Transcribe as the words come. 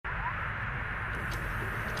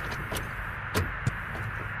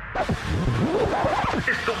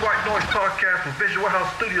It's the White Noise Podcast from Visual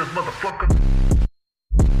House Studios, motherfucker.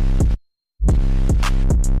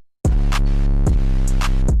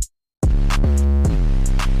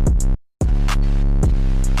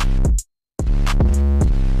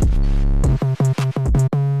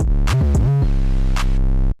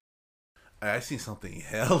 I seen something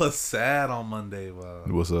hella sad on Monday.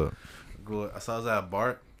 What's up? I saw I was at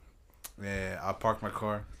Bart, and I parked my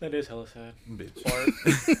car. That is hella sad. Bitch.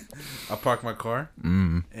 Bart. I parked my car,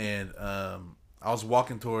 and I was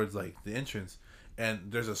walking towards like the entrance,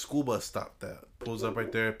 and there's a school bus stop that pulls up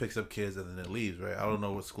right there, picks up kids, and then it leaves. Right? I don't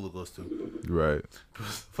know what school it goes to. Right.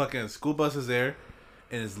 Fucking school bus is there,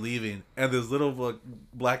 and it's leaving, and this little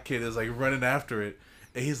black kid is like running after it.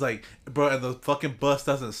 And he's like, bro, and the fucking bus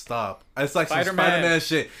doesn't stop. It's like some Spider-Man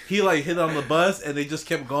shit. He like hit on the bus and they just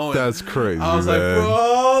kept going. That's crazy. I was man. like,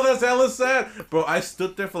 bro, that's hella sad. Bro, I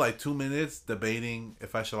stood there for like 2 minutes debating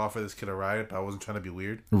if I should offer this kid a ride, but I wasn't trying to be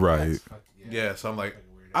weird. Right. Yeah, so I'm like,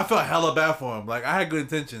 I felt hella bad for him. Like, I had good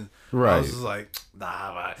intentions. Right. I was just like,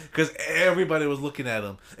 nah, man. Because everybody was looking at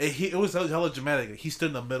him. And it was hella dramatic. He stood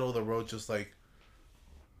in the middle of the road just like,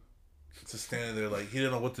 just standing there like he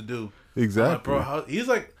didn't know what to do. Exactly. Like, bro, he's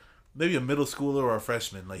like maybe a middle schooler or a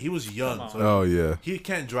freshman. Like he was young. So oh yeah. He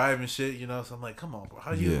can't drive and shit, you know. So I'm like, come on, bro.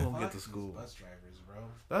 How you gonna get to school? Bus drivers,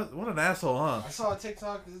 bro. What an asshole, huh? I saw a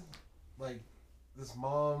TikTok. Like this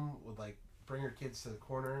mom would like bring her kids to the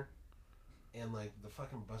corner, and like the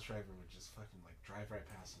fucking bus driver would just fucking like drive right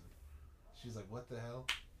past them. She's like, what the hell?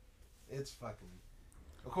 It's fucking.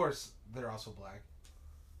 Of course, they're also black.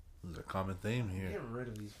 There's a common theme here. Get rid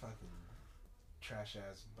of these fucking trash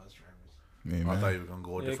ass bus drivers. Yeah, I thought you were gonna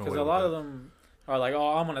go a different way. Because a lot of them are like,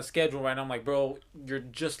 oh, I'm on a schedule right now. I'm like, bro, you're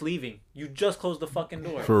just leaving. You just closed the fucking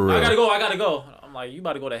door. For real. I gotta go. I'm like, you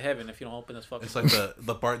about to go to heaven if you don't open this fucking It's door. like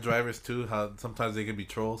the BART drivers too. How sometimes they can be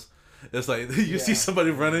trolls. It's like you see somebody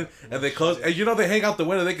running and they close, and you know they hang out the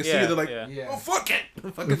window. They can see you. They're like, oh fuck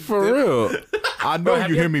it, fucking for real. I know Bro,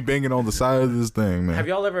 you hear me banging on the side of this thing, man. Have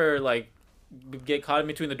y'all ever like get caught in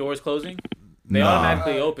between the doors closing? They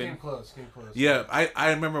automatically open. Came close. Yeah, I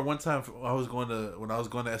remember one time when I was going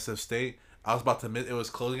to SF State, I was about to admit it was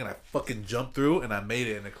closing, and I fucking jumped through, and I made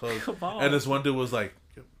it, and it closed. Come on. And this one dude was like,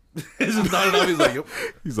 he's just nodding off. He's like, yep.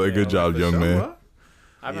 He's like, good job, young man. What?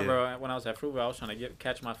 I remember when I was at Fruitvale, I was trying to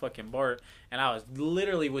catch my fucking BART, and I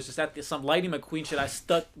was just at some Lightning McQueen shit. I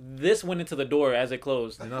stuck this one into the door as it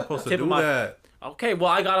closed. You're not supposed to do that. Okay, well,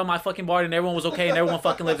 I got on my fucking BART, and everyone was okay, and everyone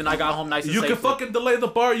fucking lived, and I got home nice and You safe. can fucking delay the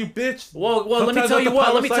bar, you bitch. Well, let me tell you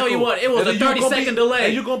what. It was a 30-second delay.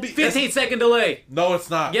 And you gonna be 15-second delay. No, it's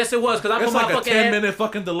not. Yes, it was, because I put it's my like fucking a 10-minute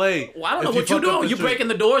fucking delay. Well, I don't know what you doing. You breaking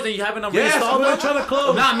the doors and you having them yes, reinstalled? I'm trying to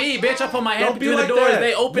close. Not me, bitch. I put my hand Don't between be like the doors. that.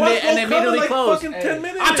 They opened it and they immediately like closed. Fucking 10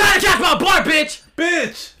 minutes. I'm trying to catch my BART, bitch.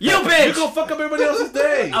 Bitch. You bitch. You gonna fuck up everybody else's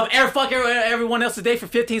day. Fuck everyone else's day for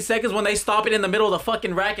 15 seconds when they stop it in the middle of the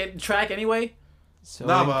fucking track anyway. So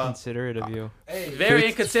Nah, inconsiderate of you. Very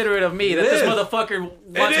inconsiderate of me that this motherfucker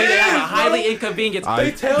wants me to have a highly inconvenience.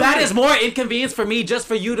 That is more inconvenience for me just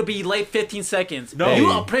for you to be late 15 seconds. No.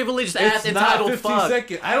 You a privileged ass entitled not 15 fuck.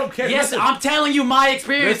 seconds. I don't care. Yes, Listen. I'm telling you my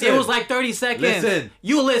experience. Listen. It was like 30 seconds. Listen.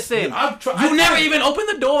 You listen. You never even opened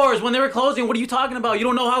the doors when they were closing. What are you talking about? You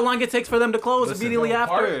don't know how long it takes for them to close immediately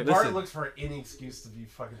after. Bart looks for any excuse to be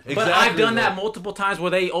fucking. But I've done that multiple times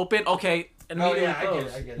where they open, okay, and Oh immediately yeah,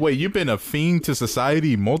 close. I get it. Wait, you've been a fiend to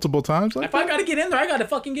society multiple times like If I gotta get in there, I gotta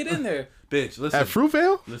fucking get in there. Bitch, listen. at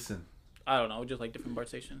Fruitvale? Listen. I don't know, just like different BART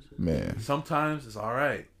stations. Man. Sometimes it's all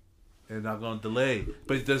right. They're not going to delay.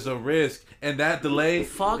 But there's a risk. And that delay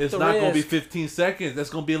Fuck is the not going to be risk. 15 seconds. That's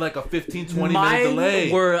going to be like a 15, 20 Mine minute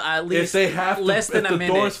delay. were at least if they have to, less than if a the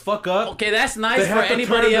minute. doors fuck up. Okay, that's nice They for have to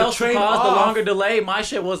anybody turn the else who train caused the off. longer delay. My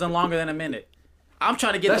shit wasn't longer than a minute. I'm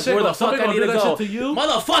trying to get That to shit where the gonna- fuck somebody I need to gonna do that go. shit to you?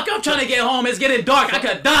 Motherfucker, I'm trying to get home. It's getting dark. I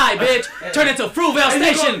could die, bitch. Turn into Fruitvale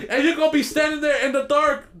Station. And you're going to be standing there in the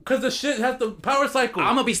dark because the shit has the power cycle.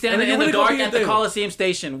 I'm gonna be standing in the dark at the Coliseum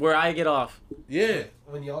Station where I get off. Yeah.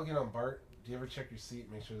 When y'all get on BART, do you ever check your seat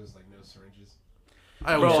and make sure there's like no syringes?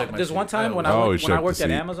 I always Bro, check my there's seat. one time when always I check worked the at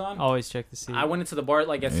seat. Amazon. Always check the seat. I went into the BART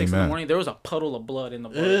like at 6 in the Amen. morning. There was a puddle of blood in the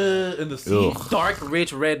BART. In the seat. Ugh. Dark,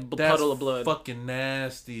 rich, red That's puddle of blood. fucking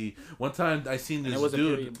nasty. One time I seen And this it wasn't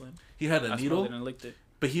period dude. blood. He had a I needle. smelled it and licked it.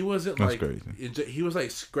 But he wasn't That's like crazy. he was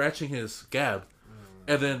like scratching his scab,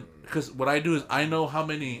 and then because what I do is I know how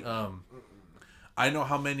many what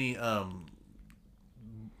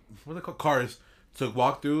are they called, cars to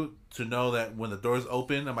walk through to know that when the doors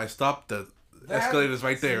open and I stop, the escalator's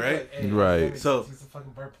right there, right? Right. So- use the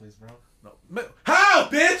fucking BART, please, bro. No. How,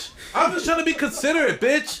 bitch? I'm just trying to be considerate,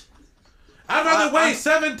 bitch. I'd rather wait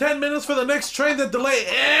 7-10 minutes for the next train than delay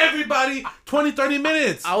everybody 20-30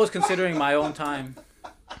 minutes. I was considering my own time.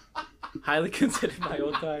 Highly considered my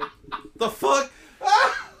own time. The fuck?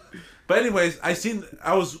 But anyways,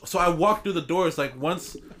 I walked through the doors like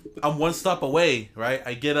once I'm one stop away, right?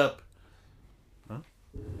 I get up. Huh?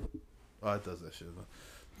 Oh, it does that shit.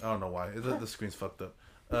 I don't know why. The screen's fucked up.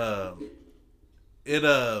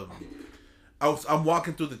 I'm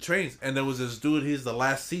walking through the trains and there was this dude, he's the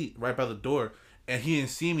last seat right by the door, and he didn't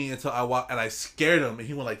see me until I walked, and I scared him and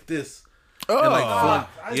he went like this. Oh, And like,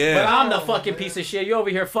 yeah. But I'm the fucking piece of shit. You over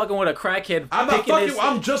here fucking with a crackhead. I'm not fucking.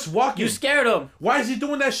 I'm just walking. You scared him. Why is he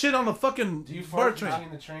doing that shit on the fucking Do you BART fart train?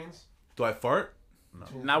 between the trains? Do I fart?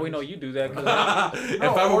 Between the Now we trains? know you do that. 'Cause If I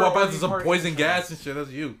ever or walk do into you some fart in poison the gas trains? and shit, that's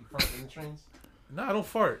you. You fart in the trains? No, I don't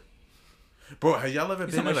fart. Bro, have y'all ever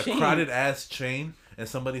He's been a in a machine. crowded ass train and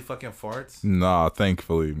somebody fucking farts? Nah,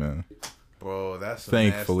 thankfully, man. Bro, that's some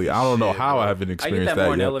Thankfully, nasty I don't know shit, how bro. I haven't I get experienced that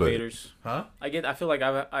more in yet. elevators. Huh? I feel like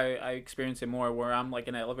I experience it more where I'm like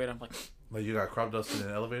in an elevator. I'm like, Like you got crop dust in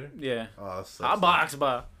an elevator? yeah. Oh, that sucks. Hot box,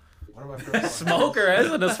 but One of my personal smoker. That's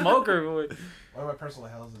the smoker. One of my personal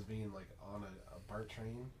hells is being like on a BART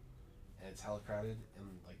train and it's hella crowded and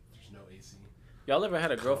like there's no AC. Y'all ever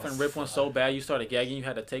had a girlfriend rip one so bad you started gagging? You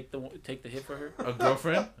had to take the hit for her. A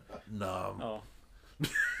girlfriend? No.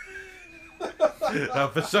 Oh,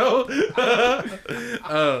 For sure.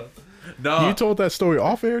 No. You told that story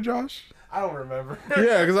off air, Josh? I don't remember.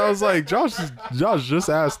 Yeah, because I was like, Josh just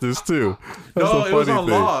asked this too. That's No, the it was funny on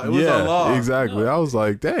thing. law. It was yeah, on law. exactly. I was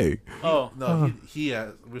like, dang, oh. No, he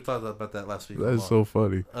we talked about that last week. that's so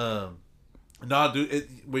funny. No, dude,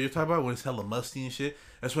 what you're talking about when it's hella musty and shit,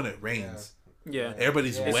 that's when it rains. Yeah.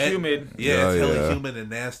 Everybody's Yeah. It's wet. humid. Yeah, it's Oh, hella yeah. humid and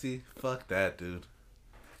nasty. Fuck that, dude.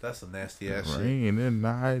 That's a nasty ass shit. Rain and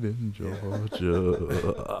night in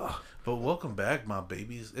Georgia. But welcome back, my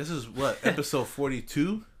babies. This is what, episode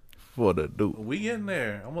 42? For the dude. We getting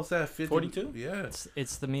there. Almost at 50. 42? Yeah.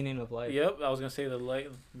 It's the meaning of life. Yep. I was gonna say the life.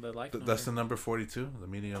 That's the number 42, the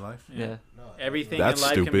meaning of life. Yeah. No, Everything That's in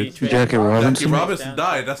life can be stupid. traced. Jackie Jackie Robinson. Robinson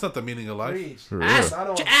died. That's not the meaning of life. Preach. For Ask- real. I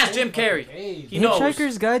don't Ask Jim fucking Carrey. page. He knows.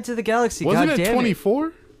 Hitchhiker's Guide to the Galaxy. Wasn't God it damn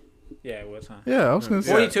 24? Yeah, it was, huh? Yeah, I was gonna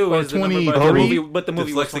say 42 Or is the number, 23? but the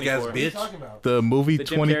movie was Dyslexic ass 24. What are you bitch. talking about? The movie The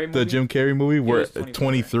Jim 20, Carrey the movie? Jim Carrey movie, where was 24.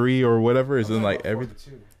 23 or whatever is I'm in talking like about every.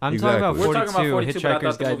 42. I'm Exactly. talking about We're 42. talking about 42, but I Hitchhiker's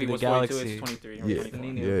thought the Guide movie to the was 42. Galaxy. It's 23 or Yeah, 24.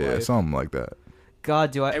 meaning of yeah, life. something like that. God,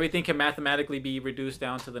 do I? Everything can mathematically be reduced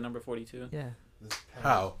down to the number 42. Yeah. This pen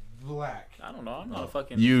How? is black. I don't know. I'm not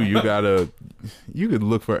fucking. You gotta, you could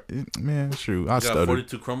look for, man. Shoot, I You got stuttered.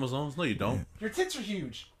 42 chromosomes? No, you don't. Your tits are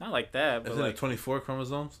huge. Not like that, but Isn't like it 24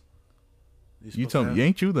 chromosomes? You supposed tell to me, have?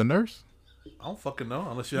 ain't you the nurse? I don't fucking know.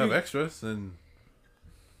 Unless you have extras. And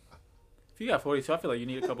if you got 42, I feel like you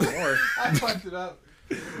need a couple more. I fucked it up.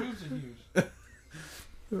 Your boobs are huge.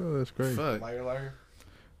 Oh, that's great. fuck. Liar, liar.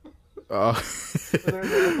 Uh, They're in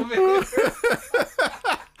the elevator.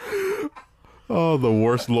 oh, the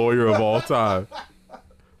worst lawyer of all time.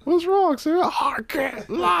 What's wrong, sir? I can't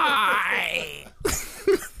lie.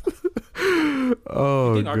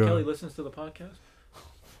 Oh, Think R. Kelly God. listens to the podcast?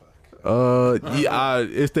 Yeah,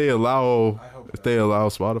 if they allow, I hope if not. they allow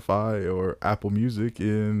Spotify or Apple Music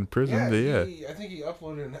in prison, Yeah, then yeah. I think he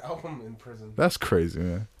uploaded an album in prison. That's crazy,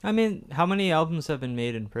 man. I mean, how many albums have been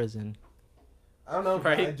made in prison? I don't know,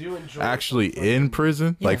 but Right. I do enjoy Actually, some in fucking-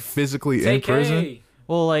 prison, Yeah. like physically in prison, TK.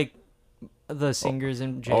 Well, like the singers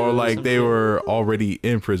in jail. or like they were already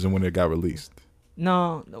in prison when it got released.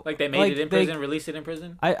 No, Like they made like it in they- prison, released it in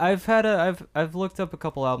prison? I've looked up a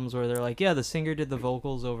couple albums where they're like, yeah, the singer did the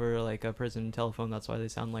vocals over like a prison telephone. That's why they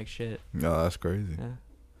sound like shit. No, that's crazy. Yeah.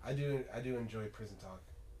 I do enjoy prison talk.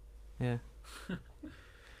 Yeah.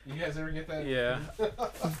 You guys ever get that? Yeah.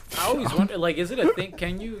 I always wonder, like, is it a thing?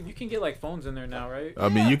 You can get like phones in there now, right? I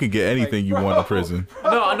mean, you can get anything you want in prison.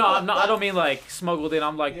 No, I don't mean like smuggled in.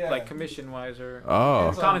 I'm like Yeah. like commission wise or Oh,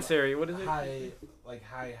 It's commissary. What is it? high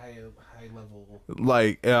level.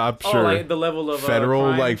 like yeah, I'm Oh, sure like the level of federal,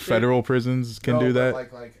 crime like and shit? federal prisons can No, do but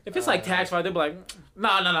that. Like If it's like tax fraud, they'll be like,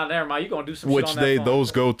 no, never mind. You gonna do some Which shit on that phone.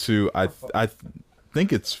 those go to. I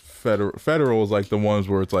think it's federal. Federal is like the ones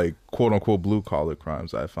where it's like quote unquote blue collar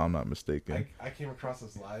crimes. If I'm not mistaken. I came across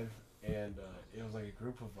this live, and it was like a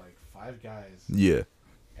group of like 5 guys, Yeah.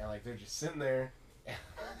 and like they're just sitting there,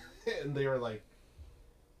 and they were like,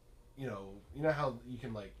 you know how you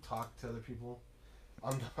can like talk to other people.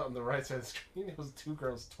 On the right side of the screen, it was 2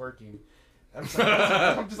 girls twerking. I'm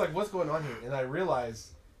just like, what's going on here? And I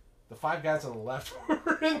realized the 5 guys on the left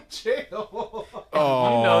were in jail.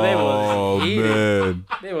 Oh know they was heated. man.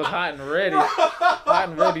 They was hot and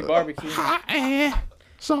ready barbecue.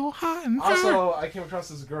 So hot and hot. Also, I came across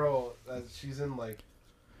this girl that she's in like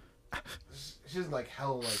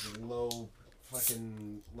hell like low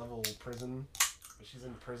fucking level prison. But she's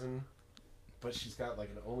in prison, but she's got like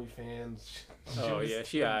an OnlyFans. Oh yeah,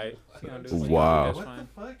 she alright. Wow. What the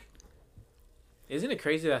fuck? Isn't it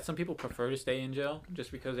crazy that some people prefer to stay in jail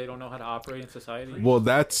just because they don't know how to operate in society? Well,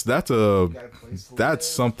 that's Got a place to live.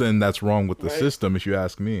 something that's wrong with the Right. system, if you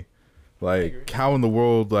ask me. agree. Like, how in the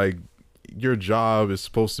world, like, your job is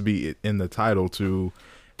supposed to be in the title to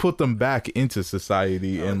put them back into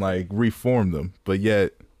society and like reform them, but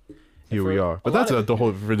yet here we are. But that's a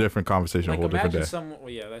whole different conversation, Like a whole different imagine day. someone. Well,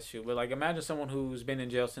 yeah, that's true. But like imagine someone who's been in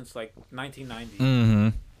jail since like 1990,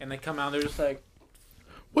 Mm-hmm. and they come out, they're just like,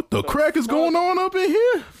 What the crap is going on up in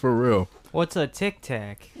here? For real. What's a Tic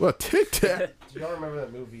Tac? What Tic Tac? Do y'all remember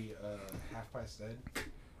that movie Half Price Dead?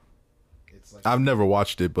 It's like I've never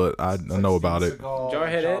watched it, but I it's know like about Steven it. Seagal,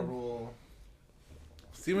 Jarhead Ja Ed? Rule.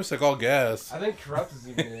 Steven Seagal gas. I think Corrupt is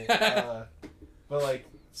even in it. But like,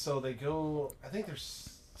 so they go. I think they're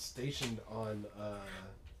stationed on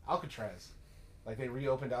Alcatraz. Like they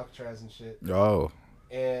reopened Alcatraz and shit. Oh.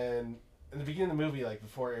 And in the beginning of the movie, like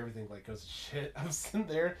before everything like goes to shit, I'm sitting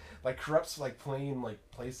there like Corrupt's like playing like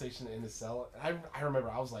PlayStation in his cell. And I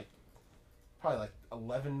remember I was like probably like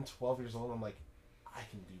 11, 12 years old. I'm like, I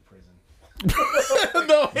can do prison.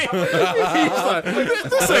 No, he's like,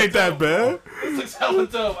 this ain't that bad. This looks hella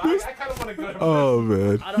dope. I kind of want to go to prison. Oh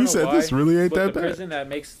man, I don't he know said why, this really ain't but that the bad. prison that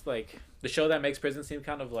makes like the show that makes prison seem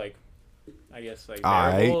kind of like, I guess like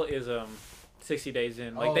Aight. bearable is 60 Days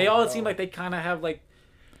In. Like they all seem like they kind of have like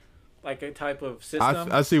a type of system.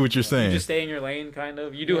 I see what you're You saying. just stay in your lane, kind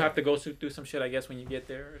of. You do have to go through some shit, I guess, when you get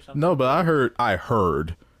there or something. No, but I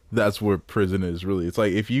heard that's what prison is really. It's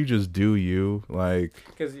like if you just do you, like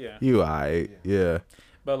Because yeah, you, yeah.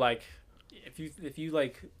 but like if you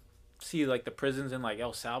like see like the prisons in like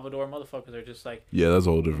El Salvador, motherfuckers are just like Yeah, that's a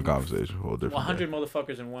whole different conversation. Whole different. 100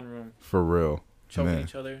 motherfuckers in one room For real, choking man.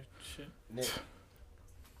 each other. Shit. Nick,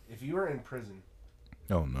 if you were in prison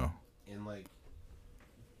Oh no. and like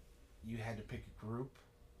you had to pick a group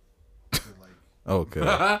to like Okay,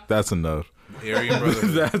 that's enough. Aryan brother.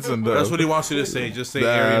 That's enough. That's what he wants you to say. Just say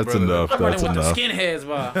Aryan That's brother. enough. I'm running That's with enough. the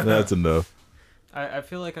skinheads, bro. That's enough. I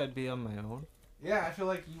feel like I'd be on my own. yeah, I feel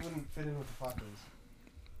like you wouldn't fit in with the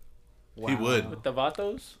Fatos. He would. With the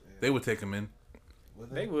Vatos, They would take him in. Would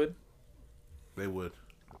they would. They would.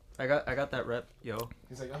 I got that rep, yo.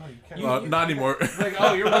 He's like, oh, you can't. Not anymore. Like,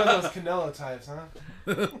 oh, you're one of those Canelo types,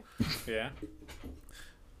 huh? Yeah.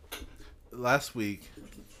 Last week,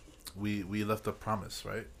 we left a promise,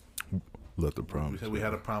 right? Let the We promise. said we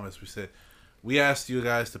had a promise. We said we asked you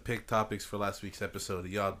guys to pick topics for last week's episode.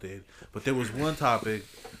 Y'all did, but there was one topic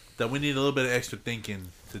that we need a little bit of extra thinking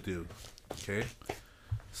to do. Okay,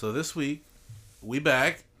 so this week we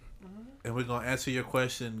back, and we're gonna answer your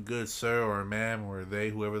question, good sir or ma'am or they,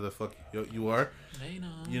 whoever the fuck you are.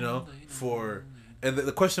 You know, for and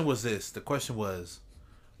the question was this. The question was,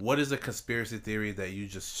 what is a conspiracy theory that you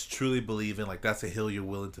just truly believe in? Like that's a hill you're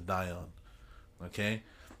willing to die on. Okay,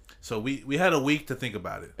 so we had a week to think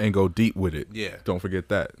about it. And go deep with it. Yeah. Don't forget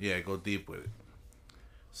that. Yeah, go deep with it.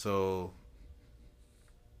 So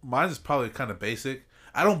mine is probably kind of basic.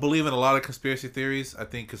 I don't believe in a lot of conspiracy theories. I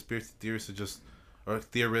think conspiracy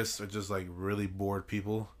theorists are just like really bored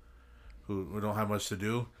people who don't have much to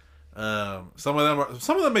do. Some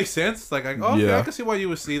of them make sense. Like, okay, Yeah. I can see why you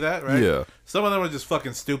would see that, right? Yeah. Some of them are just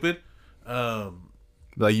fucking stupid.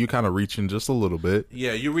 Like you kind of reaching just a little bit.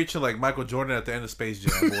 Yeah, you're reaching like Michael Jordan at the end of Space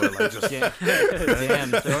Jam, boy. Like, just Damn,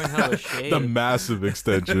 throwing hella shade. The massive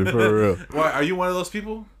extension for real. why are you one of those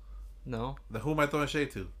people? No. Who am I throwing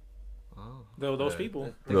shade to? Oh. Those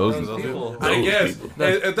people. Those people. I guess people.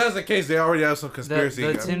 if that's the case, they already have some conspiracy.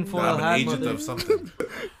 the tinfoil I'm an hat agent mother- of something,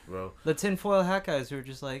 bro. The tinfoil hat guys who are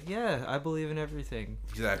just like, yeah, I believe in everything.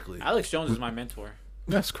 Exactly. Alex Jones is my mentor.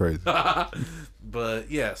 That's crazy.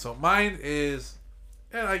 But yeah, so mine is,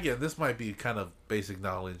 and again, this might be kind of basic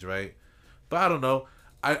knowledge, right? But I don't know.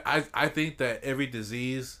 I think that every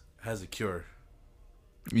disease has a cure.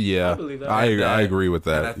 Yeah, I believe that. I And I agree with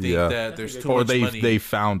And I that. think Yeah, that there's too or much they money. they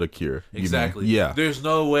found a cure. you mean. Exactly. Yeah. There's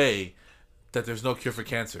no way that there's no cure for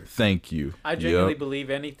cancer. Thank you. I genuinely Yep. believe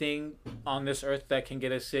anything on this earth that can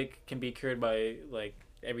get us sick can be cured by like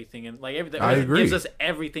everything, and like everything. I It agree. gives us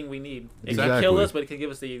everything we need. It can Exactly. kill us, but it can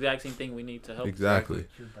give us the exact same thing we need to help. Exactly.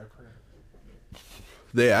 Cured by prayer.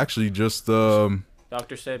 They actually just Dr.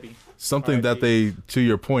 Sebi. something that they, to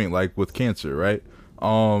your point, like with cancer, right?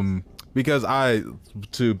 Because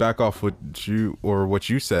to back off what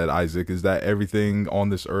you said, Isaac, is that everything on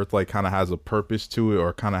this earth like kind of has a purpose to it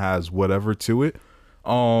or kind of has whatever to it.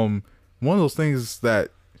 one of those things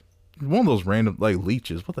that one of those random like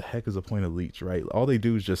leeches. What the heck is the point of leech, right? All they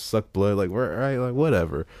do is just suck blood, like right, like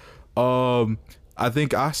whatever. I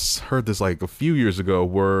think heard this like a few years ago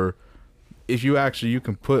where if you actually you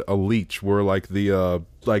can put a leech where like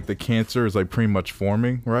the cancer is like pretty much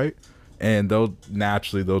forming, right? And they'll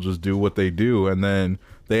just do what they do, and then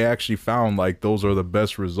they actually found like those are the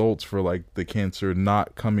best results for like the cancer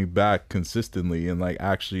not coming back consistently and like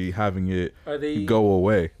actually having it go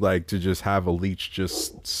away, like to just have a leech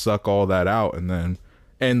just suck all that out, and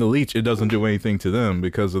the leech, it doesn't do anything to them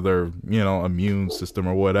because of their, immune system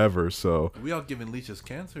or whatever. So we all giving leeches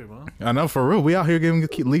cancer, man. I know, for real. We out here giving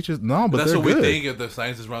leeches. No, but that's they're what good. we think. If the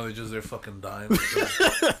science is wrong, they're fucking dying.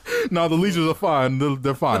 No, the leeches are fine.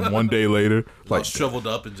 They're fine. One day later, like shriveled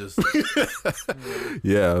up and just.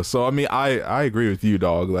 Yeah. So I mean, I agree with you,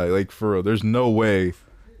 dog. Like for real, there's no way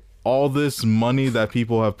all this money that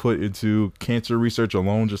people have put into cancer research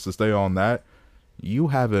alone just to stay on that. You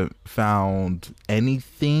haven't found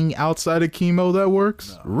anything outside of chemo that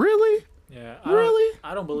works? No. Really? Yeah. Really?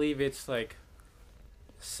 I don't believe it's like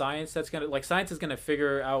science that's gonna science is gonna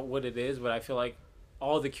figure out what it is, but I feel like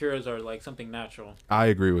all the cures are like something natural. I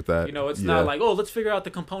agree with that. It's not like, oh, let's figure out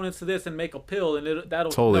the components to this and make a pill, and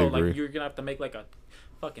that'll totally agree. Like you're gonna have to make like a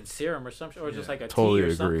fucking serum or something, or just like a totally tea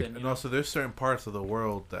or agree. something. And also, there's certain parts of the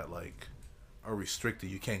world that like are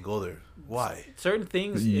restricted. You can't go there. Why? Certain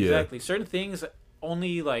things, exactly. Certain things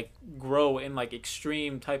only like grow in like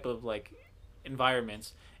extreme type of like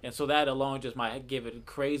environments, and so that alone just might give it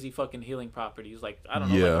crazy fucking healing properties. Like I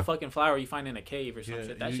don't know, like a fucking flower you find in a cave or some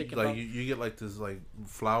shit. That shit can like you get like this like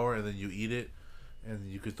flower and then you eat it, and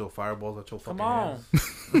you could throw fireballs at your fucking hands.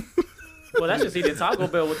 Well, that's just eating Taco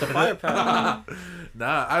Bell with the firepower.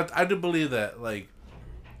 Nah, I do believe that. Like,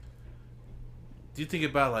 do you think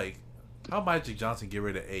about like how Magic Johnson get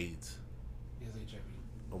rid of AIDS? He has HIV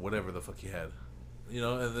or whatever the fuck he had.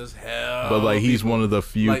 And there's hell. But like he's one of the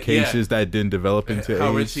few cases that didn't develop into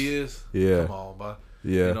how AIDS. rich he is. Yeah. Come on, but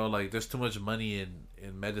like there's too much money in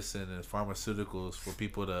medicine and pharmaceuticals for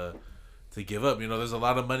people to give up. There's a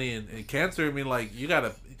lot of money in cancer. I mean, like you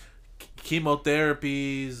gotta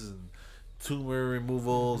chemotherapies and tumor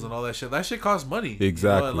removals and all that shit. That shit costs money.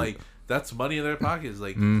 Exactly. And like that's money in their pockets.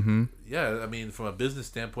 Like, yeah. I mean, from a business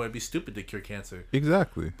standpoint, it'd be stupid to cure cancer.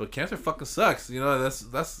 Exactly. But cancer fucking sucks.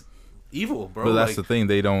 That's evil, bro. But that's the thing,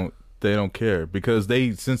 they don't care because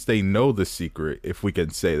since they know the secret, if we can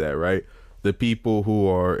say that, right? The people who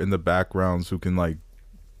are in the backgrounds who can like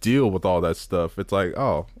deal with all that stuff, it's like,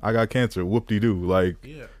 oh, I got cancer, whoop-de-doo, like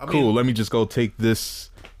cool, let me just go take this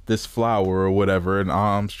flower or whatever and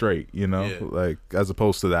I'm straight, like as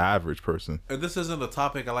opposed to the average person. And this isn't a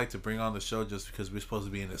topic I like to bring on the show just because we're supposed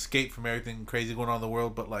to be an escape from everything crazy going on in the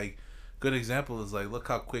world, but like good example is like look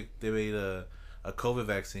how quick they made a COVID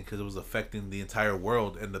vaccine because it was affecting the entire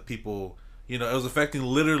world and the people, it was affecting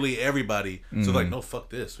literally everybody. So like, no, fuck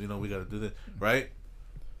this. We got to do this, right?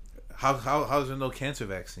 How's there no cancer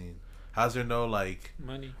vaccine? How's there no like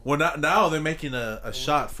money? Well, now they're making a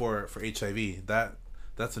shot for HIV.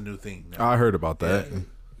 That's a new thing now. I heard about that.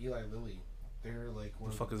 Yeah. Eli Lilly, they're like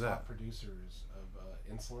one of the top producers of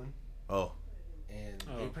insulin. Oh. And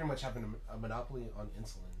they pretty much have a monopoly on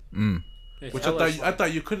insulin. Mm. Which I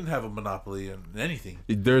thought you couldn't have a monopoly in anything.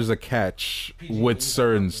 There's a catch with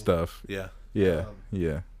certain stuff. Yeah. Yeah.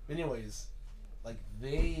 Anyways, like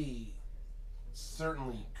they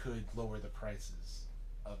certainly could lower the prices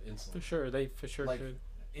of insulin. For sure, they could.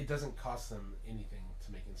 It doesn't cost them anything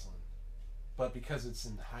to make insulin, but because it's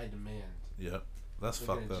in high demand. Yep. That's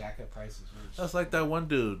fucked up. Jack up prices. That's like that one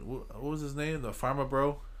dude. What was his name? The Pharma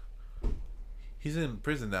Bro. He's in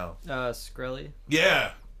prison now. Shkreli.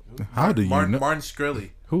 Yeah. How do you know? Martin Shkreli.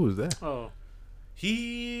 Who was that? Oh.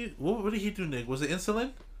 What did he do, Nick? Was it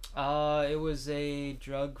insulin? It was a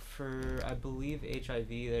drug for, I believe, HIV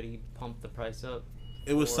that he pumped the price up.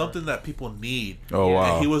 It was something that people need. Oh,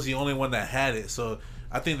 wow. And he was the only one that had it. So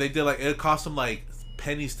I think they did it cost him like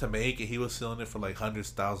pennies to make, and he was selling it for like hundreds,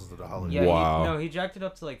 thousands of dollars. Yeah, wow. He jacked it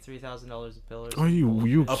up to like $3,000 a pill. Are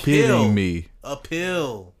you kidding me? A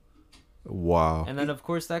pill. Wow. And then of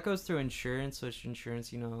course that goes through insurance, which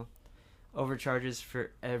insurance, overcharges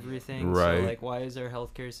for everything. Right. So like, why is our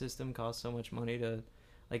healthcare system cost so much money to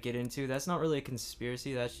like get into? That's not really a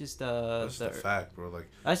conspiracy. That's just that's the fact, bro.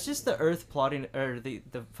 Like that's just the earth plotting, or the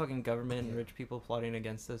fucking government and rich people plotting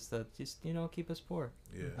against us to just keep us poor.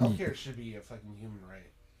 Yeah. Healthcare should be a fucking human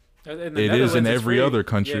right. It is in every other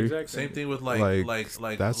country. Yeah, exactly. Same thing with like what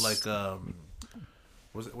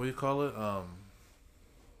do you call it?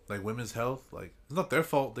 Like women's health. Like it's not their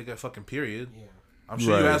fault they got fucking period. Yeah. I'm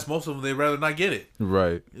sure you ask most of them, they'd rather not get it.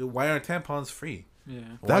 Right. Why aren't tampons free? Yeah.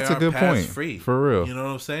 That's a good point. Free? For real. You know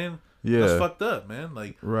what I'm saying? Yeah. That's fucked up, man.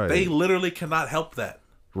 Like, Right. they literally cannot help that.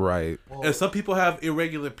 Right. Well, And some people have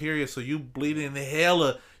irregular periods, so you bleed in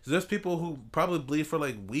hella. There's people who probably bleed for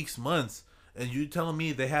like weeks, months, and you telling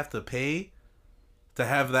me they have to pay to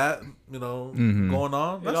have that, going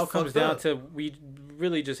on? It all comes down to we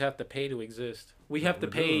really just have to pay to exist. We have to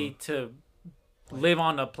pay to live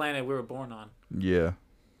on the planet we were born on. Yeah.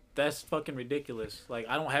 That's fucking ridiculous. Like,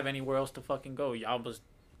 I don't have anywhere else to fucking go.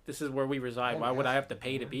 This is where we reside. Why would I have to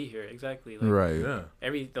pay to be here? Exactly. Like, Right.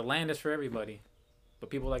 Yeah. The land is for everybody, but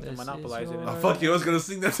people like to monopolize it. Oh, fuck you! I was gonna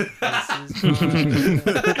sing that.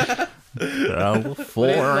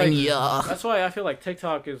 California. That's why I feel like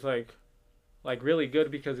TikTok is like really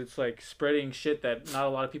good because it's like spreading shit that not a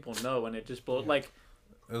lot of people know, and it just blows. Like,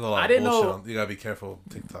 There's a lot I of didn't bullshit know- on- You gotta be careful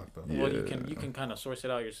with TikTok though. well, you can kind of source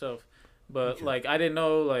it out yourself, but like I didn't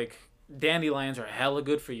know like dandelions are hella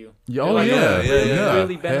good for you. Oh, They're, like, yeah.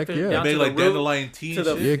 really Heck benefit yeah. down They to make like the root, dandelion tea. to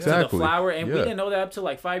the, and shit. Yeah, exactly. to the flower, and we Yeah. didn't know that up to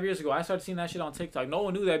like 5 years ago. I started seeing that shit on TikTok. No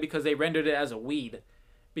one knew that because they rendered it as a weed,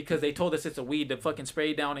 because they told us it's a weed to fucking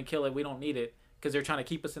spray it down and kill it. We don't need it because they're trying to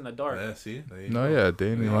keep us in the dark. Yeah, see. There you No, go. yeah, So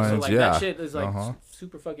dandelions. like Yeah. that shit is like Uh-huh.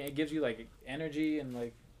 super fucking. It gives you like energy and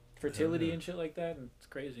like fertility and shit like that, and it's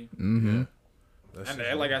crazy. Mm-hmm. That And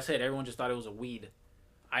shit's like I said, everyone just thought it was a weed.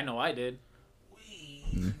 I know I did.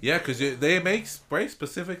 Yeah, because they make spray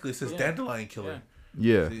specifically says Yeah. dandelion killer.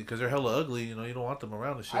 Yeah. Because they're hella ugly, you don't want them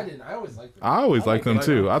around and shit. I didn't. I always liked them. I always liked them like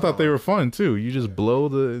too. them. I thought they were fun too. You just blow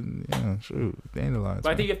dandelions. But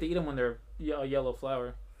I man. think you have to eat them when they're a yellow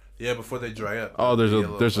flower. Yeah, before they dry up. Oh, there's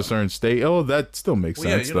Yellow a flower. certain state. Oh, that still makes Well,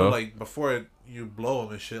 yeah, sense you know, though. like before you blow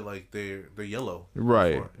them and shit, like they're yellow.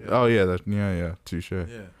 Right. Before, yeah. Oh yeah. Yeah. Touche. Yeah,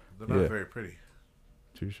 they're not Yeah. very pretty.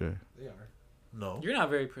 Touche. They are. No, You're not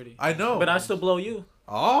very pretty. I know. But I still blow you.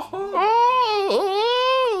 Oh,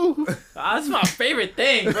 Oh. That's my favorite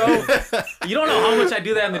thing, bro. You don't know how much I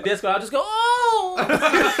do that in the disco. I'll just go, oh!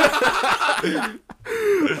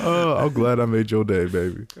 Oh, I'm glad I made your day,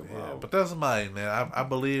 baby. yeah, but that's mine, man. I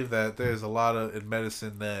believe that there's a lot of in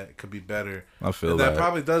medicine that could be better. I feel And that. that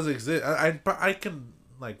probably does exist. I can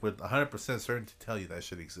like with 100% certainty tell you that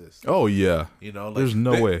shit exists. Oh yeah. Like, There's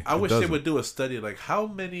no way I it wish they doesn't. would do a study like how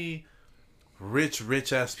many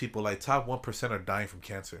rich ass people, like top 1%, are dying from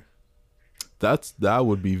cancer. That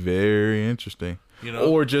would be very interesting. Or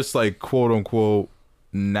Or just like quote unquote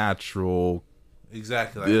natural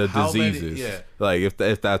exactly like how diseases. Many, yeah. Like if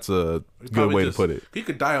that's a good Probably way just- to put it. You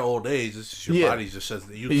could die of old age. It's just your Yeah. body just says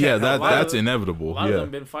you can't. Yeah, help it. that's A inevitable. lot of Yeah.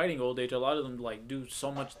 them been fighting old age. A lot of them like do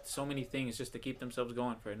so many things just to keep themselves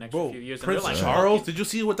going for the next Bro, few years. And Prince they're like, Charles. Did you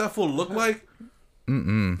see what that fool looked like?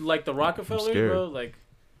 like the Rockefeller, scared. bro. Like,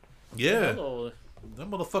 Yeah, hello. that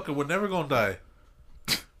motherfucker would never gonna die.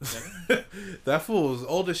 That fool was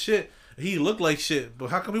old as shit. He looked like shit, but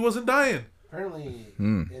how come he wasn't dying? Apparently,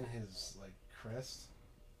 Hmm. in his like crest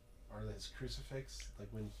or his crucifix, like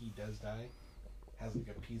when he does die, has like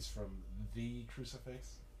a piece from the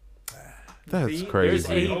crucifix. That's There's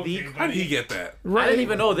crazy. a the. How did he get that? I didn't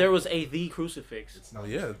even know there was a the crucifix. It's not. Oh,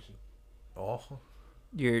 yeah. fiction. Oh,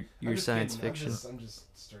 Your I'm just science kidding. fiction. I'm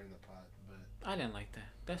just stirring the pot, but I didn't like that.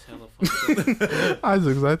 That's hella fucked up.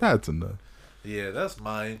 Isaac's like, that's enough. yeah, that's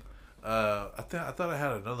mine. I thought I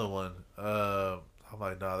had another one. I'm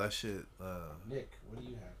like, nah, that shit. Nick, what do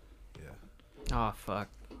you have? Oh fuck.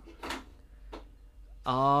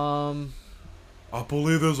 I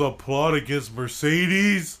believe there's a plot against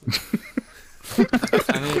Mercedes.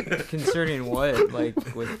 I mean, concerning what? Like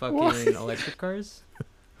with fucking electric cars?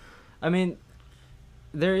 I mean,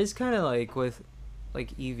 there is kind of like with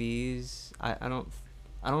like EVs. I don't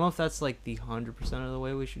know if that's like the 100% of the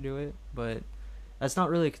way we should do it, but that's not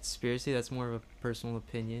really a conspiracy. That's more of a personal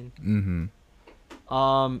opinion. Mm-hmm.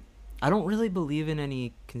 I don't really believe in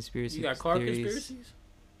any conspiracy You got car theories. conspiracies?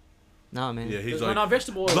 Nah, man. Yeah, he's There's like one on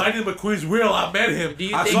vegetable oil. Lightning McQueen's real. I met him. Do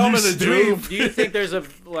you I think- saw him in a You dream. Do you think there's a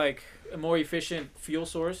more efficient fuel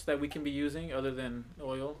source that we can be using other than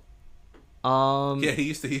oil? Yeah, he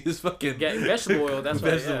used to use fucking Yeah, vegetable oil. That's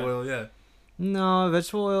what. vegetable Yeah. oil. Yeah. No,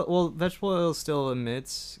 vegetable oil. Well, vegetable oil still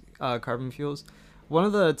emits carbon fuels. One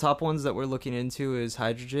of the top ones that we're looking into is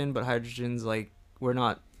hydrogen, but hydrogen's like we're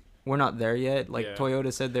not there yet. Like Yeah.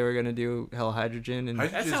 Toyota said they were gonna do hell hydrogen, and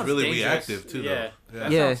Hydrogen's sounds really dangerous. reactive too, Yeah. though.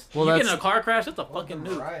 That Yeah, sounds- well, you get in that's- a car crash, that's a Well, fucking the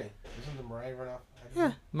nuke. Mirai. Doesn't the Mirai run off?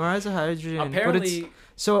 yeah, Mirai's a hydrogen. but Apparently, it's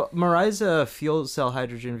so Mirai's a fuel cell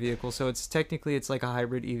hydrogen vehicle, so it's technically like a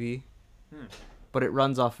hybrid EV, but it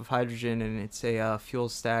runs off of hydrogen, and it's a fuel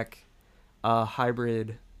stack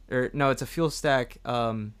hybrid. Or no, it's a fuel stack.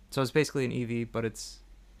 So it's basically an EV, but it's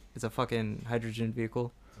a fucking hydrogen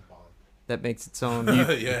vehicle. It's a bomb. that makes its own.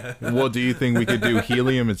 Yeah. Well, do you think we could do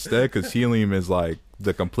helium instead? Because helium is like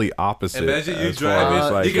the complete opposite. Imagine you as far driving,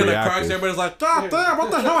 as, like, you get in a car reactive. accident, everybody's like, "God damn,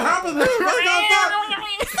 what the hell happened here?"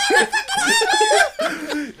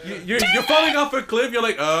 You're falling off a cliff. You're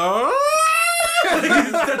like, "Oh." Like, you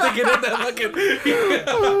start to get in that fucking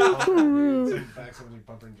Somebody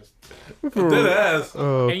bumper and just. dead ass.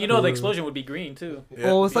 Oh, And you know the explosion would be green too. Yeah.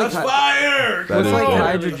 Well, with like That's fire. That with is like cool.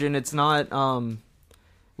 hydrogen, it's not.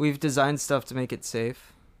 We've designed stuff to make it safer.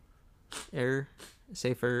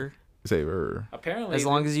 Saver. Apparently, As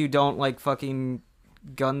long as you don't like fucking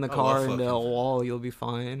gun the I car love into a fucking- wall, you'll be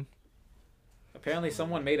fine. Apparently,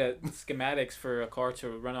 someone made a schematics for a car to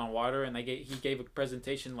run on water, and he gave a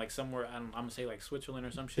presentation like somewhere. I'm gonna say like Switzerland or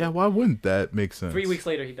some shit. Yeah, why wouldn't that make sense? 3 weeks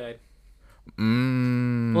later, he died.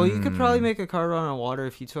 Well, you could probably make a car run on water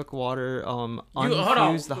if you took water, hold on,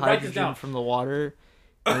 unfused the write this hydrogen down. from the water,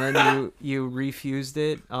 and then you refused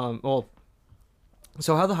it.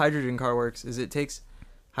 So how the hydrogen car works is it takes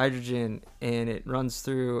hydrogen and it runs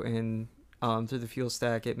through and through the fuel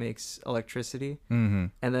stack. It makes electricity, Mm-hmm.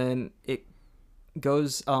 and then it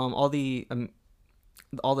goes all the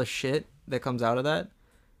shit that comes out of that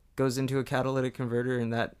goes into a catalytic converter,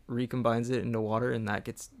 and that recombines it into water, and that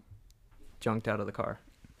gets junked out of the car.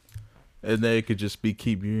 And they could just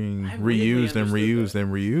keep being I really reused and understood reused that.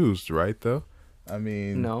 and reused, right? Though, I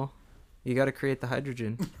mean, No, you got to create the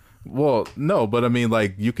hydrogen. well, no, but I mean,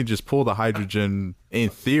 like you can just pull the hydrogen in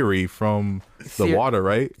theory from the Theor- water,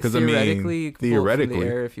 right? Because I Theoretically, mean, you can pull it from the theoretically,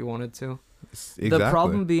 air if you wanted to. exactly. The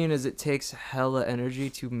problem being is it takes hella energy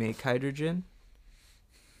to make hydrogen.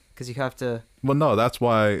 Because you have to, Well, no, that's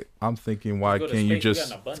why I'm thinking, why Go to can't you space, we got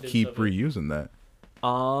just an abundance keep of it. reusing that?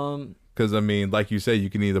 um, Because I mean, like you said, you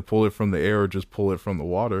can either pull it from the air or just pull it from the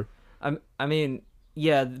water. I mean,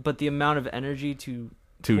 yeah, but the amount of energy to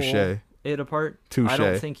Touche, pull it apart, Touche. I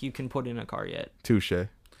don't think you can put in a car yet. touche, You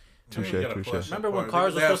touche, gotta touche. push Remember when apart.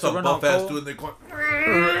 cars were They have supposed to some run on buff-ass coal? dude in their car.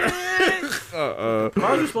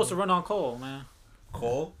 Cars were supposed to run on coal, man.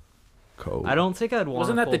 Coal? Cold. I don't think I'd want.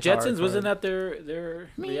 Wasn't a that the coal-powered Jetsons? car. Wasn't that their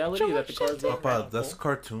reality that the cars ran Papa, on that's coal?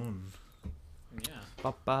 cartoon. Yeah,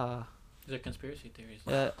 Papa. these are conspiracy theories.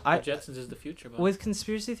 The The Jetsons is the future, but with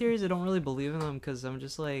conspiracy theories, I don't really believe in them because I'm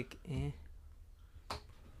just like,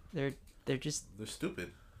 they're just They're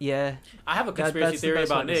stupid. yeah. I have a That- conspiracy that's the theory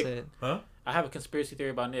best about way to Nick. say it. Huh? I have a conspiracy theory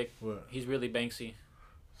about Nick. What? He's really Banksy.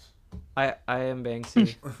 I am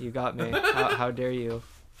Banksy. You got me. How dare you?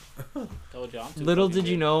 Told you I'm too Little fucking did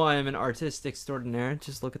you good. know I am an artist extraordinaire.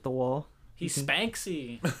 Just look at the wall. He's You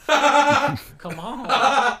Spanksy. Come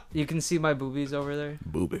on. You can see my boobies over there.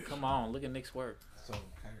 Booby. Come on. Look at Nick's work. So,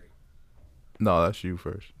 Kyrie. No, that's you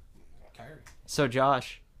first. Kyrie. So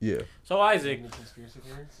Josh, Yeah. So Isaac. Any conspiracy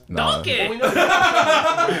theories? Nah. Donkey! Well, we know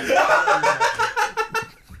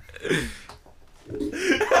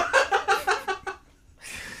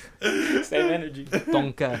Same energy.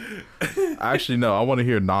 Donka. Actually, no. I want to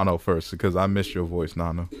hear Nano first because I missed your voice,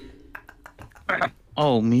 Nano.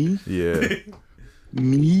 Oh, me? Yeah.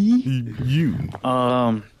 Me? You.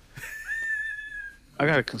 I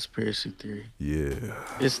got a conspiracy theory. Yeah.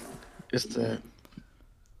 It's that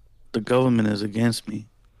the government is against me.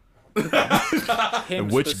 Him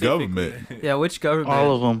And which specifically. government? Yeah, which government?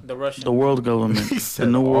 All of them. The Russian. The world government. He The said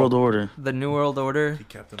New all. World Order. The New World Order.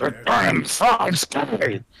 Captain They're America. damn fucking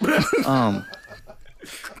scary.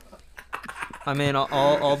 I mean,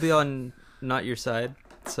 I'll be on not your side,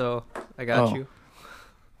 so I got Oh. you.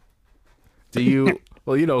 Do you?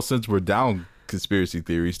 Well, you know, since we're down conspiracy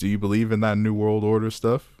theories, do you believe in that New World Order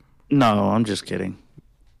stuff? No, I'm just kidding.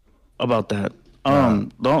 About that.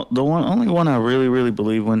 The only one I really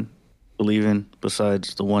believe in,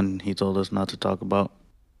 besides the one he told us not to talk about,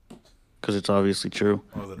 because it's obviously true,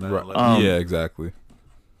 Oh, the Right. 9/11. Yeah, exactly.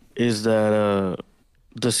 is that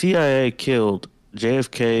the CIA killed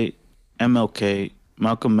JFK, MLK,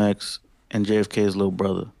 Malcolm X, and JFK's little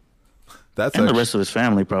brother, That's and the actually, rest of his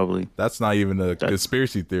family probably. that's not even a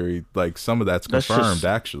conspiracy theory. Like some of that's That's confirmed just-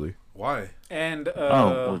 actually. Why? And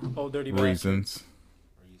Oh. Old Dirty Bastard. Reasons.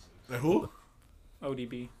 Who?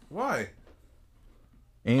 ODB. Why?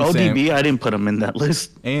 And ODB, I didn't put him in that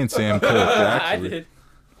list. and Sam Cooke I actually. did.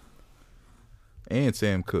 And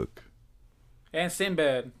Sam Cooke. And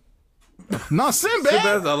Sinbad. Not Sinbad.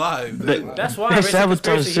 Sinbad's alive. That's why They it's a sabotaged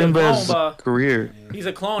conspiracy. He's a Sinbad's clone, career. he's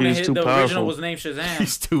a clone, He and was too the original powerful. was named Shazam.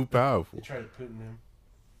 He's too powerful. You tried to Putin him.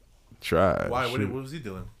 Try. Why? Shoot. What was he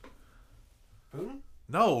doing? Putin?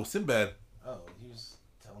 No, Sinbad. Oh, he was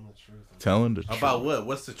telling the truth. Telling the truth. About what?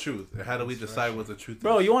 What's the truth? How do we decide what the truth is?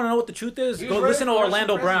 Bro, you want to know what the truth is? He Go was listen to Russian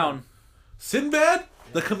Orlando president. Brown. Sinbad,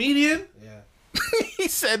 the comedian, Yeah. He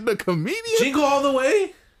said the comedian. Jingle All the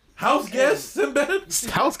Way. House Guest, Sinbad.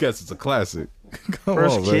 House Guest is a classic. Come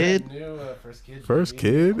First on, man. Kid. First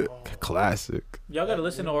Kid, classic. Y'all gotta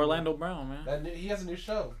listen to Orlando Brown, man. He has a new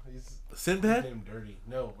show. He's Sinbad? named Dirty.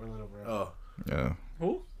 No, Orlando Brown. Oh, Yeah,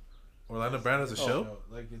 Who? Orlando Brown has a show. No,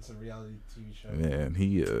 like it's a reality TV show. man,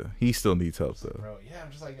 he still needs help though. Bro, yeah,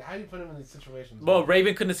 I'm just like, how do you put him in these situations? Well,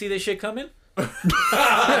 Raven couldn't see this shit coming.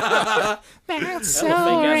 That's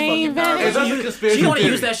so Raven. Hey, that's a conspiracy She only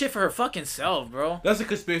theory. use that shit for her fucking self, bro. That's a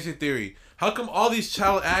conspiracy theory. How come all these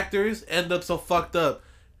child actors end up so fucked up?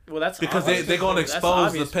 Well, that's Because obvious. they're going to That's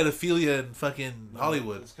expose the obvious. pedophilia in fucking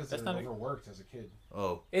Hollywood. It's because That's they're not- overworked as a kid.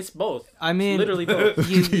 Oh. It's both. I mean, Literally both.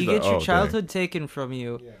 you He's get like, your "Oh, childhood taken from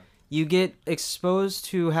you. Yeah. You get exposed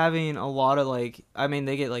to having a lot of like, I mean,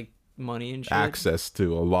 they get like money and shit. Access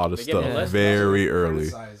to a lot of They get stuff molested. very early.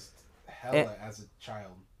 Criticized hella Eh. as a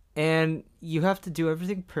child. And you have to do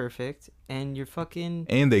everything perfect, and you're fucking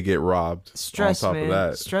And they get robbed stress, on top man. of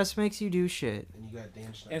that. Stress makes you do shit. And you got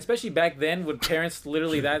Dan Schneider. And especially back then, when parents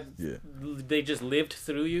literally Yeah. they just lived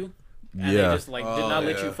through you, and Yeah. they just like did not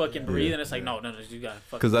let yeah. you fucking breathe, and it's like no, you gotta fucking.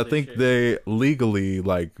 Because do I this think shit. they legally,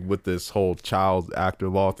 like with this whole child actor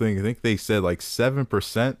law thing, I think they said like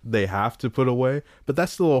 7% they have to put away, but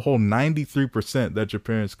that's still a whole 93% that your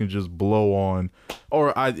parents can just blow on,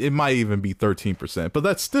 or it might even be 13%, but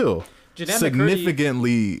that's still Janae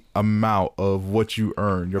significantly amount of what you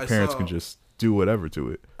earn. Your I parents saw- can just do whatever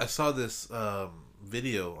to it. I saw this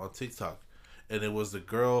video on TikTok, and it was the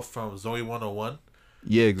girl from Zoe 101.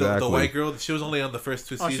 Yeah, The, exactly. the white girl. She was only on the first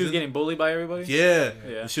 2 Oh, seasons. she was getting bullied by everybody. Yeah.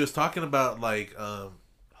 Yeah. She was talking about like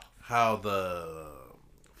how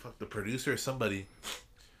the producer or somebody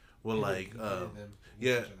will like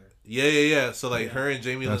yeah. Yeah. So like her and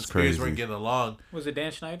Jamie Lynn That's Spears crazy. weren't getting along. Was it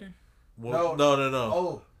Dan Schneider? Well, No. no.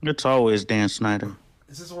 Oh, It's always Dan Snyder.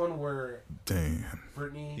 is this one where Damn.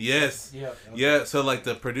 Brittany? Yes. Yeah. Yeah, so like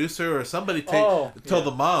the producer or somebody Oh, told yeah.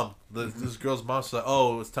 the mom, this girl's mom, she's like,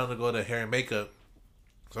 "Oh, it's time to go to hair and makeup."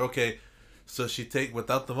 So okay, so she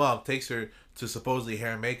without the mom takes her to supposedly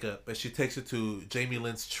hair and makeup, and she takes her to Jamie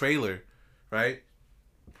Lynn's trailer, right?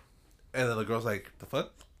 And then the girl's like, "The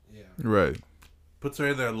fuck?" Yeah. Right. Puts her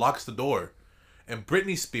in there, locks the door, and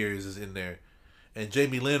Britney Spears is in there, and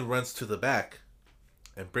Jamie Lynn runs to the back,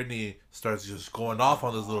 and Britney starts just going off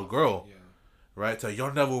on this little girl. Yeah. Right? So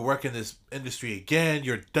you'll never work in this industry again.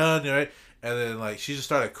 You're done, right? And then like she just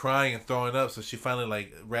started crying and throwing up. So she finally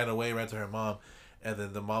like ran to her mom, and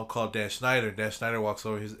then the mom called Dan Schneider. Dan Schneider walks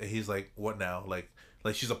over. He's like, "What now? Like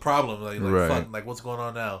she's a problem. Like Right. fuck. Like what's going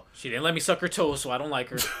on now?" She didn't let me suck her toes, so I don't like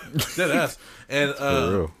her. Dead ass. And For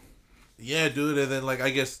real. yeah, dude. And then like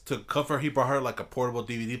I guess to comfort, he brought her like a portable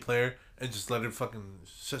DVD player and just let her fucking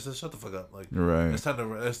shut the fuck up. Like Right. it's time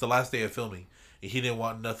to. It's the last day of filming. He didn't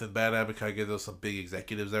want nothing bad happening because I guess there was some big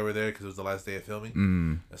executives that were there because it was the last day of filming.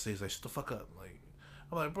 And so he's like, "Shut the fuck up!" Like,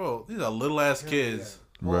 I'm like, bro, these are little ass kids.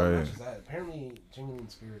 Yeah. Well, Right. not just that. Apparently, Jamie Lynn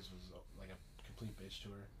Spears was like a complete bitch to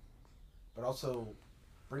her, but also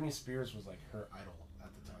Britney Spears was like her idol at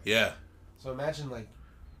the time. Yeah, So imagine like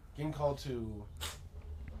getting called to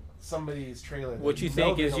somebody's trailer. that What you know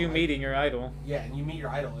think they is don't you like. meeting your idol? Yeah, and you meet your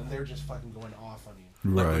idol, and they're just fucking going off on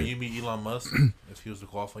you. like Right. when you meet Elon Musk, if he was to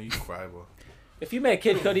call for you, cry, bro. If you met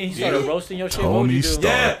Kid Cudi and he started roasting your shit, what would Tony you do?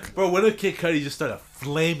 Stark. Yeah, bro. What if Kid Cudi just started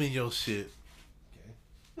flaming your shit?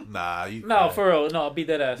 Okay. Nah, you. No, for real. No, beat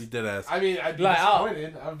that ass. you dead ass. I mean, I'd be Like, I'll-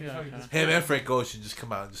 disappointed. I would be Yeah, fucking okay. disappointed. Him and Frank Ocean just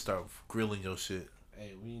come out and just start grilling your shit.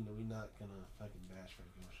 Hey, we not gonna fucking bash Frank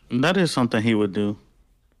Ocean. That is something he would do.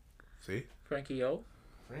 See? Frankie O.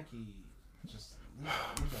 Frankie, just leave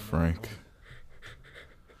that man Frank.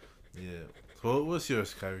 alone. Yeah. So what's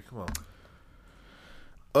yours, Kyrie? Come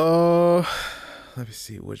on. Let me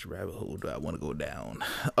see, which rabbit hole do I want to go down?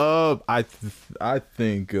 I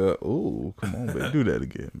think. Oh, come on, baby, do that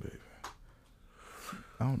again, baby.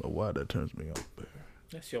 I don't know why that turns me on, baby.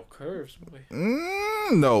 That's your curves, boy.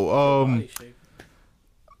 No. Body shape.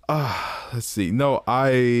 Let's see. No,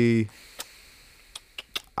 I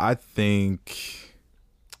think,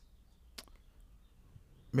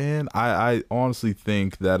 man, I honestly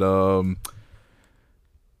think that how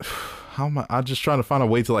am I'm just trying to find a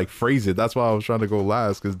way to like phrase it. That's why I was trying to go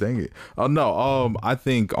last, because dang it. No, I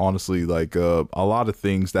think honestly like a lot of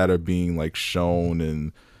things that are being like shown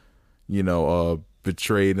and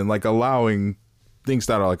betrayed and like allowing things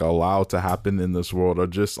that are like allowed to happen in this world are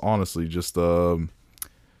just honestly just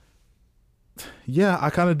yeah, I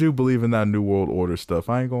kind of do believe in that New World Order stuff.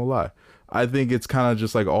 I ain't gonna lie. I think it's kind of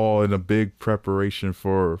just like all in a big preparation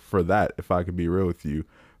for that, if I could be real with you,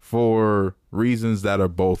 for reasons that are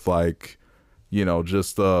both like,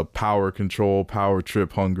 just power control, power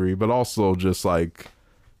trip hungry, but also just like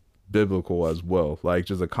biblical as well. Like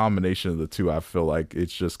just a combination of the two. I feel like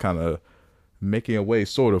it's just kind of making a way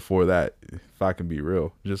sort of for that, if I can be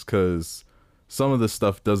real, just because some of the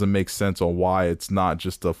stuff doesn't make sense on why it's not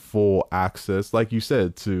just a full access, like you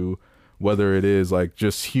said, to whether it is like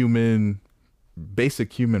just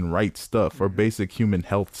basic human rights stuff or basic human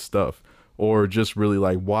health stuff, or just really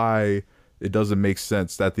like why it doesn't make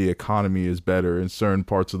sense that the economy is better in certain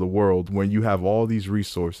parts of the world when you have all these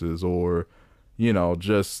resources, or, you know,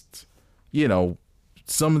 just, you know,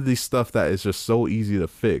 some of these stuff that is just so easy to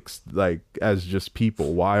fix, like as just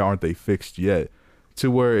people, why aren't they fixed yet? To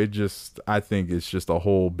where it just, I think it's just a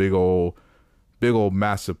whole big old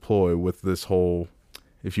massive ploy with this whole,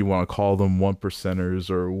 if you want to call them 1%ers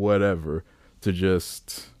or whatever, to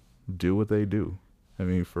just do what they do. I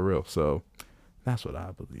mean, for real. So that's what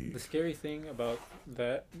I believe. The scary thing about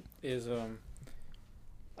that is,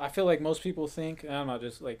 I feel like most people think, and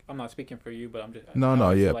I'm not speaking for you, but I'm just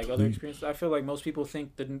like other experiences. I feel like most people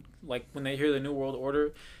think that, like, when they hear the New World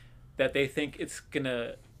Order, that they think it's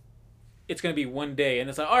gonna be one day, and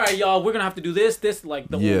it's like, all right, y'all, we're gonna have to do this. Like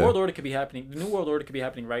the World Order could be happening. The New World Order could be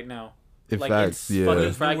happening right now. Like it's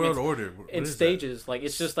fucking fragments New World Order in stages. Like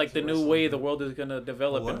it's just like the new way the world is gonna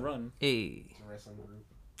develop and run. Hey.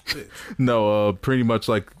 No, pretty much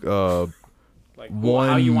like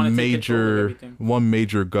one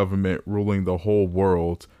major government ruling the whole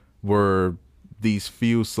world, where these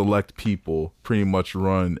few select people pretty much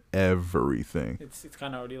run everything. It's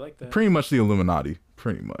kind of already like that. Pretty much the Illuminati,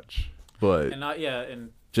 pretty much, but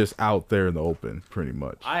and just out there in the open, pretty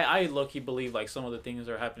much. I low-key believe like some of the things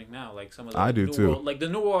are happening now, like some of the I do too. Like the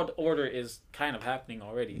New World Order is kind of happening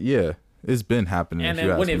already. Yeah, it's been happening. And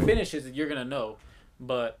then when it finishes, you're gonna know.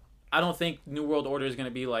 But I don't think New World Order is gonna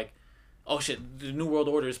be like, oh shit, the New World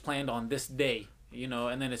Order is planned on this day, you know,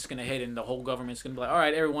 and then it's gonna hit and the whole government's gonna be like, all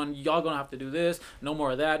right, everyone, y'all gonna have to do this, no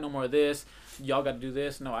more of that, no more of this, y'all got to do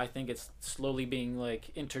this. No, I think it's slowly being like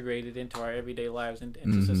integrated into our everyday lives and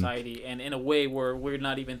into society, and in a way where we're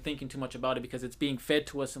not even thinking too much about it because it's being fed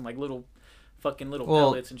to us in like little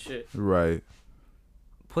pellets and shit. Right.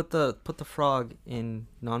 Put the frog in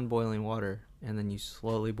non-boiling water, and then you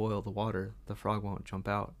slowly boil the water. The frog won't jump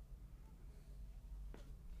out.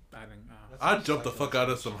 I'd jump the fuck out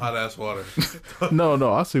of some hot ass water.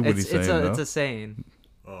 No, I see what he's saying. It's a saying.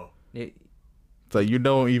 Oh. It's like you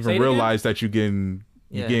don't even realize that you're getting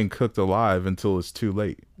cooked alive until it's too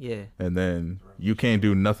late. Yeah. And then you can't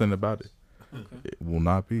do nothing about it. Okay. It will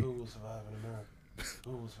not be. Who will survive in America?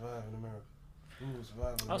 Who will survive in America? Who will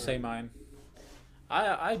survive in America? I'll say mine.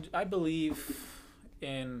 I believe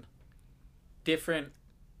in different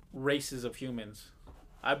races of humans.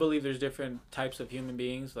 I believe there's different types of human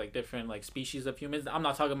beings, like different like species of humans. I'm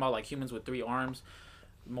not talking about like humans with 3 arms,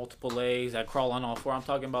 multiple legs that crawl on all 4. I'm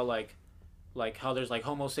talking about like how there's like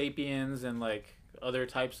Homo sapiens and like other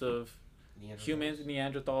types of humans,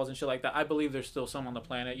 Neanderthals and shit like that. I believe there's still some on the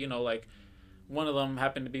planet. You know, like one of them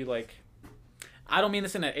happened to be like, I don't mean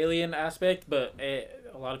this in an alien aspect, but a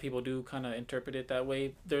lot of people do kind of interpret it that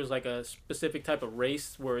way. There's like a specific type of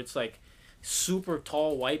race where it's like super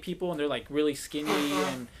tall white people and they're like really skinny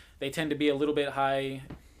and they tend to be a little bit high,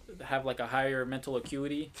 have like a higher mental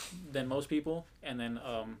acuity than most people. And then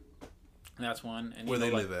that's one. And where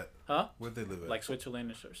they live at? Huh? Where they live at? Like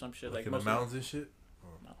Switzerland or some shit. Like in the mountains and shit?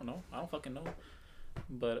 I don't know. I don't fucking know.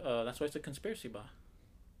 But that's why it's a conspiracy, bah.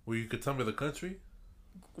 Well, you could tell me the country?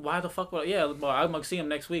 Why the fuck would I? Yeah, boy, I'm gonna see him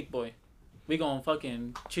next week, boy. We gonna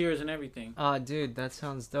fucking cheers and everything. Dude, that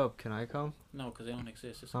sounds dope. Can I come? No, because they don't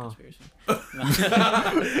exist. It's a conspiracy.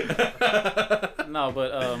 No,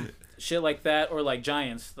 but shit like that, or like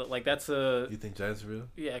giants. Like that's a. You think giants are real?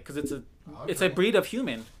 Yeah, because it's a breed of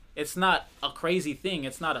human. It's not a crazy thing.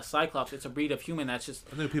 It's not a cyclops. It's a breed of human that's just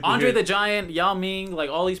Andre the Giant, Yao Ming, like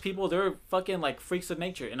all these people. They're fucking like freaks of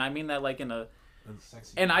nature, and I mean that like in a.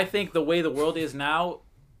 And I think the way the world is now,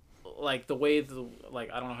 like the way I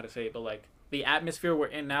don't know how to say it, but like the atmosphere we're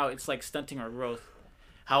in now, it's like stunting our growth.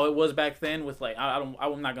 How it was back then with like I'm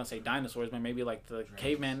not gonna say dinosaurs, but maybe like the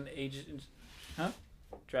caveman age, huh?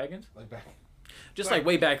 Dragons? Like back. Just like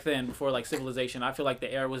way back then, before like civilization. I feel like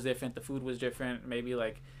the air was different, the food was different. Maybe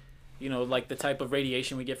like, you know, like the type of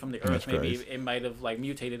radiation we get from the earth. Maybe it might have like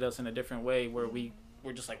mutated us in a different way where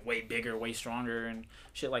we're just like way bigger, way stronger, and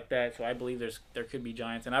shit like that. So I believe there could be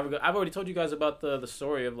giants, and I've already told you guys about the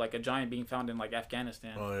story of like a giant being found in like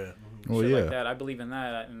Afghanistan. Oh yeah, shit like that. I believe in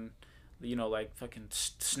that, and you know, like fucking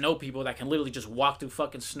snow people that can literally just walk through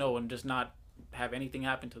fucking snow and just not have anything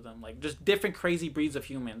happen to them. Like just different crazy breeds of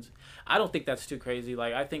humans. I don't think that's too crazy.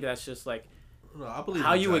 Like I think that's just like I believe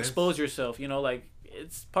how you giants. Expose yourself. You know, like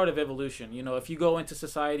it's part of evolution. You know, if you go into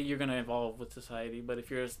society, you're gonna evolve with society. But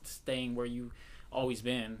if you're staying where you always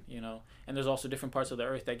been, you know, and there's also different parts of the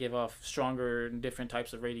earth that give off stronger and different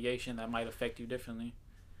types of radiation that might affect you differently.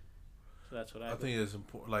 So that's what I think it's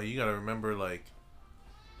important. Like, you gotta remember, like,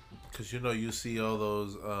 because, you know, you see all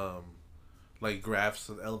those like graphs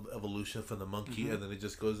of evolution from the monkey, and then it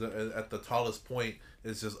just goes at the tallest point.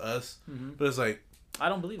 It's just us, but it's like, I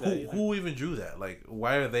don't believe that. Who even drew that? Like,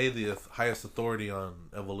 why are they the highest authority on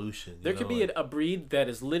evolution? There could be a breed that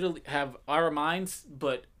is literally have our minds,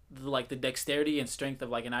 but like the dexterity and strength of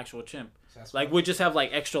like an actual chimp. Like, we just have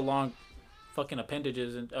like extra long fucking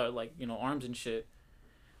appendages and like, you know, arms and shit.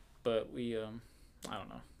 But we I don't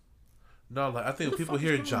know. No, like, I think when people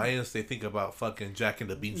hear giants, they think about fucking Jack and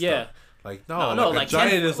the Beanstalk. Yeah. Like, no, like a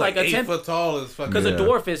giant is like 8 foot tall. Is fucking. Because a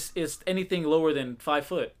dwarf is anything lower than 5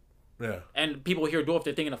 foot. Yeah. And people hear dwarf,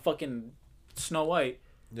 they're thinking of fucking Snow White.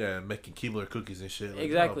 Yeah, making Keebler cookies and shit. Like,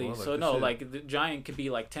 exactly. No, so no, like the giant could be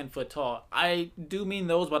like 10 foot tall. I do mean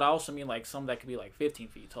those, but I also mean like some that could be like 15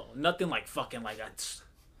 feet tall. Nothing like fucking like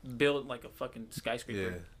a built like a fucking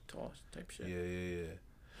skyscraper tall type shit. Yeah.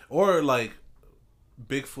 Or like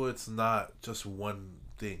Bigfoot's not just one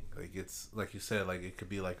thing. Like, it's like you said, like it could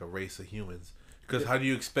be like a race of humans. Because how do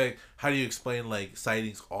you explain like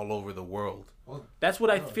sightings all over the world? That's what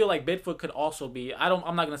I feel like Bigfoot could also be.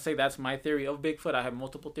 I'm not gonna say that's my theory of Bigfoot. I have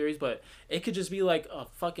multiple theories, but it could just be like a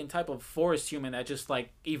fucking type of forest human that just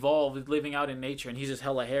like evolved living out in nature, and he's just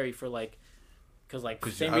hella hairy for like, because like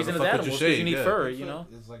same reason as animals, because you need fur, you know.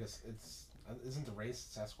 It's like isn't the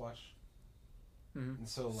race Sasquatch? Mm-hmm. And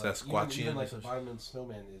so like even like the Bottom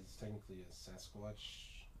Snowman is technically a Sasquatch.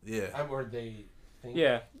 Yeah. Or they think.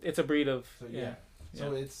 Yeah, it's a breed of. So, yeah.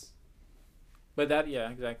 So it's. But that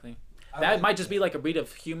exactly. That might just be like a breed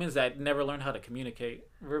of humans that never learned how to communicate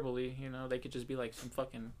verbally. You know, they could just be like some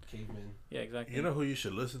fucking cavemen. Yeah, exactly. You know who you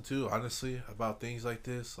should listen to, honestly, about things like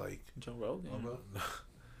this? Like Joe Rogan.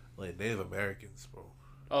 Like Native Americans, bro.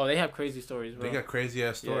 Oh, they have crazy stories, bro. They got crazy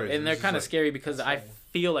ass stories. Yeah, and they're kind of scary because I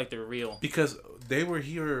feel like they're real. Because they were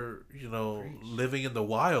here, you know, living in the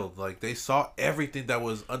wild. Like, they saw everything that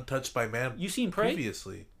was untouched by man. You seen Prey?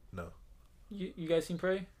 Previously? No. You guys seen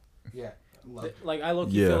Prey? Yeah. Like, I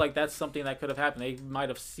low-key feel like that's something that could have happened. They might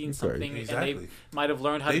have seen something, and they might have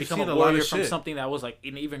learned how to become a warrior from something that was like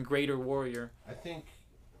an even greater warrior. I think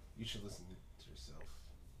you should listen to yourself.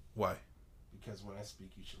 Why? Because when I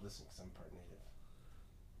speak, you should listen, because I'm part native.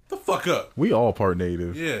 The fuck up. We all part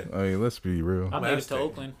native. Yeah. I mean, let's be real. I'm native to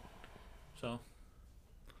Oakland. So.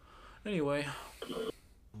 Anyway.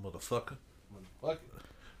 Motherfucker.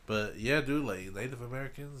 But yeah, dude, like Native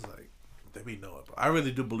Americans, like, they be knowing, bro. I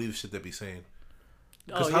really do believe shit they be saying.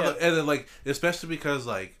 And then, like, especially because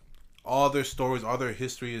like all their stories, all their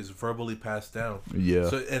history is verbally passed down. Yeah.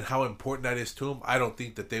 So, and how important that is to them, I don't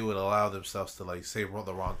think that they would allow themselves to like say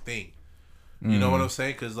the wrong thing. You know what I'm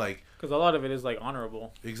saying? Because a lot of it is like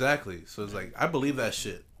honorable. Exactly. So it's like I believe that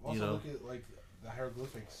shit. Also, you know, look at like the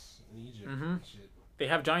hieroglyphics in Egypt. Mm-hmm. And shit. They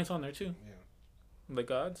have giants on there too. Yeah. The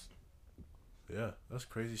gods. Yeah, that's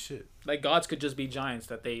crazy shit. Like gods could just be giants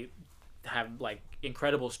that they have like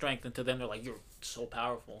incredible strength, and to them they're like, you're so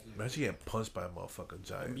powerful. Imagine getting punched by a motherfucking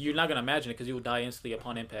giant. You're not gonna imagine it because you will die instantly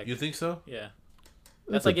upon impact. You think so? Yeah.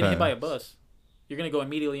 That's like getting hit by a bus. You're gonna go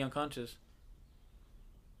immediately unconscious.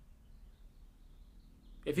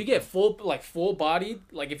 If you get full body,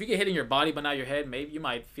 like if you get hit in your body but not your head, maybe you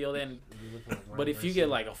might feel then. But if you get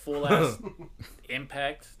like a full ass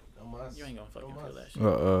impact, you ain't gonna fucking feel that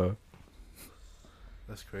shit.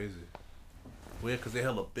 That's crazy. Well, yeah, because they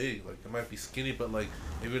hella big. Like, they might be skinny, but like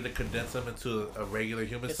if you were to condense them into a regular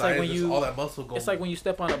human size, like all that muscle going. It's like when you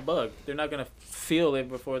step on a bug. They're not gonna feel it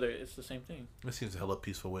before they're. It's the same thing. It seems a hella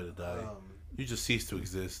peaceful way to die. You just cease to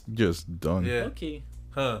exist. Just done. Yeah. Okay.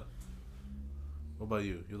 Huh. What about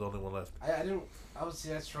you? You're the only one left. I didn't. I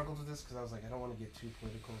struggled with this because I was like, I don't want to get too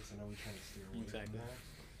political because I know we're trying to steer away from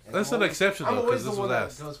that. That's an exception though, because this was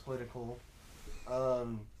asked. That goes political.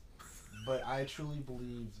 But I truly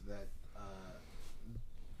believe that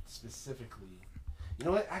specifically, you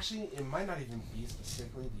know what? Actually, it might not even be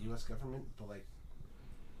specifically the U.S. government, but like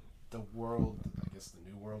the world, I guess the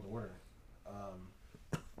New World Order.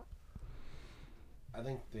 I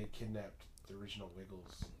think they kidnapped the original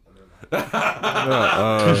Wiggles.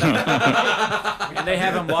 And they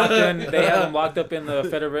have them locked in. They have them locked up in the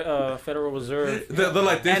Federal Reserve.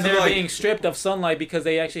 They're being stripped of sunlight because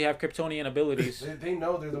they actually have Kryptonian abilities. They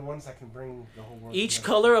know they're the ones that can bring the whole world. Each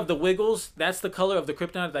color of the Wiggles, that's the color of the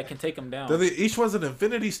Kryptonite that can take them down. Each one's an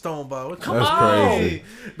Infinity Stone, bro. Come on. Crazy.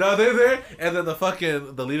 No, they're there, and then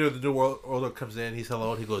the leader of the New World Order comes in. He's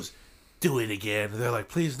hello, and he goes, "Do it again." And they're like,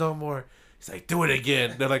 "Please, no more." He's like, do it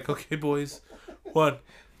again. They're like, okay, boys. 1,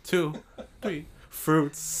 2, 3.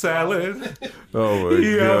 Fruit salad. Oh my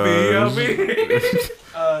god. Yummy.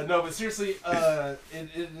 No, but seriously,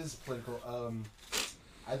 it is political.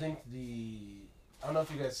 I think I don't know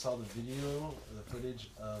if you guys saw the video, the footage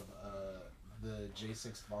of the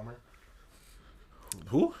J6 bomber.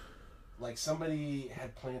 Who? Like somebody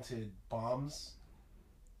had planted bombs,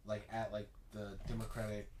 like at like the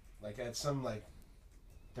Democratic, like at some like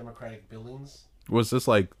Democratic buildings. Was this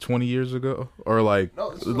like 20 years ago or like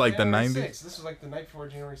No, this was like the January 90s? 6th. This was like the night before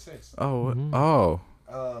January 6th. Oh, oh.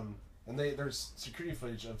 And there's security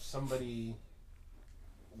footage of somebody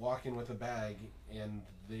walking with a bag and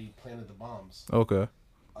they planted the bombs. Okay.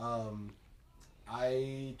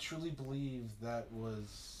 I truly believe that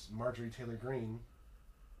was Marjorie Taylor Greene,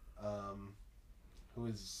 who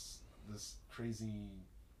is this crazy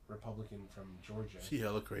Republican from Georgia. She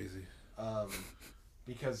hella crazy.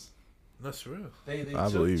 Because that's real. They I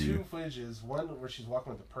took believe two you. footages, one where she's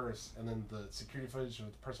walking with the purse, and then the security footage of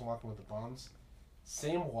the person walking with the bombs.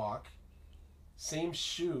 Same walk, same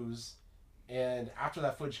shoes, and after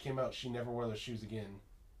that footage came out, she never wore those shoes again.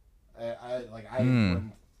 I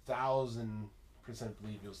 1000%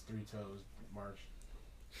 believe it was 3 toes Marge.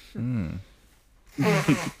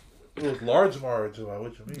 It was Large Marge.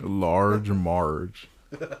 What you mean? Large Marge.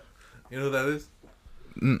 You know who that is?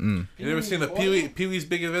 Mm-mm. You never seen the Pee-wee's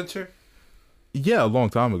Big Adventure? Yeah, a long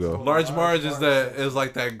time ago. Large Marge is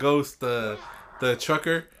like that ghost, the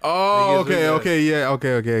trucker. Oh, He gets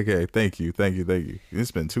okay. Thank you.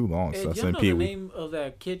 It's been too long since I've You seen know the Pee-wee. name of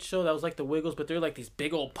that kid show that was like the Wiggles, but they're like these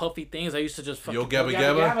big old puffy things. I used to just fucking... Yo Gabba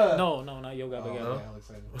Gabba? No, not Yo Gabba Gabba. Okay,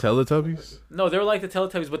 excited. Teletubbies? No, they were like the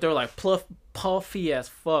Teletubbies, but they were like puffy as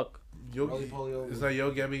fuck. Is that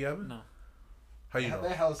Yo Gabba Gabba? No. How you know?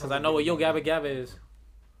 Because I know what Yo Gabba Gabba is.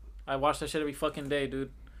 I watch that shit every fucking day,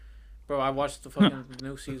 dude. Bro, I watched the fucking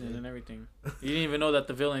new season and everything. You didn't even know that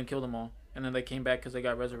the villain killed them all. And then they came back because they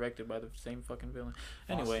got resurrected by the same fucking villain.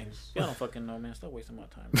 Anyway, y'all don't fucking know, man. Stop wasting my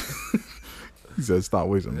time. He said, stop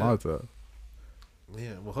wasting my time.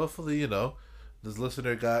 Yeah, well, hopefully, this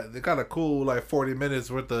listener got a cool, like, 40 minutes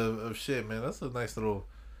worth of shit, man. That's a nice little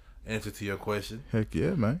answer to your question. Heck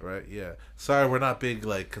yeah, man. Right, yeah. Sorry, we're not big,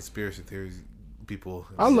 like, conspiracy theories people.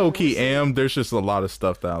 I low-key am. There's just a lot of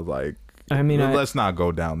stuff that I was like, I mean, let's not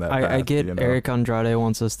go down that path. I get Eric Andrade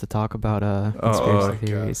wants us to talk about conspiracy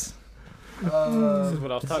theories. This is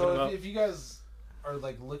what I was talking about. If you guys are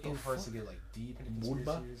like looking for us to get like deep into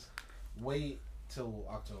conspiracy theories, wait till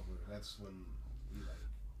October. That's when we like.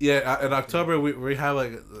 Yeah, in October we have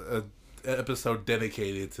like an episode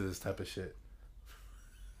dedicated to this type of shit.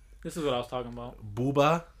 This is what I was talking about.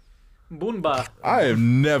 Booba. Boomba. I have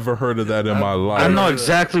never heard of that in my life. I know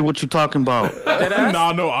exactly what you're talking about. I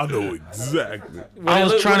know exactly. I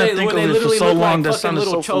was trying to think of it for so long. That sounded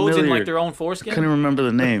so familiar. In, like, their own foreskin? Couldn't remember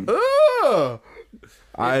the name. I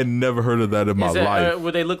had never heard of that in my life.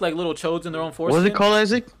 Would they look like little chodes in their own foreskin? What's it called,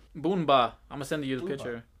 Isaac? Boomba. I'm gonna send you the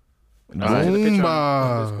picture.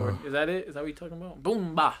 Boomba. Is that it? Is that what you're talking about?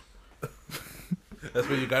 Boomba. That's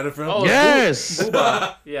where you got it from? Oh, yes.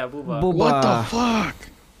 Booba. Yeah, Booba. What the fuck?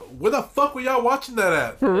 Where the fuck were y'all watching that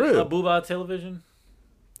at? For real? Booba television.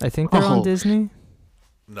 I think they're on Disney.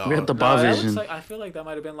 No. We had the That Vision. looks I feel like that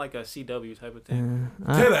might have been like a CW type of thing.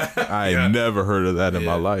 I never heard of that in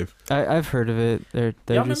my life. I've heard of it. They're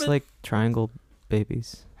just like triangle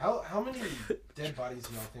babies. How many dead bodies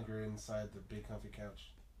do y'all think are inside the big comfy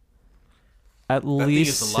couch? At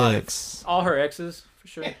least thing is alive. 6. All her exes, for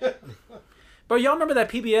sure. Bro, y'all remember that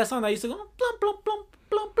PBS song that used to go blump blump blump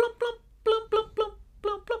blump blump blump blump blump blump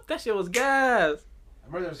blump blump? That shit was gas. I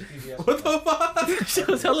remember there was a PBS. What the fuck? That shit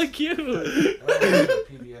was hella cute. I remember there was a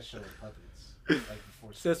PBS show with puppets. Like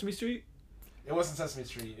before Sesame Street? It wasn't Sesame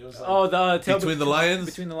Street. It was like, Oh, the Between the Lions?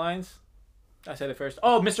 Between the Lions. I said it first.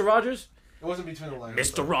 Oh, Mr. Rogers. it wasn't Between the Lions.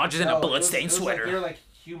 Mr. Rogers in No, a it was- bloodstained it was sweater. Like, they were like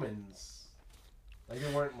humans. Like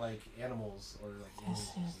they weren't like animals or like aliens.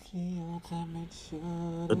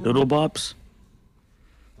 The Doodle Bops?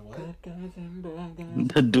 The what?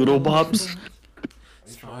 The Doodle Bops?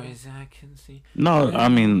 As far as I can see. No, I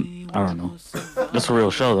mean, I don't know. That's a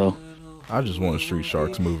real show, though. I just want a Street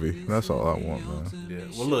Sharks movie. That's all I want, man. Yeah.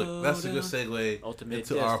 Well, look, that's a good segue Ultimate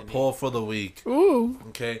into our Destiny. poll for the week. Ooh.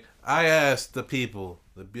 Okay, I asked the people,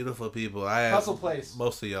 the beautiful people. I asked Puzzle Place.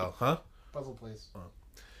 most of y'all, huh? Puzzle Place.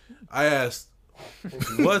 I asked,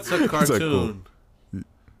 what's a It's like, cartoon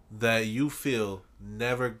that you feel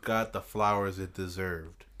never got the flowers it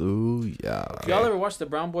deserved? Ooh, yeah. Y'all ever watch The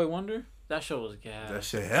Brown Boy Wonder? That show was gas. That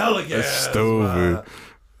shit hella gas. That's stupid.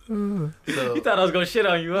 So, He thought I was gonna shit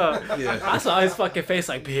on you, huh? yeah. I saw his fucking face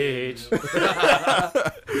like, bitch.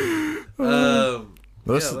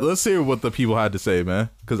 Let's hear what the people had to say, man.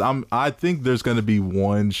 Because I think there's gonna be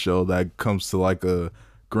one show that comes to like a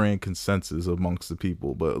grand consensus amongst the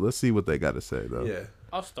people, but let's see what they got to say though. Yeah.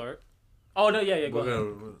 I'll start. Oh no, yeah, go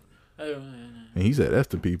ahead. And he said F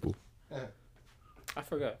the people. I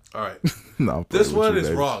forgot. All right. No, This one is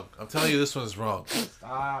wrong. I'm telling you, this one is wrong.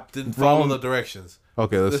 Stop. Didn't follow Wrong. the directions.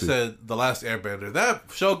 Okay, let's This see. said The Last Airbender. That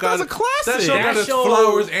show got That's a classic. That show got That its show-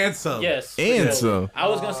 flowers and some. Yes. And for sure. some. I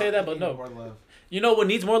was gonna say that, but Need no. more love. You know what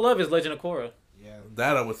needs more love is Legend of Korra. Yeah.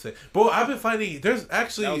 That I would say. Bro, I've been finding there's That was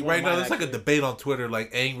actually one right of now mine, there's like a actually. debate on Twitter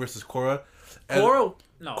like Aang versus Korra. And Korra?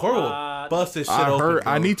 No. Korra will bust his shit I open. heard.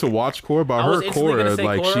 Bro. I need to watch Korra, but I I was heard instantly gonna Korra say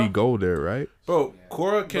like she Korra. go there, right? Bro,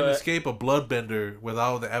 Korra can But- escape a bloodbender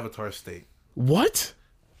without the Avatar state. What?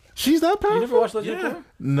 She's that You powerful? never watched Legend Yeah. of Korra?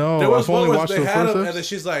 No, There was I've one only where watched they the had first him, and then episode.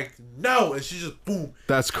 she's like, no, and she just boom.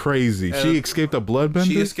 That's crazy. And She escaped a bloodbender.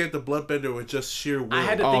 She escaped the bloodbender with just sheer will. I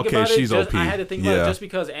had to Oh, think okay, about it. she's Just, OP. I had to think about Yeah. it just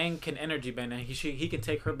because Aang can energy bend and he can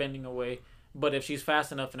take her bending away. But if she's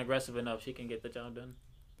fast enough and aggressive enough, she can get the job done.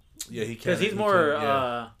 Yeah, he can. Because he's he more can,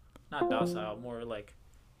 yeah. not docile, more like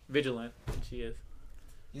vigilant than she is.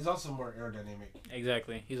 He's also more aerodynamic.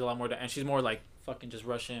 Exactly. He's a lot more, and she's more like fucking just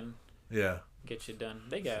rush in, Yeah. get shit done.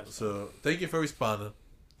 They gas. So thank you for responding.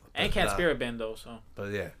 And can't Nah. spirit bend though, so.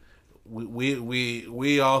 But yeah,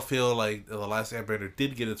 we all feel like The Last Airbender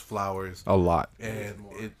did get its flowers, a lot. and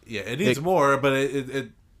it needs more, but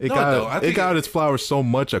it It no, got no, I it think got its flowers so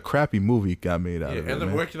much. A crappy movie got made out yeah, of it. and they're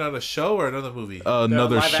man. working on a show or another movie,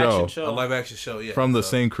 Another live show action a live action show, yeah, from the so,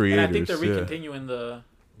 same And creators. I think they're yeah. recontinuing the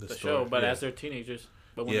show, story, but yeah. as they're teenagers.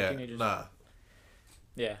 But when Yeah, they're teenagers. nah.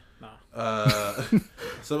 Yeah, no.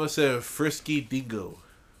 Someone said Frisky Dingo.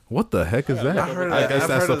 What the heck is that? I heard I that. guess I've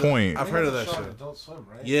that's heard the of that. point. I've heard of that Show show. on Adult Swim,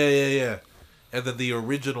 right? Yeah. And then the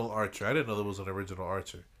original Archer. I didn't know there was an original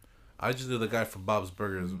Archer. I just knew the guy from Bob's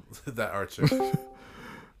Burgers, that Archer.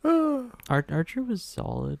 Archer was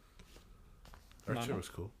solid. Archer was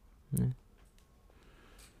cool. Yeah.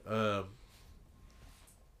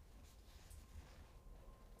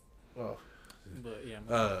 Oh, But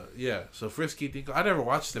yeah. yeah. So Frisky Dingo. I never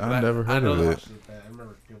watched it. But I've never I heard know of that- it. Actually, I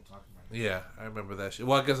remember people talking about it. Yeah, I remember that shit.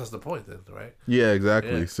 Well, I guess that's the point then, right? Yeah,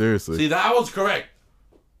 exactly. Yeah. Seriously. See, that one's correct.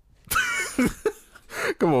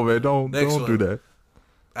 Come on, man. Don't Next do one. that.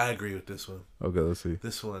 I agree with this one. Okay, let's see.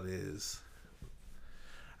 This one is.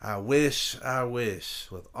 I wish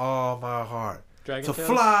with all my heart Dragon to Tales?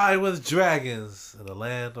 fly with dragons in a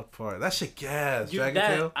land apart. That shit gas. Dragon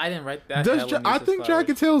Tail. I didn't write that. Does Helen I uses think flowers.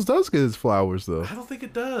 Dragon Tales does get its flowers though. I don't think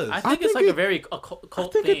it does. I think it's think like a it- very cult I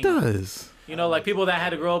think thing. it does. You know, like people that had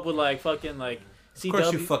to grow up with like fucking like Of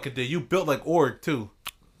course you CW, fucking did. You built like Org too.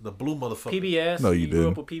 The blue motherfucker. PBS. No, you grew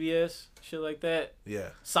up didn't. with PBS, shit like that. Yeah.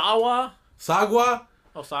 Sawa. Sagwa.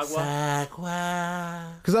 Oh, Sagwa.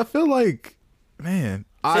 Because I feel like, man,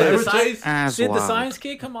 Cyber Sid, Chase? Sid the Aswad. Science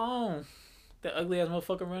Kid, come on. That ugly ass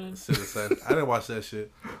motherfucker running. Citizen. I didn't watch that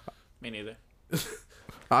shit. Me neither.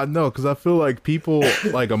 I know, because I feel like people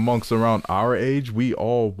like amongst around our age, we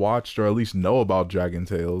all watched or at least know about Dragon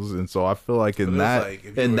Tales, and so I feel like But it in was that like,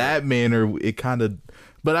 if you in were- that manner, it kind of.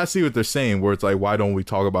 But I see what they're saying, where it's like, why don't we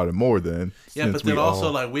talk about it more then? Yeah, since but then we also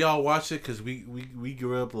all- like we all watched it because we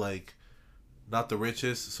grew up like not the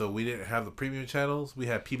richest, so we didn't have the premium channels. We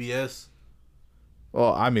had PBS.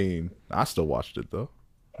 Well, I mean, I still watched it though.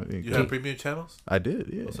 I mean, You had premium channels. I did,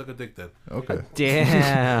 yeah. Let's suck a dick then. Okay.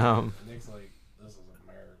 Damn. Nick's like, this is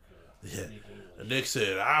America. Yeah. Speak English. And Nick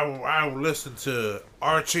said, "I listened to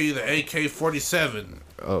Archie the AK-47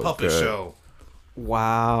 puppet Okay. show."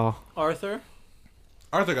 Wow. Arthur.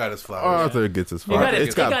 Arthur got his flowers. Arthur gets his He got flowers. it-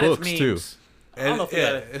 It's got he its books too. memes. I don't know if he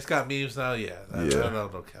got it. It's got memes now. Yeah, that Yeah.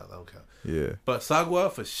 don't count. That don't count. Yeah. But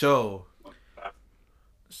Sagwa for sure.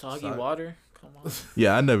 Soggy Sog- water. Come on.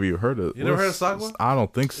 Yeah, I never even heard of. You never heard of what's- Sagwa? I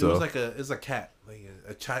don't think It so. was like it's a cat, like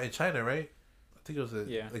in China, right? I think it was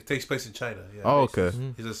Yeah. It takes place in China. Yeah. Oh, okay.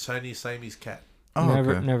 He's a Chinese Siamese cat. Oh,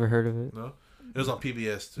 never okay. never heard of it. No, it was on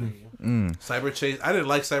PBS too. Mm. Cyber Chase. I didn't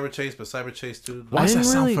like Cyber Chase, but Cyber Chase too. Why does that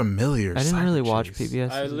didn't sound really- familiar? I didn't really Cyber watch Chase.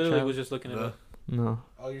 PBS. I as a literally child. was just looking it No. up. No.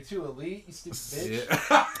 Oh, you're too elite, you stupid bitch.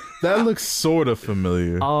 Yeah. That looks sort of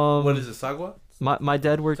familiar. What is it, Sagwa? My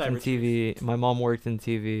dad worked in Cyber TV. My mom worked in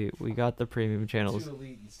TV. We got the premium channels. Too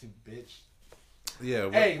elite, you stupid bitch. Yeah.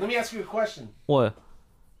 Hey, let me ask you a question. What?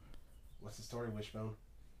 What's the story, Wishbone?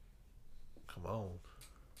 Come on,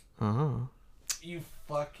 Uh huh. You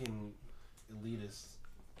fucking elitist.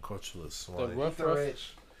 cultureless The swine. rough, The rough.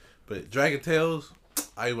 rich. But Dragon Tales,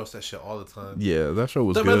 I watch that shit all the time. Yeah, that show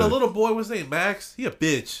was Man, good. the little boy, what's his name? Max. He a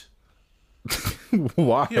bitch.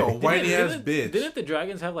 Why? You know, whiny ass Didn't bitch. the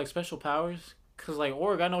dragons have like special powers? Cause like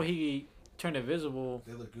Org, I know he turned invisible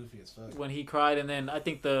They look goofy as fuck. when he cried, and then I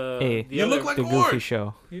think the Hey, the You other, look like the a Goofy orc.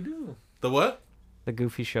 Show. you do. The what? The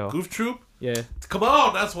Goofy Show. Goof Troop? Yeah. Come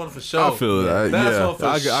on, that's one for sure. I feel that. That's Yeah, one for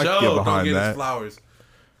I sure. can get Don't behind get his that. flowers.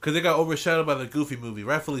 Because they got overshadowed by the Goofy movie.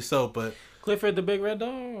 Rightfully so, but Clifford the Big Red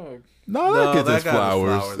Dog. No, No, that gets that its got its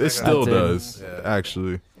flowers. flowers. It That got still its- does, Yeah.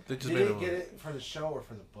 actually. they just Did made they it. get it for the show or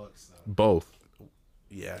for the books though? Both.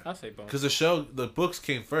 Yeah. I say both. Because the books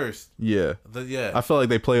came first. Yeah. Yeah. I feel like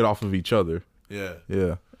they played off of each other. Yeah.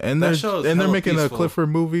 Yeah. And That they're show is they're hella making peaceful. a Clifford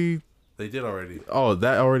movie. They did already. Oh,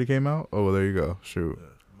 that already came out? Oh, well, there you go. Shoot.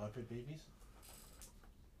 Muppet Babies.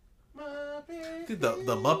 Dude,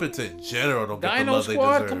 the Muppets in general don't get the Dino love they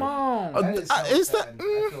Squad, deserve. come on. That is, so is that- sad.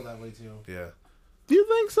 I feel that way too. Yeah. Do you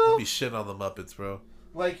think so? Be shitting on the Muppets, bro.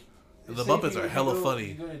 Like The say Muppets if you- are if hella you go, funny.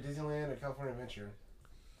 If you go to Disneyland or California Adventure,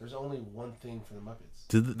 there's only one thing for the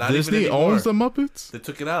Muppets. Not even Disney anymore. owns the Muppets? They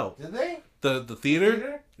took it out. Did they? The theater,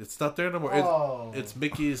 Theater? it's not there no more. Oh. It's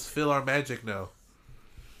Mickey's Fill Our Magic now.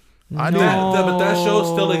 I No. didn't. But that show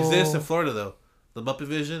still exists in Florida though. The Muppet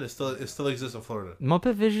Vision, it still exists in Florida.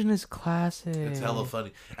 Muppet Vision is classic. It's hella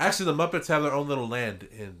funny. Actually, the Muppets have their own little land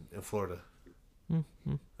in Florida.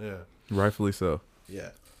 Mm-hmm. Yeah. Rightfully so. Yeah.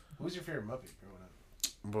 Who's your favorite Muppet growing up?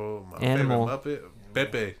 Bro, my Animal. favorite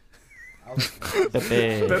Muppet, Pepe. I was Pepe.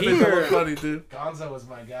 Pepe's Peter. hella funny, dude. Gonzo was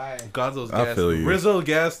my guy. Gonzo's I gas. feel you. Rizzo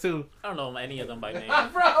gas too. I don't know any of them by name.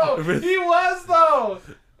 Bro, he was though.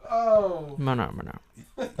 Oh.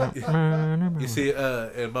 You see,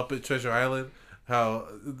 in Muppet Treasure Island, how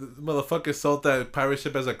the motherfucker sold that pirate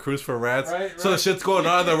ship as a cruise for rats. Right, So the right. shit's going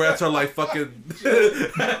on. The rats are like fucking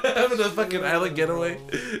having a fucking island getaway.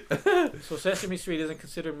 So Sesame Street isn't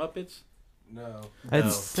considered Muppets? No.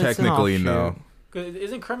 It's Technically, an no. offshoot. 'Cause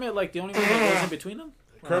isn't Kermit like the only one that goes in between them?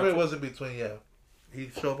 Kermit was in between, yeah. He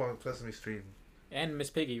showed up on Sesame Street. And Miss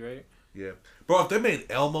Piggy, right? Yeah. Bro, if they made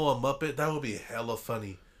Elmo a Muppet, that would be hella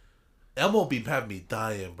funny. Elmo be having me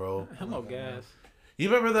dying, bro. Elmo gas. You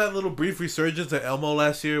remember that little brief resurgence of Elmo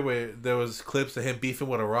last year where there was clips of him beefing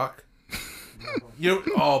with a rock?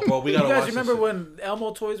 Oh, bro, we You gotta watch guys this remember shit. when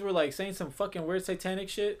Elmo toys were like saying some fucking weird satanic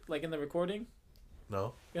shit like in the recording?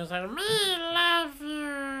 No. It was like, me love you.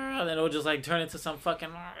 And then it would just like turn into some fucking,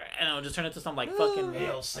 and it would just turn into some like fucking.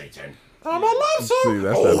 Hail Satan. I'm a love See,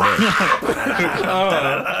 that's that.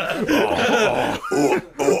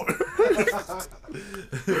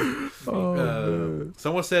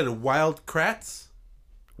 Someone said wild crats.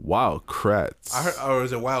 Wild Kratts. I heard, or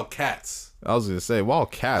is it wild cats? I was gonna say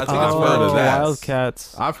Wild Cats. I think I've it's heard of Wild that.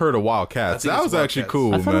 Wildcats. I've heard of Wild I Cats. think That it's was Wild actually Cats.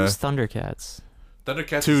 cool, I thought it man. was Thundercats.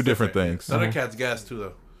 Thundercats. Two is different things. Thundercats gas too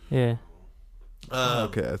though. Yeah.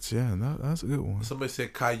 Wild Cats, yeah, that's a good one. Somebody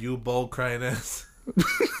said Caillou bold crying ass.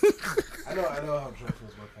 I know how drunk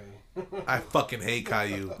was about Caillou. I fucking hate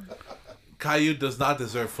Caillou. Caillou does not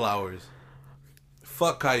deserve flowers.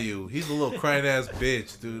 Fuck Caillou. He's a little crying ass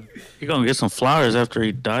bitch, dude. You're gonna get some flowers after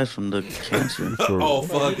he dies from the cancer. Oh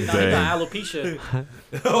fuck. Nah, he Dang. got alopecia.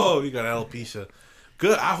 Oh, he got alopecia.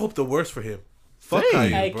 Good. I hope the worst for him. Fuck Dang.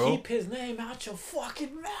 Caillou, Hey, bro. keep his name out your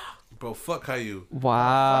fucking mouth. Bro, fuck Caillou.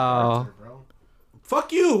 Wow. Arthur, bro.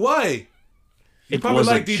 Fuck you. Why? You It probably was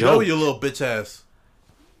a like D-O, joke. you little bitch ass.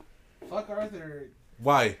 Fuck Arthur.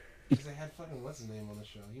 Why? Because they had fucking what's his name on the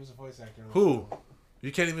show. He was a voice actor. On the Who? show.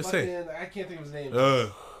 You can't even say. Fucking, I can't think of his name.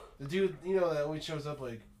 The dude, you know, that always shows up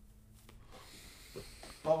like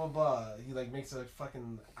blah blah blah. He like makes a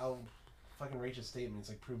fucking outrageous statement. It's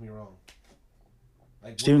like, prove me wrong.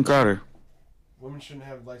 Like Steven women- Crowder. Women shouldn't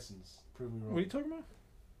have license. Prove me wrong. What are you talking about?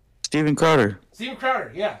 Steven Crowder. Steven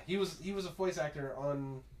Crowder, yeah, he was a voice actor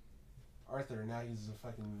on Arthur. Now he's a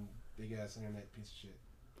fucking big ass internet piece of shit.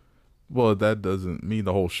 Well, that doesn't mean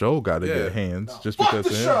the whole show got to Yeah. get hands No, just fuck because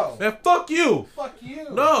the of him. show. Man, fuck you. Fuck you.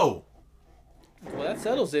 No. Well, that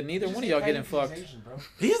settles it. Neither Just one of say y'all Caillou getting 'cause fucked. he's Asian, bro.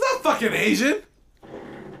 He's not fucking Asian.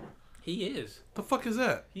 He is. The fuck is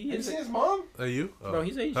that? He Have you is. seen his mom? Are you? Oh. Bro,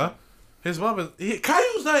 he's Asian. Huh? His mom is.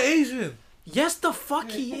 Caillou's not Asian. Yes, the fuck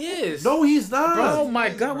he is. No, he's not. Bro, my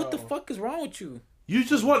He is, God, what the bro. fuck is wrong with you? You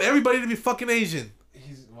just want everybody to be fucking Asian.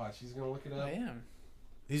 He's watch. He's gonna look it up. I am.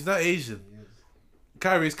 He's not Asian. He is.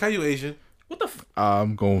 Kyrie, is Caillou Asian? What the f?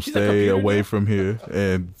 I'm gonna She's a stay computer away now? from here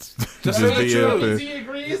and just really be true. up there. He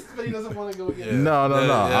agrees, but he doesn't want to go again. Yeah. No.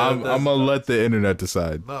 Yeah, I'm that's- gonna let the internet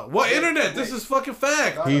decide. No. What internet? This is fucking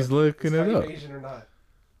fact. Donna, He's looking is it Caillou up. Asian or not?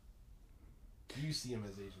 Do you see him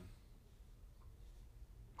as Asian?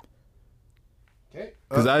 Okay.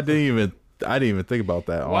 Because I didn't even think about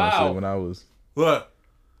that honestly Wow. when I was. What?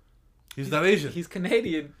 He's not Asian. He's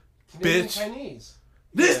Canadian. Canadian Bitch. Chinese.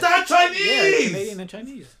 This not Chinese. Yeah, Canadian and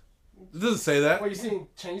Chinese. It doesn't say that. What, you saying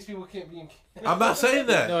Chinese people can't be in Canada? I'm not saying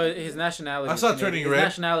that. No, his nationality. I saw turning red. His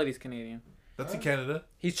nationality is Canadian. That's in Canada.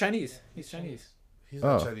 He's Chinese. He's Chinese. He's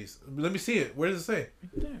not Chinese. Let me see it. Where does it say?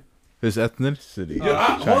 His ethnicity.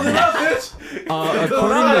 Hold it up, bitch. According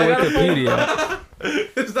to Wikipedia,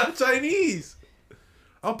 It's not Chinese.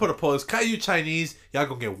 I'll put a poll. It's Caillou Chinese. Y'all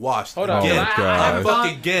gonna get washed. Hold on. Again. God.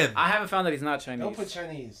 Fucking again. I haven't found that he's not Chinese. Don't put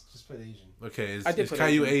Chinese. Just put Asian. Okay, I did it's put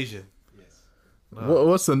Caillou Asian. Asian.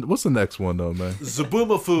 Yes. What's the next one though, man?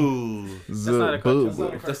 Zaboomafoo. not a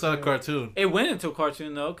cartoon. That's not a cartoon. It went into a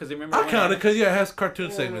cartoon though, because remember. I'll count it because it has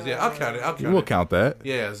cartoon segments. Yeah, I'll count it. We'll count that.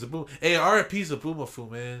 Yeah, Zaboom. Hey, R.I.P.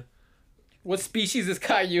 Zaboomafoo, man. What species is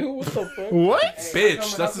Caillou? What the fuck? What? Bitch, How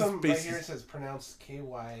come that's his right species. here it says pronounced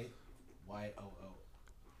Kyyyoo.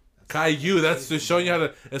 Caillou. That's just showing you how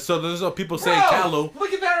to. And so there's people saying Bro, Callow.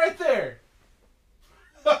 look at that right there.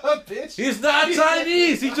 Bitch. He's not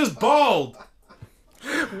Chinese. He's just bald.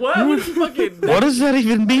 What? What the fucking? What does that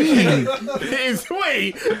even mean?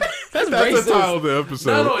 Wait, That's that's racist. the title of the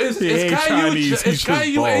episode. No, it's He ain't Caillou. Chinese, Is he's just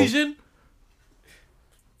Caillou bald. Asian?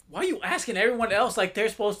 Why are you asking everyone else like they're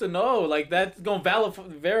supposed to know? Like that's gonna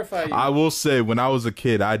verify you. I will say, when I was a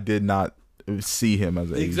kid, I did not see him as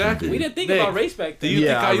an Exactly. We Asian didn't think Nick, about race back do then. you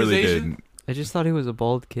yeah, think I Caillou's really Asian? didn't. I just thought he was a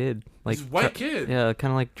bald kid. Like He's a white kid. Yeah,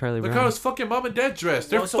 kind of like Charlie Look Brown. how his fucking mom and dad dressed.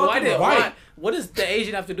 They're Well, so why fucking did white. what does the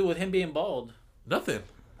Asian have to do with him being bald? Nothing.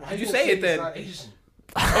 Why'd you say it He's then? not Asian.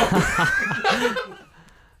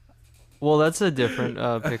 Well, that's a different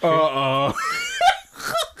picture. Come on.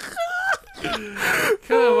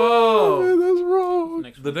 That's wrong.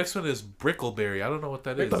 Next The next one is Brickleberry. I don't know what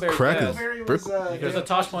that is. Brickleberry. The crack Yeah. is Barry was, Brickle. There's a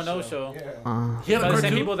Tosh Point Oh show. Yeah. He had a By the same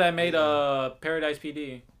cartoon? people that made Paradise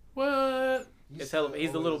PD. What? He's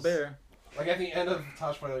the little bear. Like at the end of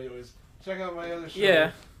Tosh Point, you always check out my other show.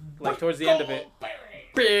 Yeah, like towards the end of it. Barry.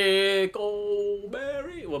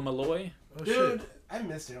 Brickleberry. What Malloy? Oh, Dude, shit. I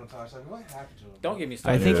missed it on Tosh. Like, what happened to him? Don't get me I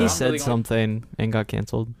started. think Yeah. he I'm said really going- something and got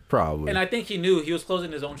canceled. Probably. And I think he knew he was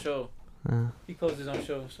closing his own show. He closed his own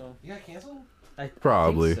show, so. You got canceled?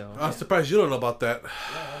 Probably. I'm surprised you don't know about that.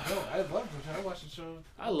 Yeah, no, I love it. I watched the show.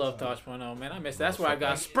 I love Tosh Point Oh, man. I missed. That's where I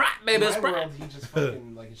got Sprite, baby, In my Sprite. world, he just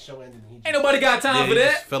fucking like his show ended. And he just, Ain't nobody got time Yeah, for he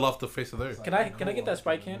that. just fell off the face of the earth. Can I get that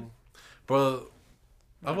Sprite can? Bro,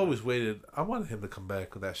 I've always waited. I wanted him to come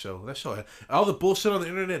back with that show. That show, all the bullshit on the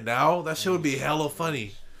internet now, that shit would be hella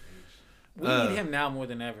funny. We need him now more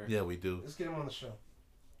than ever. Yeah, we do. Let's get him on the show.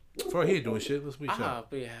 For he ain't doing shit. Let's reach out.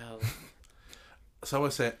 Be hell. So I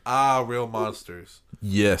would say, real monsters. That gets a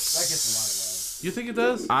Yes. You think it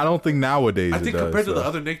does? I don't think nowadays I think it does. compared to the though.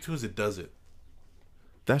 other Nicktoons, it does it.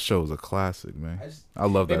 That show was a classic, man. I just, I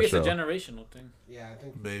love Maybe that it's show. a generational thing. yeah, I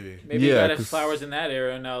think. Maybe. Maybe Yeah, you got 'cause- flowers in that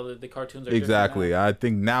era, and now the cartoons are Exactly. different I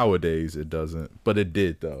think nowadays it doesn't, but it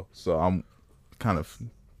did though. So I'm kind of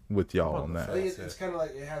with y'all on I that. think it's kind of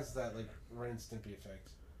like it has that like Ren and Stimpy effect.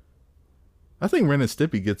 I think Ren and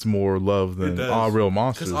Stimpy gets more love than does. All Real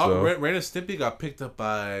Monsters Because though. Ren and Stimpy got picked up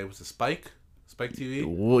by, was it Spike? Spike TV?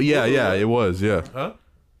 Well, yeah, it was, yeah, Huh?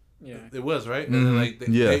 Yeah. It was, right? And then, like,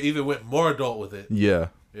 Yeah. they even went more adult with it. yeah.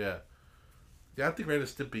 Yeah. Yeah, I think Ren and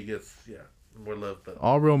Stimpy gets, more love. But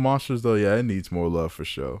All Real Monsters though, yeah, it needs more love for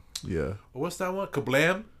sure. Yeah. what's that one?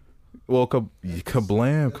 Kablam? Well,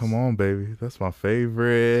 Kablam, come on, baby, that's my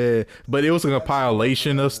favorite. But it was a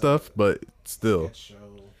compilation of stuff, but still, That show.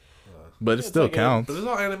 but it still like counts. But it's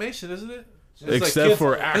all animation, isn't it? It's Except like kids-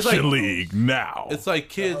 for it's Action like- League now. It's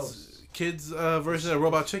like hosts. kids version of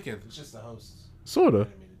Robot Chicken. It's just the hosts. Sorta.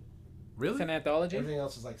 Animated. It's Really? an anthology. Everything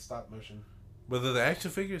else is like stop motion. But they're the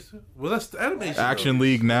action figures too? Well, that's the animation. Action though.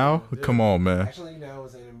 League now. Come on, man. Actually, now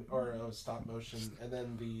was stop motion, and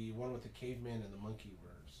then the one with the caveman and the monkey were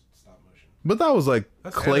stop motion. But that was like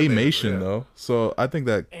That's claymation animated, yeah. though, so I think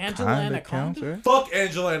that Angela kind of Anaconda? counts, right? Fuck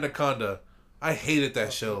Angela Anaconda. I hated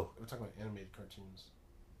that show. We're talking about animated cartoons.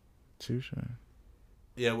 Touche.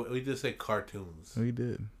 Yeah, we just say cartoons. We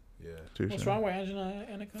did. Yeah. Touche. What's wrong with Angela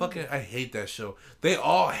Anaconda? Fucking, I hate that show. They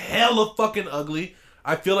all hella fucking ugly.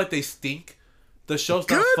 I feel like they stink. The show's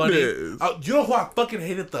not Goodness. funny. You know who I fucking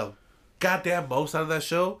hated the goddamn most out of that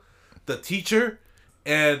show? The teacher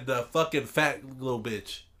and the fucking fat little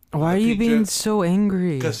bitch. Why are The you pink being dress. so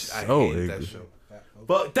angry? Because I So hated that angry. show. Fat folk.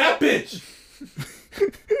 But that bitch!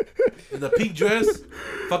 In the pink dress,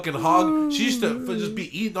 fucking hog. She used to just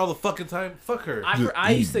be eating all the fucking time. Fuck her.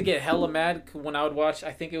 I used to get hella mad when I would watch.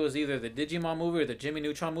 I think it was either the Digimon movie or the Jimmy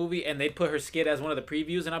Neutron movie, and they'd put her skit as one of the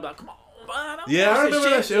previews, and I'd be like, "Come on, man, I don't Yeah, watch I this remember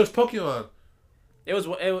that shit. It was Pokemon. It was.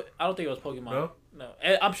 I don't think it was Pokemon. No.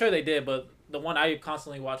 I'm sure they did, but the one I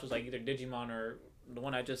constantly watched was like either Digimon or the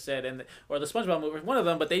one I just said, or the SpongeBob movie, one of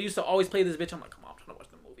them. But they used to always play this bitch. I'm like, come on, I'm trying to watch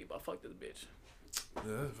the movie, but fuck this bitch.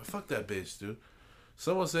 Fuck that bitch, dude.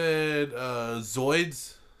 Someone said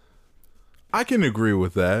Zoids. I can agree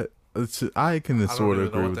with that. I can sort of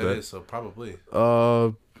agree with that. Is, so probably.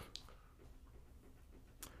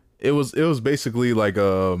 It was basically like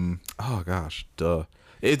oh gosh, duh.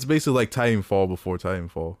 It's basically like Titanfall before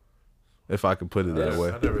Titanfall, if I could put it that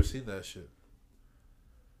way. I've never seen that shit.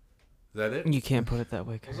 Is that it? You can't put it that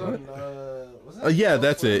way. Yeah,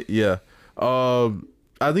 that's it. Yeah.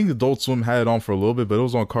 I think Adult Swim had it on for a little bit, but it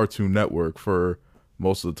was on Cartoon Network for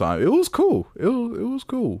most of the time. It was cool. It was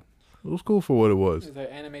cool. It was cool for what it was.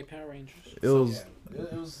 The anime Power Rangers. It was. Yeah,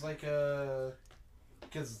 it was like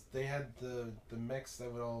because they had the mechs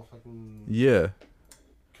that would all fucking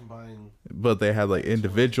combine. But they had like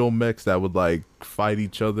individual mechs that would like fight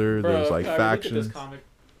each other. There's like factions.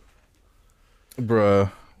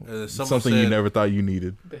 Bruh. Something you never thought you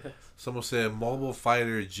needed. Someone said Mobile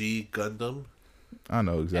Fighter G Gundam. I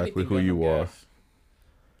know exactly who you are.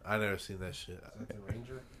 I never seen that shit. Is that the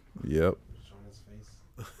Ranger? Yep. Showing his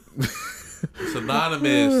face. It's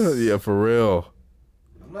anonymous. Yeah, for real.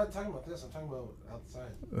 I'm not talking about this. I'm talking about outside.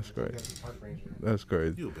 That's great. That's the Park Ranger. That's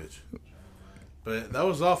great. You a bitch. But that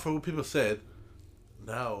was all for what people said.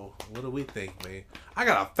 Now, what do we think, man? I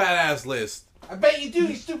got a fat ass list. I bet you do,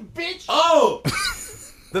 you stupid bitch. Oh!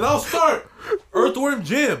 Then I'll start. Earthworm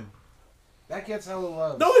Jim. That gets hella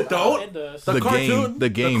love. No, it don't. It does. The cartoon. The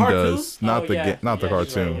game cartoon? does, not the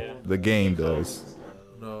cartoon. Right, yeah. The game does.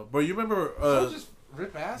 No, but you remember? Just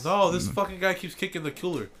rip ass. No, this fucking guy keeps kicking the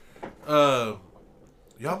cooler. Y'all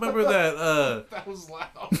remember that? That was loud.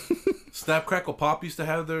 Snap Crackle Pop used to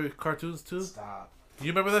have their cartoons too. Stop. You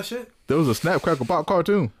remember that shit? There was a Snap Crackle Pop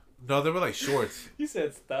cartoon. No, they were like shorts. You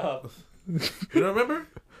said stop. You don't remember?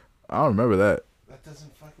 I don't remember that. That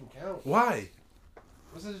doesn't fucking count. Why?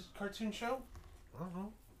 Was it a cartoon show? I don't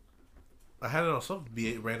know. I had it on some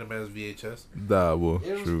random ass VHS. Nah, well,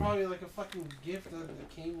 It was true. probably like a fucking gift that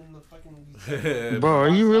came in the fucking. Bro, are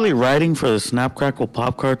you really writing for the Snap Crackle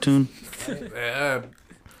Pop cartoon? Yeah.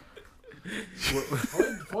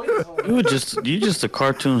 You just a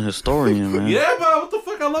cartoon historian, man. Yeah, but what the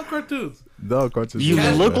fuck? I love cartoons. No, cartoons. You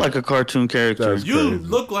are look bad. like a cartoon character. That's You crazy.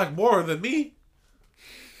 look like more than me.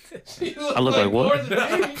 I look like what?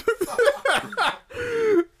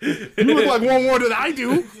 You look like one more than I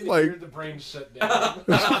do. Like, You're the brain shut down.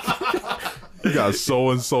 he got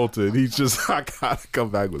so insulted. He just, I gotta come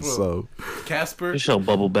back with so. Casper. You show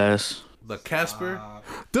Bubble Bass. The Casper.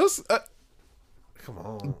 Does Come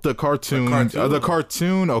on. the cartoon? The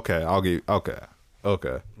cartoon. Okay, I'll give. Okay. Y'all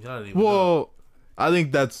didn't even know. Well, I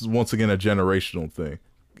think that's once again a generational thing.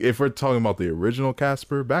 If we're talking about the original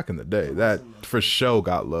Casper back in the day, that for sure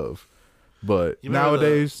got love. But You remember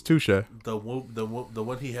nowadays, touche. The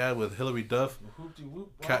one he had with Hilary Duff.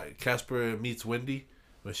 Casper meets Wendy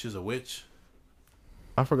when she's a witch.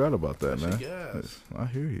 I forgot about that, That man. shit gas. I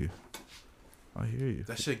hear you. I hear you.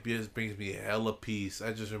 That shit brings me hella peace.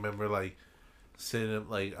 I just remember like sitting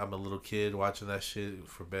like I'm a little kid watching that shit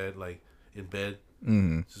for bed, like in bed,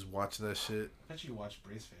 just watching that shit. I bet you watched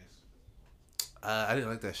Braceface. I didn't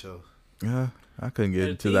like that show. Yeah, I couldn't get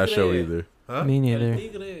into that show either. Huh? Me neither.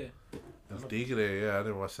 Tigre, yeah, I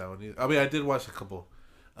didn't watch that one either. I mean, I did watch a couple.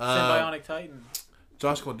 Symbionic Titan.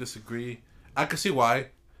 Josh gonna disagree. I can see why,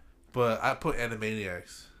 but I put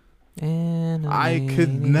Animaniacs. I could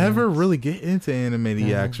never really get into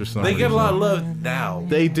Animaniacs or something. They get a lot of love now.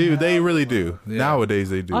 They do. They really do. Yeah. Nowadays,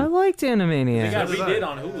 they do. I liked They got Animaniacs. redid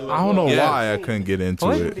on Hulu. I don't know Yeah. why I couldn't get into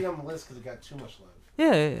What? It it. should be on the list because it got too much love.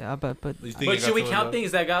 Yeah, but You think But it should got we too much count love?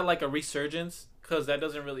 things that got like a resurgence? Because that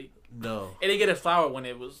doesn't really. No. It didn't get a flower when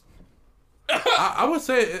it was. I would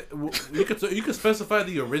say you could specify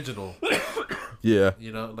the original. Yeah.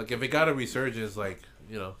 You know, like if it got a resurgence, like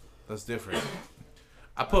that's different.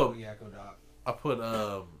 I put Yakko Doc.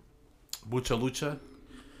 Mucha Lucha.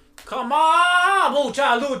 Come on,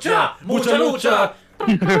 mucha lucha, mucha lucha.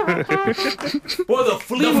 Boy, the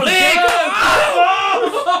flea.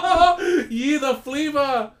 Yeah, the flea.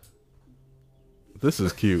 This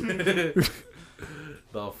is cute.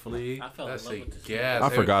 The flea. I fell in That's love a with this gas. I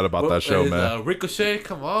forgot about that show, man. Ricochet,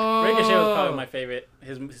 come on. Ricochet was probably my favorite.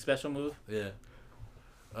 His special move. Yeah.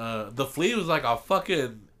 The flea was like a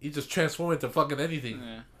fucking. He just transformed into fucking anything.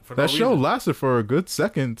 Yeah. For That no show reason. lasted for a good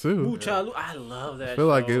second too. Mucha lucha. I love that. I feel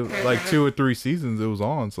like show. it, like 2 or 3 seasons it was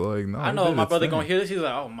on. So like, no. I it know did my its brother thing. gonna hear this. He's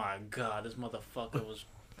like, "Oh my god, this motherfucker was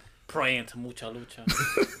praying to mucha lucha."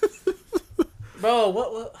 Bro,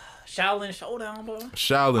 what? Shaolin Showdown, bro.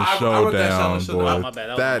 Shaolin I wrote that Showdown, Shaolin boy. Showdown. My bad, that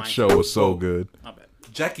was That mine. show was so good. My bad.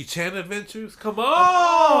 Jackie Chan Adventures. Come on.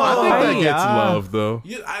 I think that gets yeah. love though.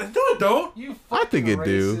 I know it don't. You I think fucking it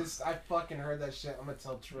do. racist. I fucking heard that shit. I'm gonna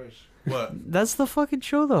tell Trish. What? That's the fucking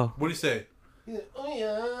show, though. What do you say? He's like, oh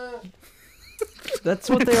yeah. That's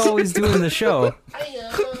what they always do in the show.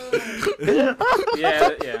 Yeah,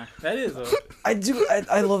 that is. I do.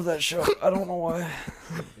 I love that show. I don't know why.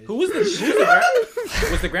 Who was the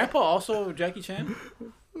was the grandpa also Jackie Chan?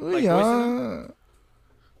 Like, yeah. I I'm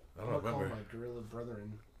don't gonna call remember. my gorilla brother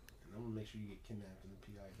and I'm gonna make sure you get kidnapped in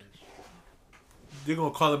the PI, bitch. You're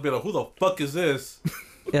gonna call him, be like, who the fuck is this?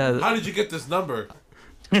 Yeah. How did you get this number?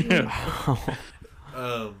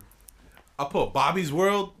 I'll put Bobby's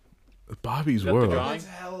World. Bobby's Is that the World. drawing? It's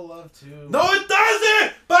hella love too. No, it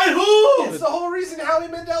doesn't. By who? It's the whole reason Howie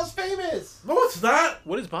Mandel's famous. No, it's not.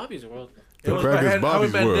 What is Bobby's World? It was Craig by is Howie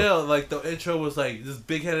Bobby's World. Mandel. Like the intro was like this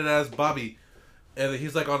big-headed ass Bobby, and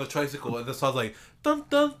he's like on a tricycle, and the song's like dun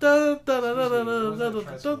dun dun dun dun dun dun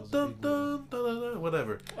dun dun dun dun dun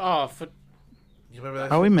whatever. Oh, You remember that?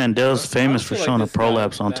 Howie Mandel's famous for I feel showing like a this guy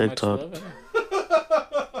prolapse on that much TikTok. love,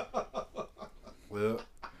 Well,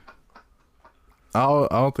 I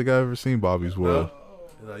don't think I've ever seen Bobby's World.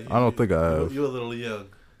 no, I don't think I have. You're a little young.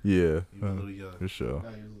 Yeah, You're a little young. for sure. Now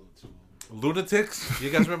you're a little too old. Lunatics. You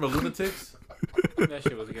guys remember Lunatics? That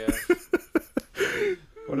shit was good.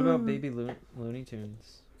 What about Baby Looney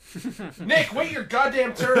Tunes? Nick, wait your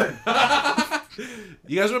goddamn turn.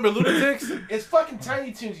 You guys remember Lunatics? It's fucking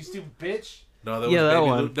Tiny Toons, you stupid bitch. No, that was Yeah, that Baby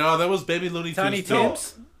one. No, that was Baby Looney Tiny Tunes. too.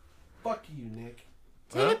 Tips. Fuck you, Nick.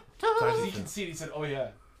 Huh? Tiny He Toons. can see it. He said, "Oh yeah."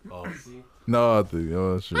 Oh. See? No, I think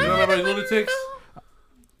shit. You don't remember Lunatics?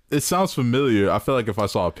 It sounds familiar. I feel like if I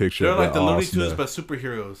saw a picture, They're of like it, the oh, Looney snap. Tunes, but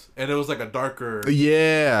superheroes, and it was like a darker.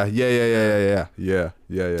 Yeah.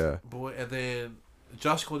 Boy, and then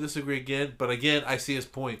Josh will disagree again, but again, I see his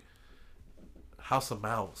point. House of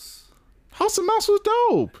Mouse. House of Mouse was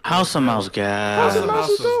dope. House of Mouse House guy. of Mouse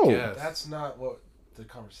was dope. gas. That's not what the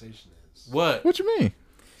conversation is. What? What you mean?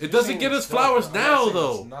 It doesn't get us flowers I'm not now, saying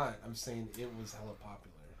though. It's not. I'm saying it was hella popular.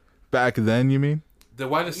 Back then, you mean? Then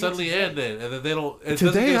why did it Even suddenly today. end then? And then they don't. It Today,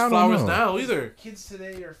 doesn't I get us don't flowers know. now either. Kids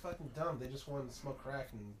today are fucking dumb. They just want to smoke crack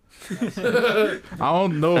and. I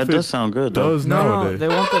don't know That if does it sound good though. does No, nowadays.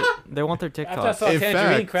 they want their After I TikTok. saw In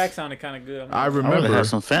Tangerine, fact, crack sounded kind of good. I I would remember. have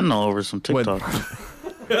some fentanyl over some When- TikTok.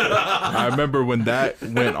 I remember when that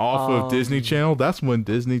went off of Disney Channel. That's when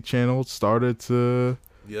Disney Channel started to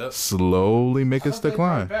Yep. slowly make I its thought they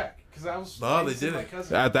brought it decline. back because I was. No, they babysitting my didn't.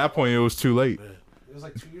 cousin. At that point, it was too late. It was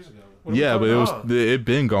like 2 years ago. What are we Yeah, but talking it was about? it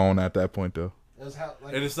been gone at that point though. It was how,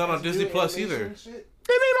 like, And it's not on as new Disney Plus animation either. and shit.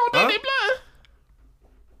 It ain't on Huh? Disney Plus.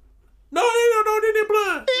 No, they don't know Disney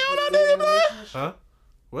Blood. New animation and shit. Huh?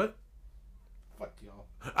 What? Fuck y'all.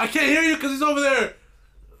 I can't hear you because he's over there.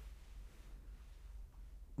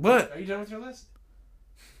 What? Are you done with your list?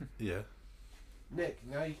 Yeah. Nick,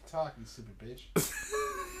 now you can talk, you stupid bitch.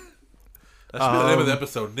 That should be the name of the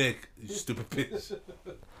episode. Nick, you stupid bitch.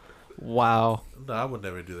 Wow, No, I would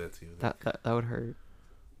never do that to you. that would hurt.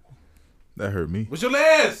 That hurt me. What's your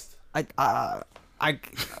list? I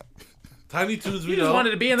Tiny Toons, we You just know.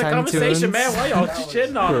 wanted to be in the Tiny conversation, Toons. man. Why y'all That just was-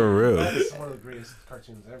 shitting on? For real. That's one of the greatest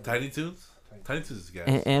cartoons ever. Tiny Toons? Tiny Toons is gas.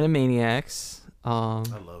 Animaniacs. I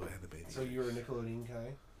love animated. So you were a Nickelodeon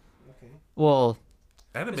guy? Okay. Well,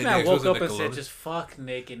 This Animaniacs man was woke a up and said, Nickelodeon. "Just fuck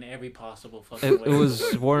Nick in every possible fucking it way."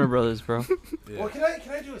 was Warner Brothers, bro. Yeah. Well, can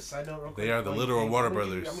I do a side note real quick? They are the While you literal think? Warner I'm gonna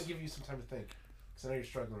give you- Brothers. I'm gonna give you some time to think, because I know you're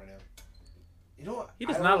struggling right now. You know what? He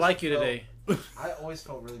does I not always like you felt- today. I always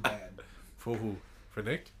felt really bad. For who? For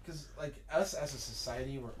Nick? Because, like, us as a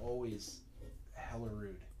society, we're always hella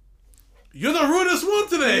rude. You're the rudest one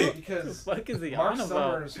today! Because What the fuck is he Mark on about?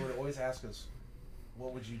 Summers would always ask us,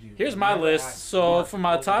 what would you do? Here's He my never list. asked, So, Mark, for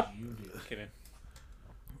my what top- would you do? Kidding.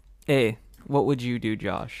 Hey, what would you do,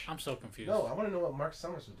 Josh? I'm so confused. No, I want to know what Mark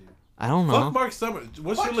Summers would do. I don't know. Fuck Mark Summers.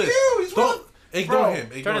 What's Fuck your list? you, he's Don't wrong. ignore Bro, him.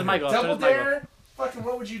 Ignore Turn his him. mic off. Turn Double his mic off. Dare? Fucking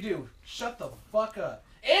what would you do? Shut the fuck up.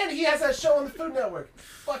 And he has that show on the Food Network.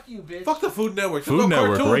 Fuck you, bitch. Fuck the Food Network. Food There's no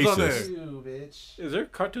Network, cartoons on racist. there. you, bitch. Is there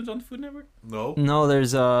cartoons on the Food Network? No. No,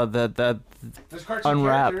 there's that There's cartoon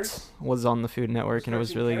Unwrapped characters. was on the Food Network and it was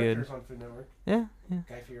Cartoon really good. characters on Food Network. Yeah, yeah.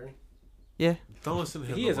 Guy Fieri. Don't listen to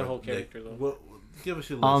him. He no is a more, whole Nick. character, though. What, give us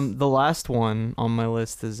your list. The last one on my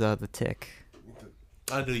list is The Tick.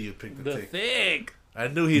 I knew you'd pick the The tick. Thing. I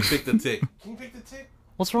knew he'd pick the tick. Can you pick the tick?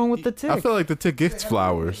 What's wrong with The Tick? I feel like the tick gets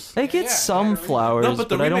flowers. It gets Yeah, some yeah, flowers, No, but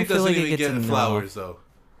the I don't remake feel doesn't like it even gets get enough. flowers, though.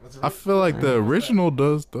 What's I feel like the original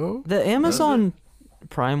does though. The Amazon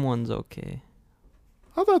Prime one's okay.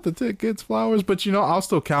 I thought the tick gets flowers, but I'll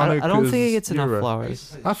still count it. I don't think it 'cause gets enough you're right.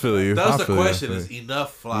 flowers. I feel you. That's I the feel you, I question: feel is you.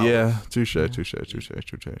 enough flowers? Yeah, touche. Like,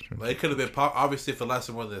 it could have been obviously if it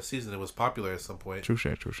lasted more than a season, it was popular at some point. Touche.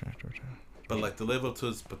 But like to live up to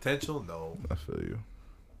its potential, no. I feel you.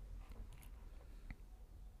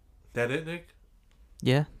 That it, Nick?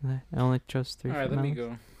 Yeah, I only chose 3. All right, let me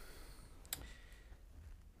go.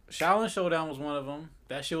 Shaolin Showdown was one of them.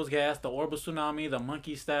 That shit was gas. The Orba Tsunami, the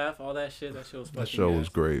Monkey Staff, all that shit. That shit was fucking That show gas. was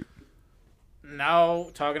great. Now,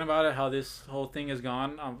 talking about it, how this whole thing is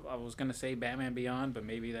gone, I was going to say Batman Beyond, but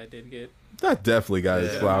maybe that did get... That definitely got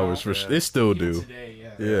its flowers for sure. It still Even do.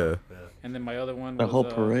 today, Yeah. And then my other one The was... whole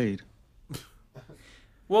parade.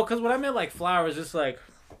 Well, because what I meant, like, flowers, it's like...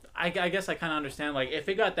 I guess I kind of understand. Like, if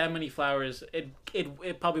it got that many flowers,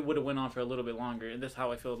 it probably would have went on for a little bit longer. And that's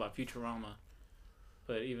how I feel about Futurama.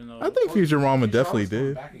 But even though... I think Futurama definitely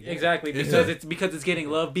did. Exactly, because it's getting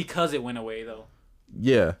love because it went away, though.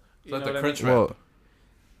 Yeah. You know Like the what I Crunch mean? Wrap.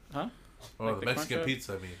 Huh? Or Like the the Mexican Crunch Wrap?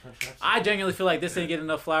 pizza, I mean. I genuinely feel like this didn't get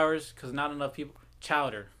enough flowers because not enough people.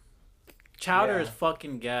 Chowder. Chowder is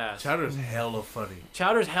fucking gas. Chowder's hella funny.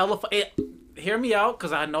 Chowder's hella hear me out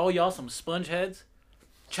because I know y'all some sponge heads.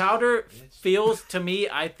 Chowder feels to me,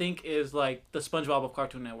 I think, is like the SpongeBob of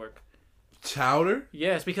Cartoon Network. Chowder?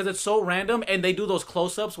 Yes, because it's so random and they do those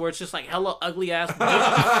close-ups where it's just like hella ugly ass,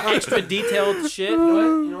 extra detailed shit. You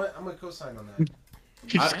know what? I'm gonna co-sign on that.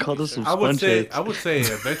 You just called us some I would say sponge heads. I would say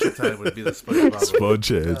Adventure Time would be the SpongeBob. Sponge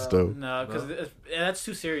heads, though. No, because that's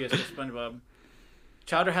too serious for SpongeBob.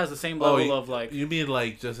 Chowder has the same level of like. You mean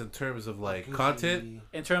like just in terms of like Goofy. content?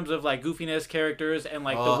 In terms of like goofiness, characters, and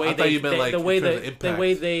like Oh, the way I thought you meant, like, the in way terms of they impact. the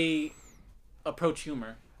way they approach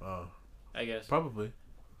humor. Oh, I guess probably.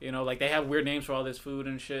 you know, like they have weird names for all this food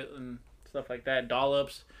and shit and stuff like that.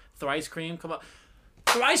 Dollops, Thrice Cream, come on.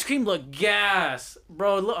 Thrice Cream look gas,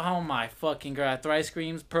 bro. Look, oh my fucking god, Thrice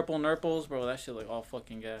Creams, Purple Nurples, bro. That shit look all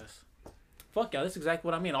fucking gas. Fuck yeah, that's exactly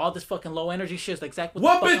what I mean. All this fucking low energy shit is exactly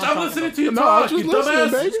What, the fuck bitch? I'm talking listening about. to you No, talk, I'm just you listening,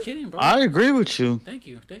 dumbass. baby. Just kidding, bro. I agree with you. Thank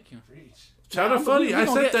you. Chowder I'm- funny. we I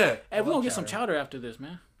gonna said get- that. Hey, we're gonna get some chowder after this,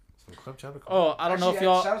 man. Some club chowder. Oh, I don't know if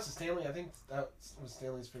y'all. Shout out to Stanley. I think that was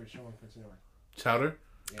Stanley's favorite show on Cartoon Network. Chowder.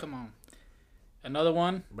 Come on. Another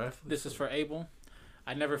one. Breathless. This is for Abel.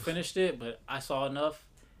 I never finished it, but I saw enough.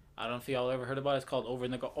 I don't know if y'all ever heard about it. It's called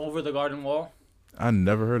Over the Garden Wall. I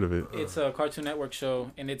never heard of it. It's a Cartoon Network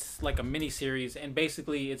show, and it's like a mini series. And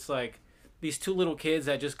basically, it's like these two little kids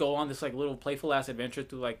that just go on this like little playful ass adventure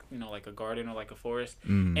through like like a garden or like a forest.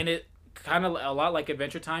 And it kind of a lot like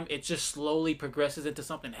Adventure Time. It just slowly progresses into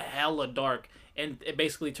something hella dark, and it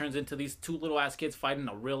basically turns into these two little ass kids fighting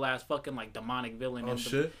a real ass fucking like demonic villain. Oh And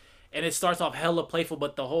shit. And it starts off hella playful,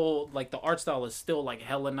 but the whole like the art style is still like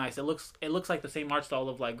hella nice. It looks like the same art style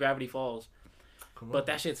of like Gravity Falls, but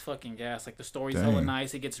that shit's fucking gas. Like the story's hella Dang.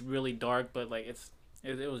 nice. It gets really dark, but like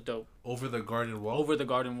it was dope. Over the garden wall. Over the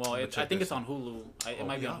Garden Wall. I'm gonna I check think this it's on Hulu. It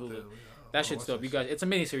might be on we Hulu. out there. That shit's dope. You guys, it's a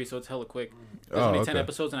mini series, so it's hella quick. There's Oh, only 10 okay.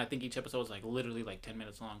 episodes, and I think each episode is like literally like 10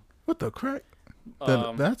 minutes long. What the crack?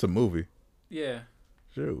 Um, That's a movie. Yeah.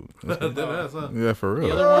 Shoot. That's Yeah, for The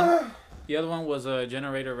real. other one was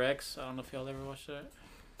Generator Rex. I don't know if y'all ever watched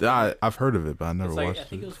that. I've heard of it, but I never It's like I watched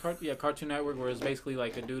think it. it was Cartoon Network, where it's basically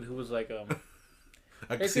like a dude who was like I can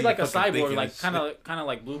basically see like a you fucking cyborg, thinking like this kind shit. of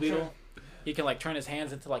like Blue Beetle. He can like turn his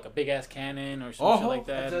hands into like a big ass cannon or some shit like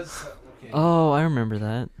that. Okay. Oh, I remember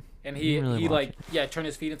that. And he didn't really he watch like turn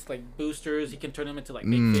his feet into like boosters. He can turn them into like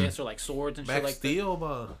big fists or like swords and shit Max like Steel,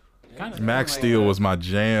 man. that. Kind of Max Steel was my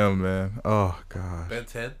jam, man. Oh god. Ben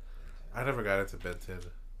 10. I never got into Ben 10.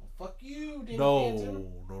 Fuck you, Danny No, Phantom.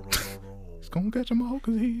 no. It's gonna catch him all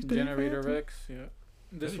because he's dead. Generator Rex. Yeah.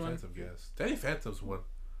 This Danny one. Phantom, yes. Danny Phantom's one.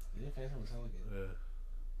 Danny Phantom was hella good.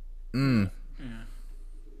 Yeah. Yeah.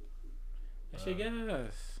 That shit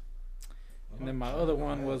gas. And then my other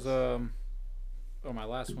one was or my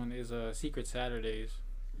last one is Secret Saturdays.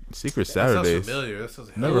 Secret That sounds Saturdays. familiar. That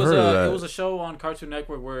sounds Never it was heard of that. It was a show on Cartoon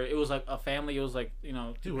Network where it was like a family. It was like two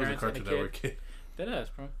Dude, was a parents and a Cartoon kid. Network kid. Deadass,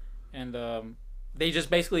 bro. And they just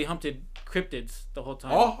basically hunted cryptids the whole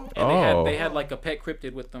time. Oh. And they had like a pet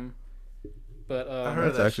cryptid with them. But I heard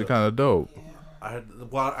That's that actually show. kind of dope. I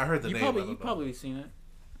heard the you name. I probably don't know. probably seen it.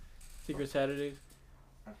 Secret Saturdays.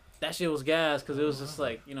 That shit was gas because it was just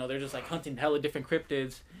like they're just like hunting hella different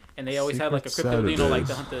cryptids, and they always had like a Secret cryptid, like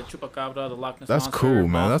they Saturdays. hunt the Chupacabra, the Loch Ness That's Monster, cool,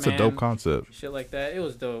 man. That's a dope Mothman, concept. shit like that. It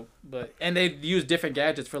was dope, and they used different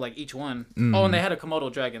gadgets for like each one. Mm. Oh, and they had a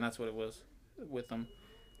Komodo dragon. That's what it was with them.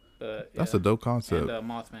 But That's yeah. a dope concept. And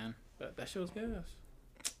Mothman. But that shit was gas.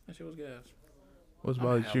 That shit was gas. What's I'm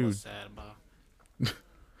about hella you? sad about.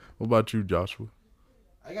 What about you, Joshua?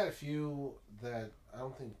 I got a few that I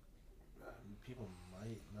don't think people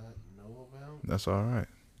might not know about. That's all right.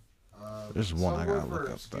 There's one I gotta look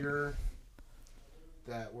up. Obscure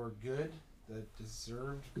that were good, that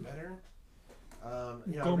deserved better. I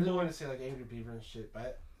really want to say like Angry Beaver and shit,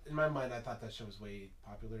 but in my mind, I thought that show was way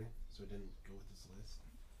popular, so it didn't go with this list.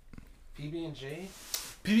 PB&J.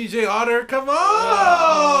 PB&J Otter, come on!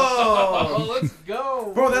 Oh, let's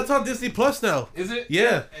go, bro. That's on Disney Plus now. Is it?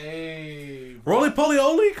 Yeah. Hey. Roly Poly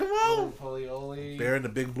Oly, come on. Roly Poly Oly. Bear in the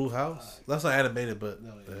Big Blue House. That's not animated, but.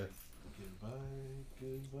 No, yeah.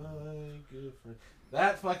 Goodbye, good friend.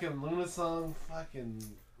 That fucking Luna song, fucking.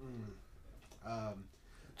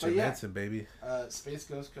 Jim Henson, baby. Space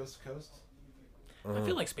Ghost, Coast to Coast. I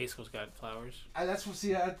feel like Space Ghost got flowers. That's what.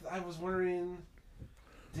 See, I was wondering,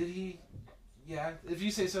 did he? Yeah. If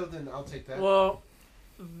you say so, then I'll take that. Well,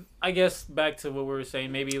 I guess back to what we were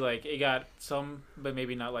saying. Maybe like it got some, but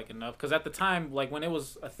maybe not like enough. Because at the time, like when it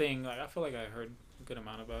was a thing, like I feel like I heard a good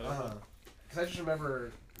amount about it. Because I just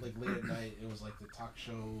remember, like late at night, it was like the talk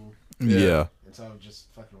show. Yeah. And so I would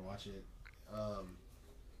just fucking watch it.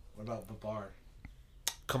 What about Babar?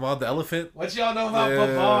 Come on, the elephant. What y'all know about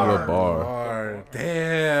Babar? Babar.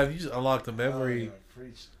 Damn, you just unlocked a memory.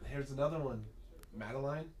 Here's another one.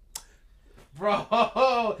 Madeline. Bro,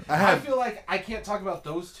 I feel like I can't talk about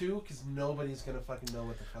those two because nobody's gonna fucking know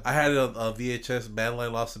what the fuck. I had a VHS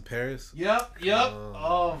Madeline Lost in Paris. Yep.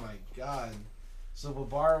 Oh my god. So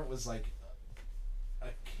Babar was like a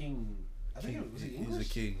king. I think was he English?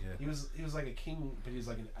 He's a king. Yeah. He was like a king, but he was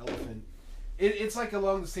like an elephant. It's like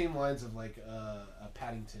along the same lines of like a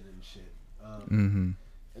Paddington and shit. And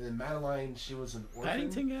then Madeline, she was an orphan.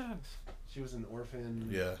 Paddington, yeah. She was an orphan.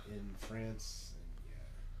 Yeah. In France.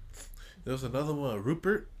 There was another one,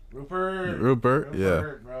 Rupert. Rupert,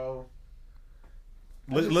 yeah. Bro.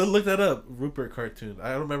 Look that up, Rupert cartoon.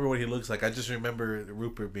 I don't remember what he looks like. I just remember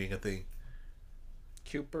Rupert being a thing.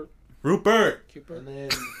 Rupert. And then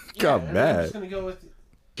got mad. I'm just gonna go with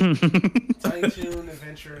Tiny Toon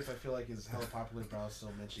Adventures. I feel like is hella popular, but I'll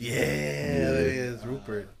still mention. Yeah, there he is,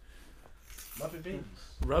 Rupert. Muppet Babies.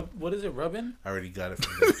 What is it? Rubbin? I already got it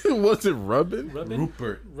from him. Was it Rubbin?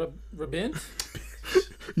 Rupert. Rubbin?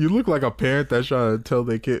 You look like a parent that's trying to tell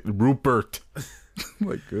their kid Rupert.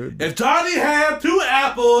 My goodness. If Johnny had 2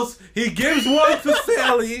 apples, he gives one to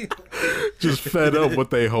Sally. Just fed up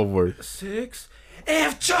with their homework. 6.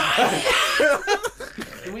 If Johnny.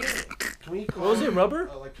 Can we call What was it? Rubber?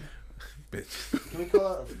 Bitch. Can we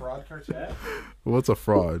call it a fraud cartoon? What's a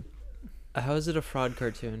fraud? How is it a fraud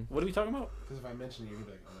cartoon? What are we talking about? Because if I mention it, you'll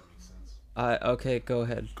be like, oh, that makes sense. Okay, go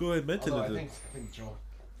ahead. Go ahead, mention Although it. I think Joel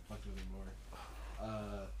fucked with it more.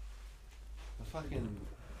 The fucking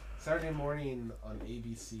Saturday morning on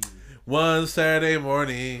ABC. One Saturday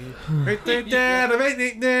morning. That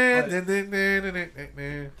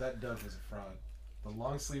Doug is a fraud. The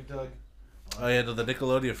long sleeve Doug. Oh yeah, no, the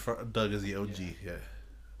Nickelodeon Doug is the OG. Yeah.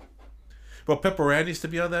 Bro, Pepper Ann used to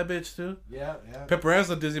be on that bitch too. Yeah. Pepper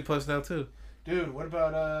Ann's on Disney Plus now too. Dude, what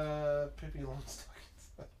about Pippi Longstocking?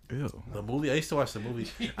 Ew. The movie, I used to watch the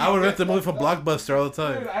movie. I would rent the movie from Blockbuster all the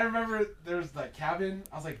time. Dude, I remember there was that cabin.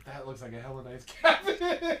 I was like, that looks like a hella nice cabin.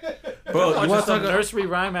 Bro, you want to talk nursery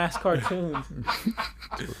rhyme ass cartoons?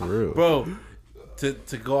 For real. Bro,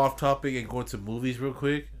 to go off topic and go into movies real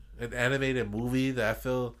quick, an animated movie that I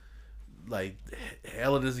feel like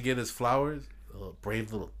hella doesn't get his flowers.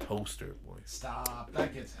 Brave Little Toaster, boy. Stop.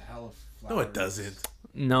 That gets hella flowers. No, it doesn't.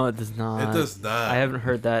 No, it does not. It does not. I haven't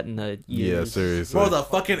heard that in a years. Yeah, seriously. Bro, the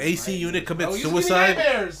fucking AC unit commits used to be suicide.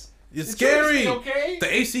 nightmares. It's scary. Okay?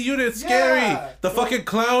 The AC unit is scary. The fucking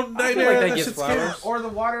clown I feel nightmare. like that that gets shit's flowers. scary. Or the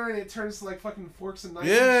water and it turns to like fucking forks and knives.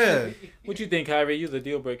 Yeah. And shit. What you think, Kyrie? You the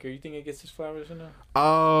deal breaker. You think it gets his flowers or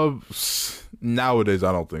no? Nowadays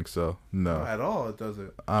I don't think so. No. Not at all, it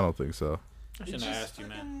doesn't. I don't think so. I shouldn't have asked you,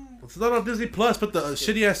 man. It's not on Disney Plus, but the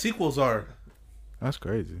shitty ass sequels are. That's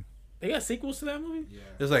crazy. They got sequels to that movie? Yeah.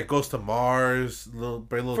 There's like Ghost to Mars, Brave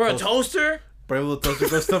Little For a toaster? Brave Little Toaster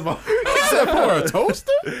goes to Mars. For a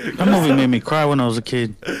toaster? That movie made me cry when I was a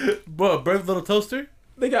kid. What, Brave Little Toaster?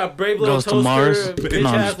 They got Brave Little Goes to Toaster, Mars. bitch No,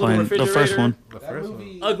 I'm ass just little playing. The refrigerator, first one. The That first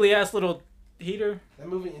movie, ugly ass little heater. that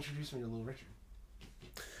movie introduced me to Little Richard.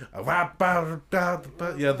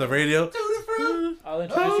 one. Yeah, the radio. I'll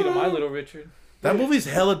introduce you to My Little Richard. That movie's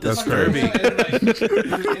hella That's disturbing. And, like, his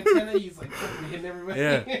antenna, he's like hitting everybody.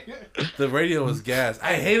 Yeah. The radio was gas.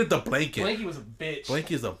 I hated the blanket. Blanky was a bitch.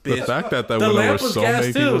 Blanky's a The bitch. fact that The went over lamp was so gas,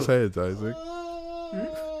 many too. people's heads, Isaac.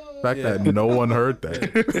 The fact Yeah. that no one heard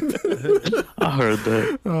that. I heard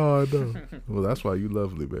that. Oh, no. Well, that's why you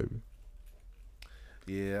lovely, baby.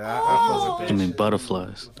 Yeah, I bitch. I mean,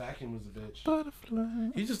 butterflies. The vacuum was a bitch. Butterfly.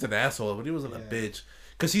 he's just an asshole, but he wasn't a Yeah. bitch.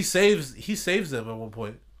 Cause he saves them at one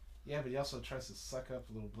point. Yeah, but he also tries to suck up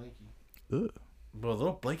a little Blanky. Ugh. Bro,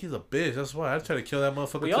 little Blanky's a bitch. That's why I tried to kill that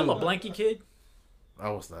motherfucker We too. all a Blanky kid. I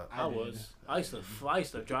was not. I was. I used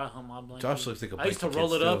to dry hump my Blanky. Josh looks like a I used to Blanky roll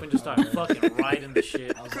kid it up still. and just start fucking riding the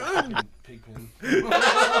shit. I was like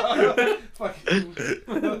fucking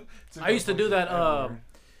Pigpen. I used to do that.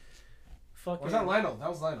 Fucking. Was that Lionel? That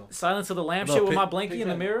was Lionel, Silence of the Lamb No, shit with Pig- my Blanky in the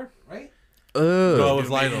Pigpen. mirror. right? No, it was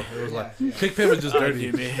Lionel. It was like Yeah. Pigpen was just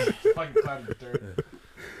dirty. Fucking cloud in the dirt.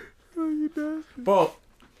 Bro,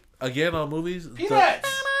 again on movies.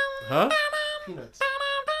 Peanuts. Huh? Peanuts.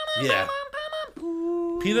 Yeah.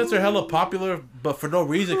 Peanuts are hella popular, but for no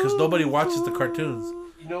reason, because nobody watches the cartoons.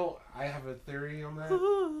 You know, I have a theory on that.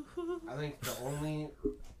 I think the only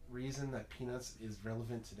reason that Peanuts is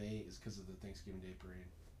relevant today is because of the Thanksgiving Day Parade.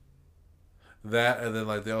 That, and then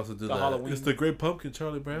like they also do The that. Halloween. It's the Great Pumpkin,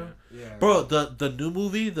 Charlie Brown. Yeah. Bro, the new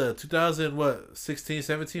movie, the 2016,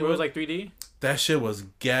 17, Where it was like 3D. that shit was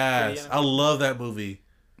gas. Yeah. I love that movie.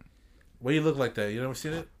 Why you look like that? You never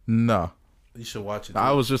seen it? No. You should watch it. I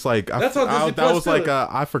dude. was just like, That's on Disney that Plus, was like, too.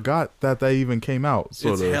 I forgot that even came out.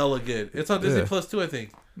 Sort It's of. hella good. It's on Disney Yeah. Plus too, I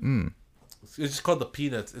think. It's just called the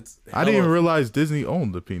Peanuts. It's I didn't even hella- realize Disney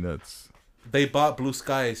owned the Peanuts. They bought Blue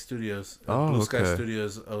Sky Studios. Oh, Blue Sky okay.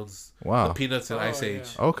 Studios owns Wow. the Peanuts and Oh, Ice yeah. Age.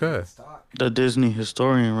 Okay, Stop. The Disney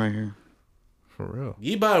historian right here. for real.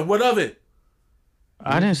 Yeba, what of it?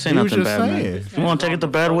 I didn't say He was nothing just bad, man. saying. If you want to take it the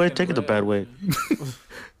bad way, take it the bad way.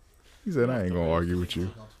 He said, I ain't gonna argue with you.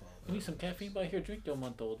 You need some caffeine by here. Drink your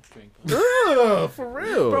month-old drink. For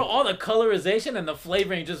real. Bro, all the colorization and the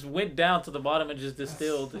flavoring just went down to the bottom and just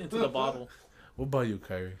distilled into the bottle. What about you,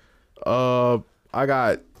 Kyrie? I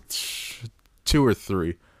got 2 or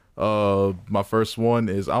 3. My first one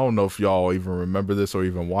is, I don't know if y'all even remember this or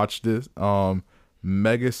even watched this.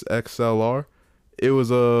 Megas XLR. It was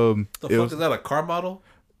The it fuck was, is that, a car model?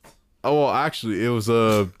 oh well, actually it was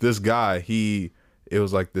this guy, it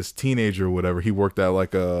was like this teenager or whatever. He worked at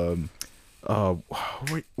like a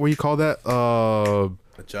what you call that?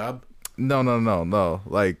 A job? No.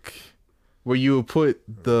 Like where you would put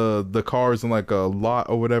the cars in like a lot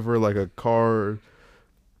or whatever, like a car.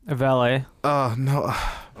 A valet. No.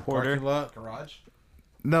 Parking lot? Garage.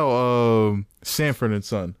 No, Sanford and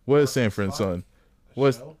Son. What is Sanford and Son?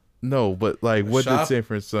 What's Show? no, but like what shop? did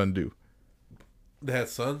Sanford and Son do? They had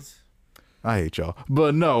sons? I hate y'all.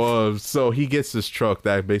 But no, so he gets this truck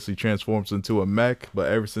that basically transforms into a mech,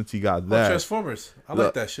 but ever since he got Oh, that, Transformers. I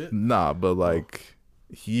like that shit. Nah, but like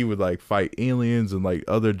he would like fight aliens and like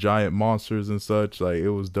other giant monsters and such. Like it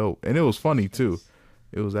was dope. And it was funny too.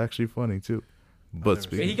 It was actually funny too. But He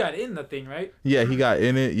speaking, got in the thing, right? yeah, he got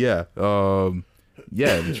in it. Yeah.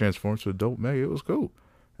 Yeah, it transforms to a dope mech. It was cool.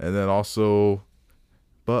 And then also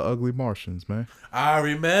But Ugly Martians, man. I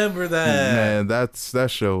remember that. Man, that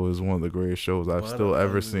show is one of the greatest shows I've What still a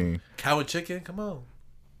ever ugly- seen. Cow and Chicken? Come on.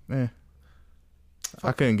 Man,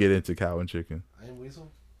 I couldn't get into Cow and Chicken. I am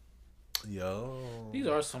Weasel. Yo. These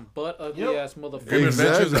are some butt ugly Yep. ass motherfuckers. Grim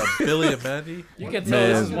Adventures of Exactly. Billy and Mandy. You can tell Man.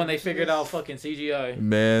 this is when they figured out fucking CGI.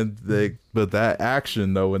 Man, but that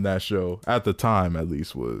action though in that show at the time at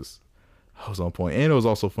least was on point, and it was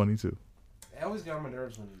also funny too. I always got on my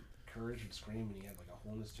nerves when Courage would scream and he had like a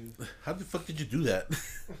hole in his tooth. How the fuck did you do that?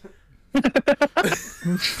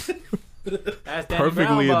 Ask Danny Perfectly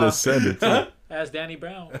Brown, in the boss. center too. Ask Danny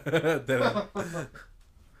Brown.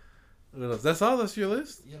 That's all? That's your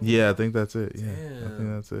list? Yeah, I think that's it. Yeah, I Damn. think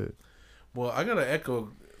that's it. Well, I gotta echo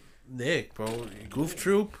Nick, bro. Goof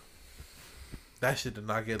Troop. That shit did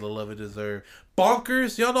not get the love it deserved.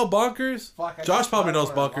 Bonkers? Y'all know Bonkers? Fuck, I Josh just probably had knows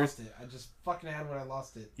when I Bonkers. lost it. I just fucking had when I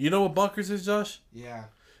lost it. You know what Bonkers is, Josh? Yeah.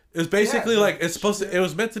 It was basically Yeah, like it's supposed to. It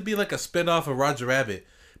was meant to be like a spin-off of Roger Rabbit,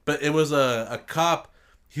 but it was a cop.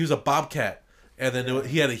 He was a bobcat, and then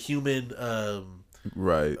he had a human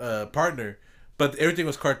Right. partner, but everything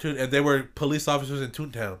was cartoon, and they were police officers in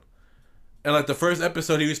Toontown. And like the first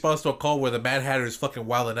episode, he responds to a call where the Mad Hatter is fucking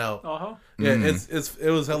wilding out. Uh-huh. Yeah, it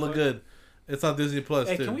was hella good. It's on Disney Plus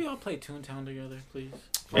Hey, too. can we all play Toontown together, please?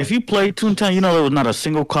 If you played Toontown, you know there was not a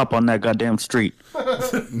single cop on that goddamn street.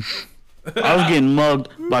 I was getting mugged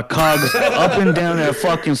by cogs up and down that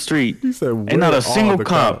fucking street. He said, Ain't not "Where a are single the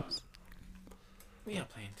cop." cops?" We are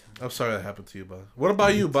playing Toontown. I'm sorry that happened to you, Ba. What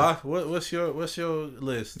about you, Ba? What's your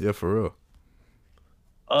list? Yeah, for real.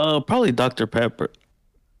 Probably Dr. Pepper.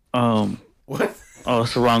 What? Oh,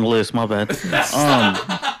 it's the wrong list. My bad.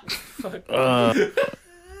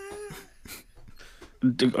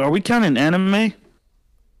 Are we counting anime?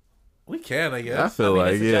 We can, I I guess. feel I mean,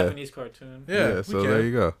 like it's a yeah. Japanese cartoon. Yeah, we So can. there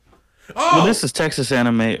you go. Oh, Well, this is Texas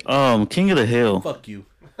anime. King of the Hill. fuck you.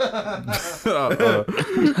 I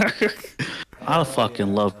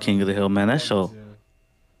fucking love King of the Hill, man. That show.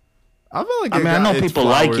 I feel like I mean, I know people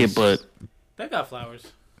like it, but They got flowers.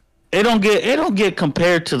 it don't get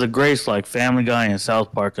compared to the greats like Family Guy and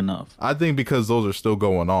South Park enough. I think because those are still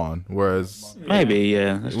going on, whereas Maybe,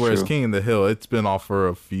 that's true. King of the Hill, it's been off for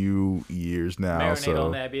a few years now. Marinate so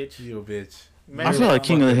on that bitch. You a bitch. I feel like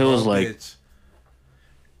King of the Hill is like Bitch.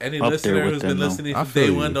 Any up there listener with who's them, been though. listening I from feel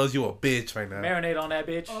day you. one knows you a bitch right now. Marinate on that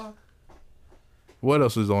bitch. What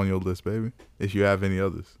else is on your list, baby? If you have any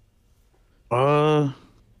others.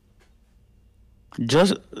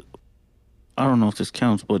 just I don't know if this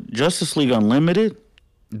counts, but Justice League Unlimited.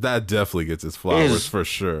 That definitely gets its flowers Is- for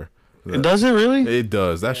sure. Does it really? It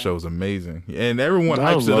does. That show's amazing, and everyone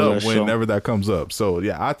I hypes it love up that show. whenever that comes up. So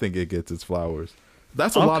yeah, I think it gets its flowers.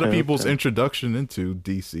 That's a lot of Okay, people's okay. introduction into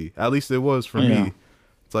DC. At least it was for Yeah. me.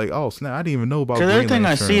 It's like, oh snap! I didn't even know about. Because Green everything I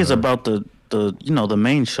Lantern see is or- about the the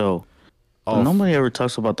main show. Oh, Nobody ever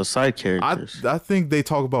talks about the side characters. I think they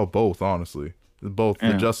talk about both, honestly. Both the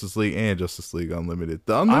Yeah. Justice League and Justice League Unlimited.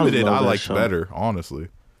 The Unlimited love I that like show. better, honestly.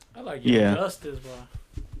 I like Young Yeah. Justice, bro.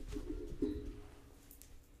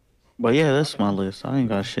 But yeah, that's my list. I ain't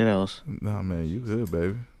got shit else. Nah, man, you good,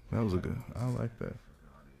 baby. That was a good. I like that.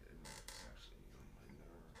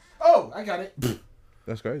 Oh, I got it.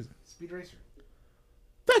 That's crazy. Speed Racer.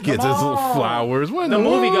 That gets its little flowers. When The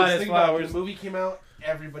movie got its Think about it, flowers. The movie came out.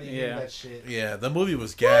 Everybody Yeah. hated that shit. Yeah, the movie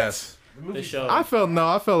was gas. The movie The show. I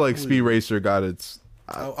felt like Speed Racer got its.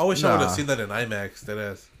 I wish I would have Nah. seen that in IMAX. That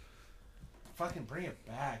ass. Fucking bring it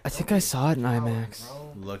back. I think I saw it in IMAX.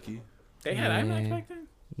 Bro. Lucky. They had Yeah. IMAX back then?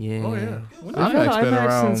 Yeah. Oh yeah. I've had IMAX been IMAX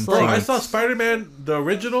around. since, Bro, like- I saw Spider-Man the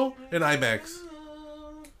original in IMAX.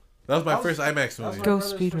 That was my That was- first IMAX that was movie. my Go brother's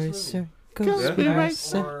Speed first Racer. Go Go Speed Speed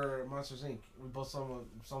Racer. Or Monsters Inc. We both saw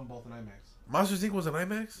them both in IMAX. Monsters Inc. was in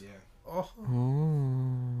IMAX? Yeah. Oh.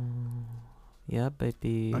 Oh. Yeah,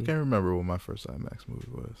 baby. I can't remember what my first IMAX movie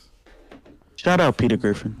was. Shout out Peter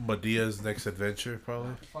Griffin. Medea's Next Adventure,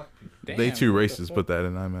 probably. Fuck people. They Damn, too what the racist. fuck? Put that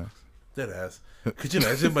in IMAX. Dead ass. Could you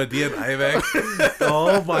imagine Medea in IMAX?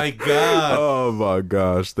 Oh my god. Oh my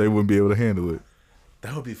gosh, they wouldn't be able to handle it.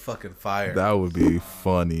 That would be fucking fire. That would be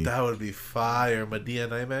funny. That would be fire. Medea in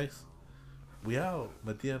IMAX? We out.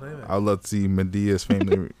 Medea in IMAX. I'd love to see Medea's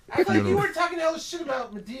family Act like you funeral. were talking hell shit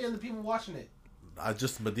about Medea and the people watching it.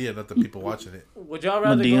 Just Medea, not the people watching it. Would y'all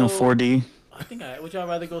rather Medea go... in 4D. Would y'all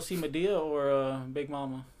rather go see Medea or Big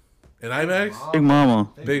Mama? In IMAX? Big Mama.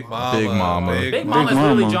 Big Mama. Big Mama. Big Mama. Mama's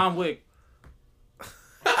literally Mama. John Wick.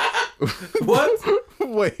 What?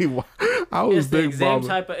 Wait, what? I was It's the Big same Mama.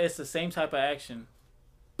 type of. It's the same type of action.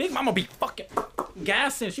 Big Mama be fucking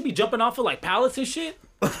gassing. She be jumping off of like pallets and shit.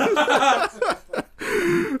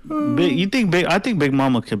 You think I think Big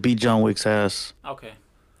Mama could beat John Wick's ass. Okay,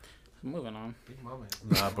 moving on. Big Mama.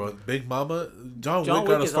 Nah, bro. Big Mama. John John Wick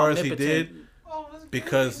Wick got as is far as he did omnipotent. Oh, that's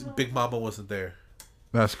because Big Mama wasn't there.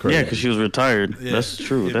 That's crazy. Yeah, because she was retired. Yeah. That's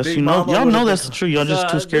true. If That's Big you know Mama y'all would've know been- that's the truth. Y'all just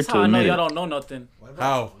too scared This to how I know admit y'all it. don't know nothing. What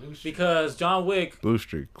How? about Blue Street? Because John Wick, Blue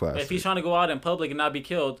Street classic. if he's trying to go out in public and not be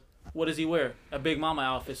killed, what does he wear? A Big Mama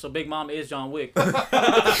outfit. So Big Mama is John Wick.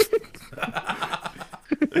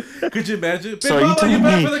 Could you imagine? Big So you Mama, telling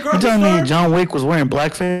back me for the you grocery telling store? me John Wick was wearing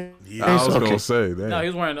blackface? Yeah. I was Okay. gonna say that. No, he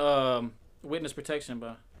was wearing witness protection,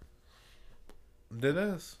 bro. Dead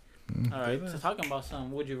ass. All right, so talking about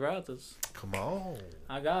some would you rather's. Come on.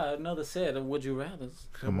 I got another set of would you rather's.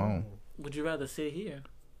 Come on. Would you rather sit here,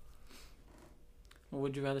 or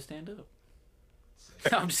would you rather stand up?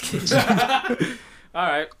 I'm just kidding. All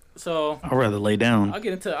right, so I'd rather lay down. I'll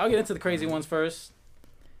get into the crazy ones first.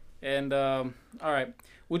 And all right,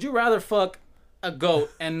 would you rather fuck a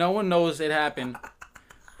goat and no one knows it happened,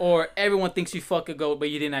 or everyone thinks you fuck a goat but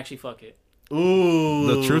you didn't actually fuck it, Ooh.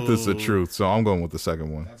 The truth is the truth, so I'm going with the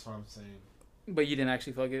second one. That's what I'm saying. but you didn't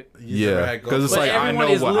actually fuck it? You never Yeah, had because it's goats. But like I everyone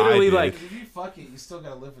know is what I literally did. like- If you fuck it, you still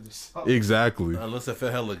gotta live with yourself. Exactly. Unless it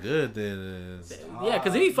felt hella good, then Yeah,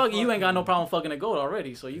 because if you fuck it, you ain't got no problem fucking a goat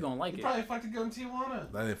already, so you gonna like You it. probably fucked a goat in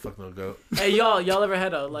Tijuana. I didn't fuck no goat. Hey, y'all ever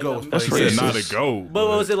had a like? Goat. That's Like, racist. Not a goat. But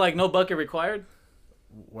was it like no bucket required,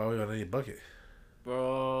 Why we on any bucket?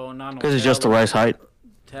 bro? Not no. Because it's just the right height.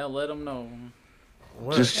 Let them know.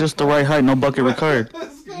 What? Just the right height. No bucket required.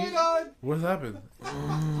 What's going on? What happened?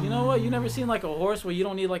 You know what? You never seen like a horse where you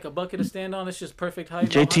don't need like a bucket to stand on. It's just perfect height.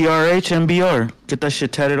 JTRH MBR. Get that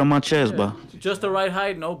shit tatted on my chest, bro. Just the right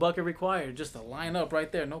height, no bucket required. Just to line up right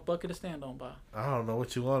there, no bucket to stand on, bro. I don't know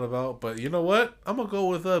what you want about, but you know what? I'm gonna go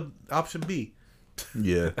with option B.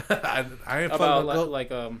 Yeah. I ain't About fucking goat.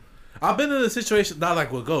 like I've been in a situation, not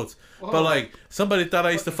like with goats, but like somebody thought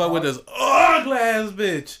I used to fuck with this ugly ass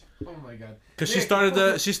bitch. Oh my god. Cause she Nick,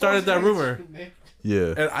 started that rumor, Nick,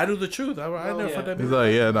 Yeah. and I knew the truth. I never yeah. fucked that He's bitch.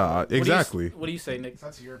 like, yeah, nah, exactly. What do you say, Nick?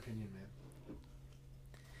 that's your opinion, man.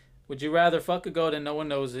 Would you rather fuck a goat and no one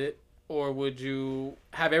knows it, or would you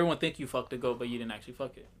have everyone think you fucked a goat but you didn't actually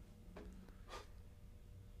fuck it?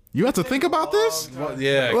 You have to think about this?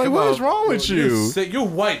 Yeah. Like, come what on. is wrong with you? You're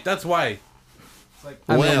white. That's why. It's like,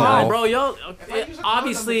 I mean, Come Well- on, bro, yo. I use a condom,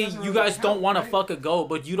 Obviously, it doesn't you really guys don't count, want to right? fuck a goat,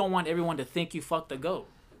 but you don't want everyone to think you fucked a goat.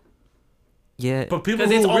 Yeah. But people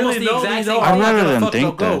 'Cause who it's almost really the know, exact they same know thing. I'm not I'd rather gonna them fuck no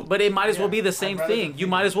think that. goat. But it might as well be the I'd same rather thing. think You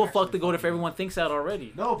might as well actually fuck the goat if fuck everyone thinks that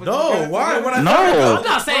already. No, but No, why? When I No. I'm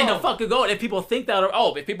not saying to fuck a goat if people think that.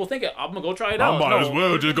 If people think it, I'm gonna go try it out.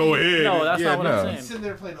 No. just go ahead. No, that's not what I'm You're saying. sitting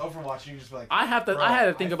there playing Overwatch and you just be like, I had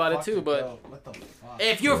to think about it fucked too, a but goat. What the fuck?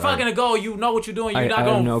 if you're fucking a goat, you know what you're doing. You're I not have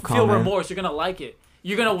gonna no feel comment. remorse. You're gonna like it.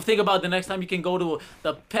 You're gonna think about the next time you can go to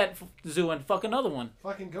the pet zoo and fuck another one.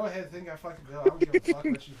 Fucking go ahead, think I fucking go. I don't give a fuck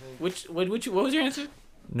what you think. What was your answer?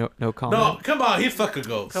 No comment. No, come on. He'd fuck a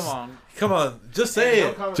goat. Come on. Just say No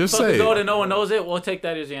it. comment. Just Fuck say a goat it. and no one knows it. We'll take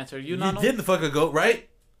that as the answer. You You not know? didn't fuck a goat, right?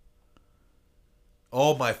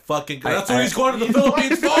 Oh my fucking god. That's what I- he's going to the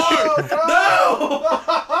Philippines for! No!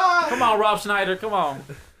 Come on, Rob Schneider. Come on.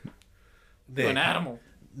 You're an Nick, animal.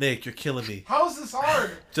 Nick, you're killing me. How is this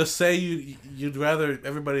hard? Just say you'd rather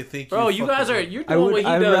everybody think Bro, you you fucked guys a are goat. you're I doing would- what he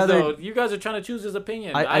I'd does rather- though. You guys are trying to choose his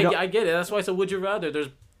opinion. I don't- I get it. That's why I said would you rather. There's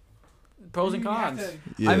pros and You have cons. to-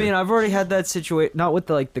 Yeah. I mean, I've already had that situation, not with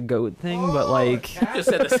the goat thing, but Oh, like cat. Just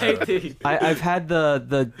said the same thing. I've had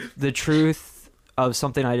the truth of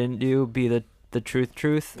something I didn't do be the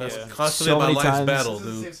truth. That's Yeah. constantly So my many life's times- battle, This is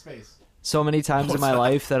a dude. safe space. So many times in my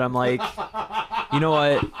life that I'm like, you know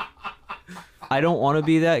what? I don't want to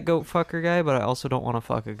be that goat fucker guy, but I also don't want to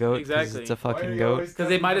fuck a goat because Exactly. it's a Why are fucking you goat. always Because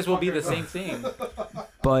they telling might me as well to be the fuck a same goat? thing.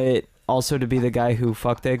 But also to be the guy who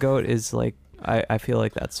fucked that goat is like, I feel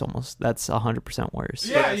like that's 100% worse.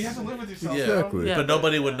 Yeah, you have to live with yourself. Yeah. bro. Exactly. Yeah. But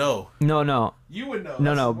nobody would know. No. You would know.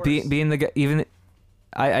 No, That's no. the worst. Being the guy, even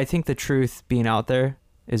I think the truth being out there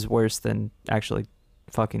is worse than actually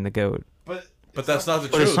fucking the goat. But that's not the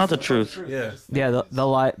But it's truth. not the truth. Yeah. Yeah, the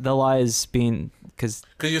lie is being because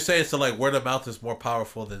Because you're saying so like word of mouth is more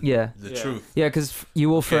powerful than Yeah. the Yeah. truth. yeah, because you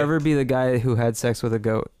will forever be the guy who had sex with a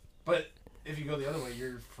goat. But if you go the other way,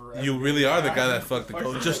 you're forever. You really are the guy that fucked the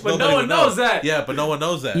goat. Just But no nobody one would know. knows that. Yeah, but no one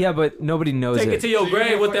knows that. Yeah, but nobody knows Take it to your So you're grave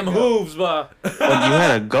gonna with them fucking go. hooves, but But you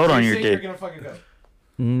had a goat on your You're dick. gonna fucking go.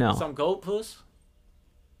 No. some goat puss.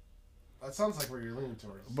 That sounds like where you're leaning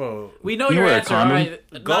towards. Bro. We know You your wear a answer. All condom?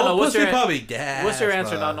 right, Goat Nano, what's pussy your probably gas. what's your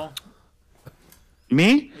answer, bro. Nano?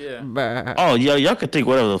 Me? Yeah. Oh, y'all can think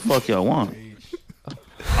whatever the fuck y'all want.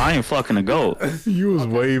 I ain't fucking a goat. You was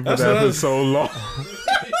waiting for That's what I that for was- so long.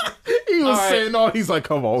 He was All right. saying all. He's like,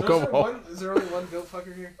 come on, So come on. Is there only one goat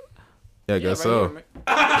fucker here? Yeah, I Yeah, guess right so.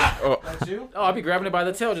 here. That's you? Oh, I'll be grabbing it by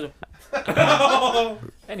the tail. Just...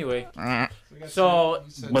 Anyway, We got So- you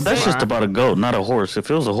said But that's just about a goat, not a horse. If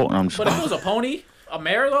it was a horse, I'm just. but if it was a pony, a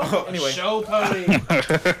mare though. Anyway, show pony.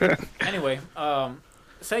 anyway,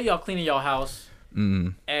 say y'all cleaning y'all house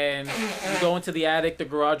Mm. and you go into the attic, the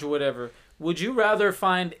garage, or whatever. Would you rather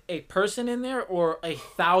find a person in there or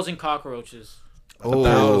 1,000 cockroaches?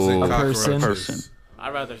 1,000 Oh, a person. cockroaches.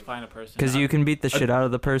 I'd rather find a person. Because you can beat the shit out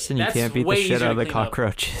of the person, you That's can't beat the way shit easier out of to the clean up.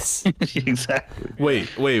 cockroaches. exactly. Wait.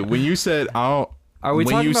 When you said I don't, Are we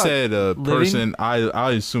when talking you about said a living? person,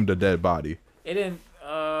 I assumed a dead body. It didn't.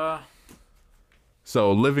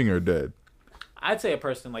 So living or dead? I'd say a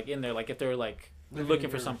person like in there, like if they're like looking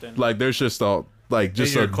for something. Like there's just a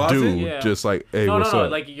just your a closet? dude, Yeah. just like, hey, no, what's no,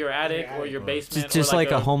 up? like your attic or your basement. Just or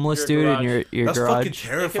like a homeless dude garage. in your That's fucking garage.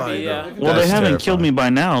 terrifying. yeah. though. Well, they That's haven't killed terrifying. me by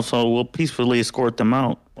now, so we'll peacefully escort them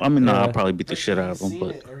out. I mean, nah, Yeah. I'll probably beat the shit out of them,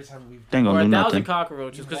 but they ain't Or gonna do 1,000 nothing.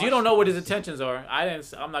 cockroaches, because you don't know what his intentions are. I'm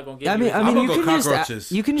not gonna get. I mean, I'm you gonna can go just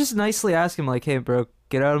cockroaches. you can just nicely ask him like, hey, bro,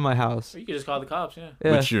 get out of my house. you could just call the cops. Yeah.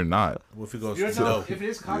 Yeah. Which you're not. What if he goes You don't no? know if it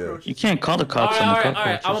is cockroaches. You can't call the All cops right, on all the right, all right. I'm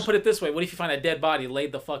gonna cockroaches. put it this way: what if you find a dead body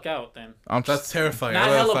laid the fuck out? Then That's terrifying. not I'd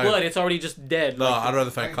rather hella find- blood. It's already just dead. No, like, I'd rather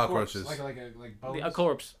find Like a corpse, cockroaches. like bones. a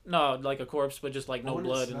corpse. No, like a corpse, but just like no Wouldn't it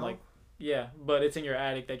blood and smell? like yeah. But it's in your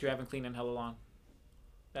attic that you haven't cleaned in hella long.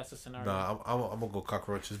 That's the scenario. Nah, I'm gonna go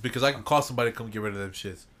cockroaches because I can call somebody to come get rid of them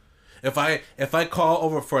shits. If I call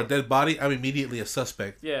over for a dead body, I'm immediately a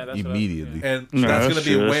suspect, Yeah, that's Immediately. What and No, that's that's gonna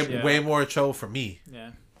be true, way that's true. way more trouble for me.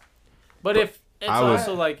 yeah. But if it's I would-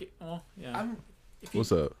 also like, well, yeah. I'm, If you,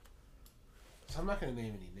 What's up? so I'm not gonna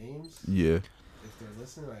name any names. Yeah, If they're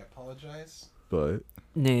listening, I apologize. but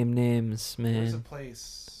Name names, There's a man.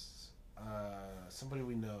 place, somebody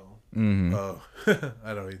we know. mm-hmm. Oh,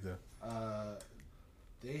 I don't either.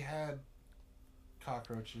 They had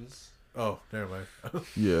cockroaches, Oh, never mind.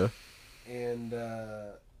 yeah. and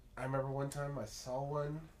I remember one time I saw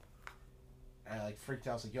one. And I like freaked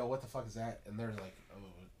out. I was like, "Yo, what the fuck is that?" And they're like, "Oh,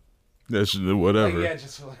 That's whatever. Like, yeah,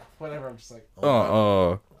 just like whatever. I'm just like,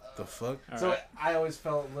 The fuck? so Alright. I always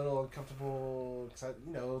felt a little uncomfortable because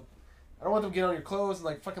I don't want them to get on your clothes and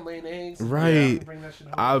like fucking laying eggs. Right. Yeah, bring that shit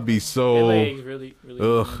home. I'd be They so. lay eggs really, really.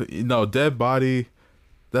 Ugh, no, dead body.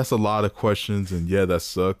 That's a lot of questions, and yeah, that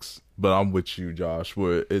sucks. But I'm with you, Josh.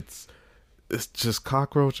 Where it's just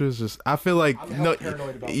cockroaches. Just I feel like I'm hella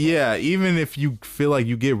paranoid about yeah. Even if you feel like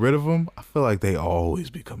you get rid of them, I feel like they always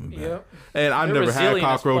be coming back. Yep. And I've They're never had resilient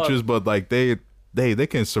as cockroaches, fuck. but like they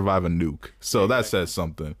can survive a nuke. So that says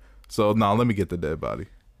something. So no, let me get the dead body.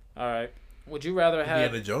 All right. Would you rather have?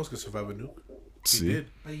 Indiana Jones could survive a nuke. He See, did.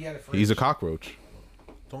 But he had it he's a first. cockroach.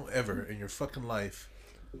 Don't ever in your fucking life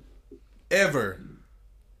ever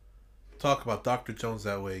talk about Dr. Jones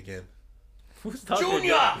that way again. Who's talking?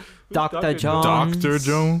 Junior! Dr. Jones. Dr.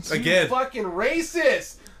 Jones. Again. You fucking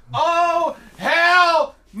racist! Oh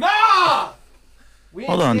hell nah! We ain't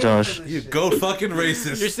Hold on, standing Josh. for this You shit. goat fucking You're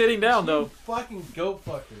racist. sitting down though. Fucking goat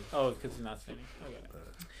fucker. Oh, because he's not sitting. Okay.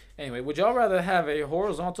 Anyway, would y'all rather have a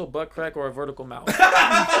horizontal butt crack or a vertical mouth?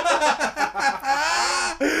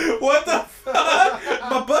 What the fuck?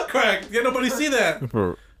 My butt cracked. Can't nobody see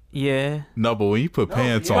that. Yeah. No, but when you put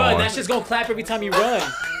pants yeah. Bro, on, that's just gonna clap every time you run.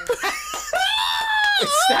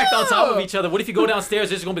 It's stacked on top of each other. What if you go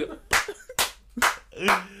downstairs? It's gonna be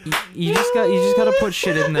You just gotta put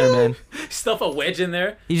shit in there, man. stuff a wedge in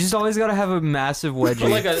there. You just always gotta have a massive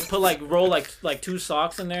wedgie. Roll like 2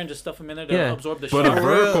 socks in there and just stuff them in there to Yeah. absorb the but a shower.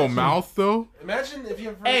 vertical mouth though. Imagine if you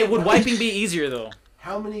have. Hey, would wiping be easier though?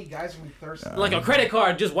 How many guys would be thirsty? Like a credit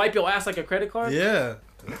card, just wipe your ass like a credit card. Yeah.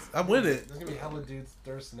 I'm with it. There's gonna be hella dudes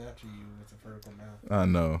thirsting after you with a vertical mouth. I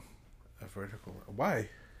know. A vertical. Why?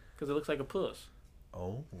 Because it looks like a puss.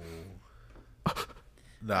 Oh.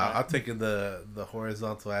 Nah, I'm taking the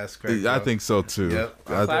horizontal ass crack. I bro. think so too. Yep.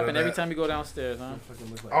 I- Clapping every that. time you go downstairs, huh?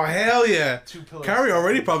 Fucking look like Oh hell yeah! 2 pillars. Kyrie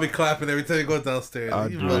already probably clapping every time you go downstairs. I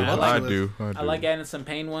You do. voluptuous. I do. I like adding some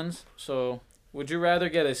pain ones. So, would you rather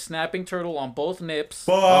get a snapping turtle on both nips,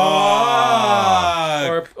 Fuck.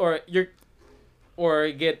 or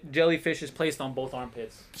get jellyfishes placed on both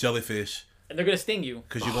armpits, Jellyfish. and they're gonna sting you?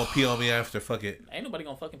 Cause you're gonna pee on me after. Fuck it. Ain't nobody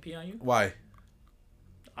gonna fucking pee on you. Why?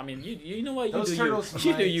 I mean, you know what? You Those do you. turtles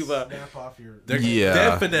You might do you, but snap off your. They're Yeah.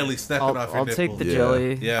 definitely snapping off your I'll nipples. take the Yeah.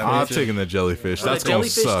 jelly. Yeah, I'm me too. taking the jellyfish. the That's gonna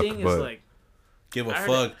jellyfish suck, thing is but like. Give a I heard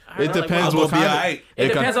fuck. I heard it like, depends I'm what gonna be kind. alright. It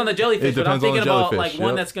depends on the jellyfish, but I'm depends on the thinking about jellyfish, like one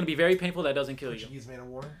yep. that's gonna be very painful that doesn't kill you. Portuguese Man of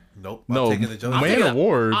War. Nope. No, I'm taking the jellyfish. Man of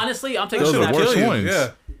War. Honestly, I'm taking Those the are the snapping worst kill you, ones.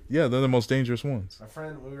 yeah. Yeah, they're the most dangerous ones. My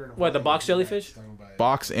friend, we were in What, the Hawaii, box we got jellyfish? stung by it.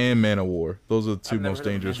 Box and Man of War. Those are the two I've never most heard of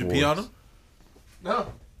them. dangerous Did you ones. pee on them?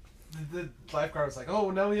 No. The lifeguard was like,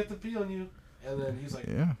 "Oh, now we have to pee on you," and then he's like,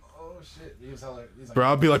 Yeah. "Oh shit!" He was hella. He's like, Bro,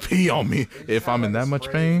 I'll be like, pee on me They just if have, I'm in like, a that much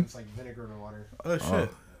spray, pain. It's like vinegar in water. Oh shit. Oh,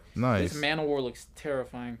 nice. This Man of War looks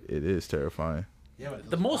terrifying. It is terrifying. Yeah, but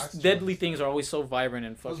The those most box deadly jellies- things are always so vibrant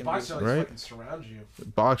and Those fucking. box weird. jellies Right? fucking surround you.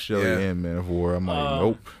 Box jelly Yeah. and Man of War. I'm like, Um,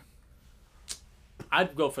 nope.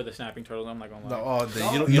 I'd go for the snapping turtles. I'm not gonna lie. No,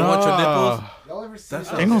 oh, you don't want your nipples? Y'all ever see? That's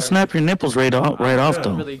those- They're gonna snap your nipples right off I though.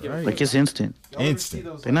 don't really give a Right. Like it's instant. Y'all ever see instant.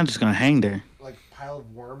 those, They're not just gonna hang there. like pile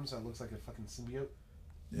of worms that looks like a fucking symbiote.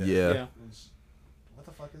 Yeah. Yeah. It's- What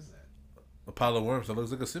the fuck is that? A pile of worms that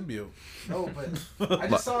looks like a symbiote. No, but I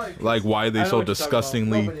just saw it. Like, why are I they know so what you're talking about.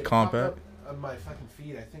 disgustingly No, but it popped compact? up on my fucking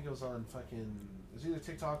feed. I think it was on fucking. It was either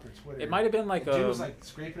TikTok or Twitter. It might have been like The dude was a. like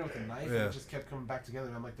scraping it with a knife and Yeah. it just kept coming back together.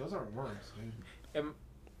 And I'm like, those aren't worms, dude. I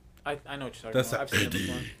know what you're talking That's about. I've a- seen it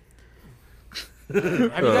before.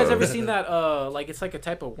 Have you guys ever seen that? Like it's like a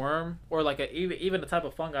type of worm, or like a even a type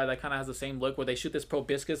of fungi that kind of has the same look, where they shoot this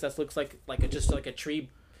proboscis that looks like just like a tree.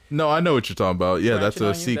 No, I know what you're talking about. Yeah, that's branching a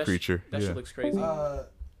on you. sea That sh- creature. That Yeah. shit looks crazy.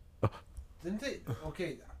 Didn't they?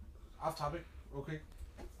 Okay, off topic, real quick.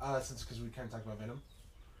 Since because we kind of talked about Venom.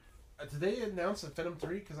 Did they announce a Venom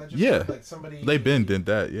 3? Because I just Yeah. heard, like somebody. They been did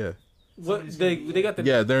that. Yeah. What somebody's they gonna- got the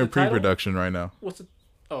Yeah, they're in the title? pre-production right now. What's it?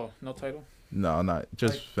 Oh, no title. No, not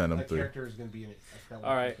just like, Venom that 3. character is gonna be in it. I forgot what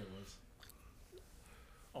All right. character it was.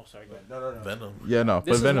 Oh, sorry. Go ahead. But no. Venom. Yeah, no, This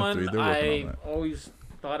but is Venom one 3, they're working I on that. always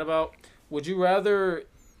thought about. Would you rather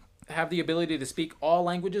have the ability to speak all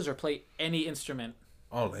languages or play any instrument?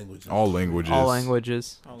 All languages. All languages. All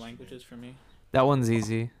languages. All languages for me. That one's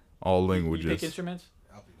easy. All You pick languages. instruments?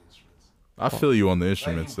 I'll pick instruments. I feel you on the Like,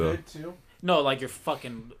 instruments you though. good too? No, like you're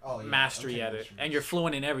fucking Oh, yeah, mastery okay, at it, instruments. and you're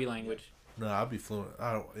fluent in every language. No, I'll be fluent.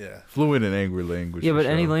 I don't. Yeah. Fluent in angry language. Yeah, for but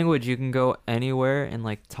any sure. language you can go anywhere and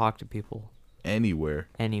like talk to people Anywhere.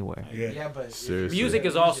 anywhere. Yeah, but if you're Seriously. Music good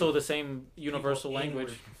is at also the same universal people anywhere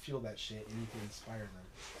language. can feel that shit and you can inspire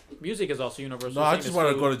them. Music is also universal. No, I same just as want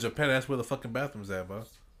to food. go to Japan. That's where the fucking bathroom's at, bro.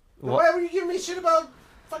 Why were you giving me shit about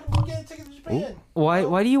Fucking go get a ticket to Japan.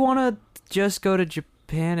 Why do you want to just go to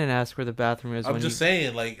Japan and ask where the bathroom is? I'm just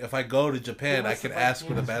saying, like, if I go to Japan, I can ask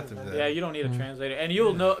where the bathroom is. Yeah, you don't need a translator, and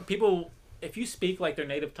you'll know people. If you speak like their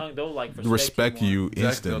native tongue, they'll like respect you Exactly,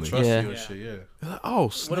 instantly. they'll trust Yeah. you and shit, yeah. Oh,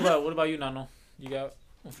 What snap. about you, Nano? You got?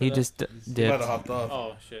 He that? just He might have dipped. hopped off.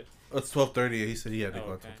 Oh shit! It's 12:30. He said he had to Oh,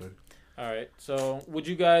 go okay. at 12:30. All right. So, would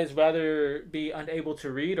you guys rather be unable to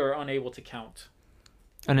read or unable to count?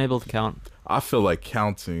 Unable to count. I feel like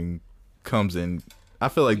counting comes in. I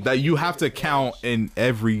feel like that you have to count in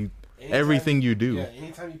everything you do. Yeah,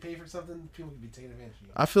 anytime you pay for something, people can be taking advantage of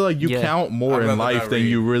you. I feel like you Yeah. count more I'd in rather life not than read.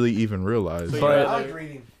 you really even realize. So But- I like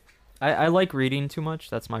reading. I like reading too much.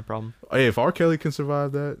 That's my problem. Hey, if R. Kelly can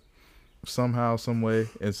survive that somehow, some way,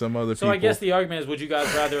 and some other So people, I guess the argument is: would you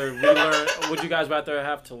guys rather relearn? Would you guys rather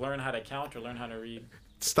have to learn how to count or learn how to read?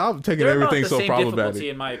 stop taking They're everything about the so same difficulty, problematic.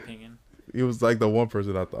 in my opinion. He was like the one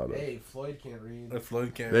person I thought of. Hey, Floyd can't read. If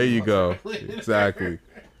Floyd can't. There you go. Exactly.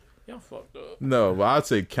 Y'all fucked up. No, but I'd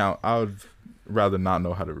say count. I would rather not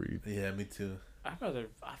know how to read Yeah, me too. I'd rather.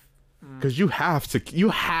 because you have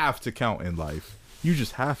to count in life. You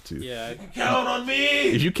just have to. Yeah. Count on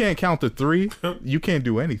me. If you can't count to 3, you can't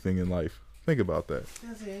do anything in life. Think about that.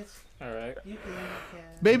 That's it. All right. You can.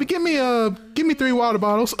 Baby, give me 3 water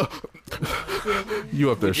bottles.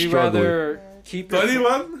 You up there Would you struggling? rather keep your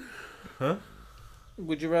Anyone?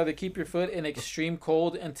 Would you rather keep your foot in extreme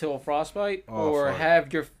cold until frostbite, Oh, or fuck.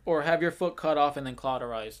 have your foot cut off and then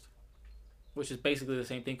cauterized, which is basically the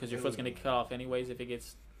same thing because your foot's gonna get cut off anyways if it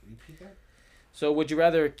gets. Repeat that. So would you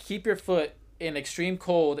rather keep your foot in extreme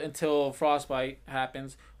cold until frostbite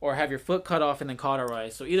happens, or have your foot cut off and then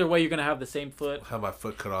cauterized? So either way, you're gonna have the same foot. Have my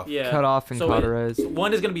foot cut off. Yeah. Cut off and So cauterize.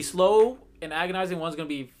 One is gonna be slow and agonizing. One's gonna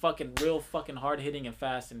be real fucking hard hitting and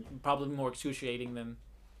fast, and probably more excruciating than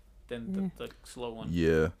the slow one.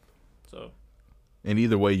 Yeah. So. And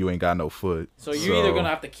either way, you ain't got no foot. So you're either gonna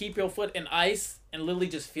have to keep your foot in ice and literally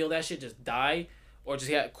just feel that shit just die, or just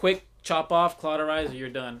quick chop off, cauterize, or you're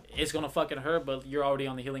done. It's gonna fucking hurt, but you're already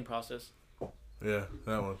on the healing process. Yeah,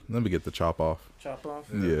 that one. Let me get the chop off. Chop off.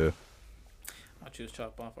 Yeah. I'll choose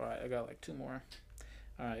chop off. All right, I got like 2 more.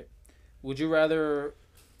 All right. Would you rather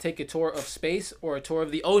take a tour of space or a tour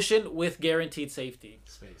of the ocean with guaranteed safety?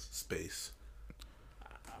 Space.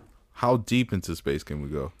 How deep into space can we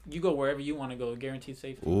go? You go wherever you want to go, guaranteed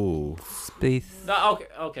safety. Ooh. Space. No,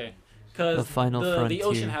 okay. Because The final the frontier.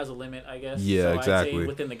 ocean has a limit, I guess. Yeah, so I'd exactly. say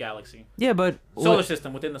within the galaxy. Yeah, but Solar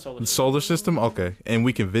system, within the solar system. Solar system? Okay. And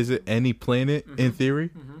we can visit any planet in theory?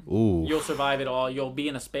 Ooh. You'll survive it all. You'll be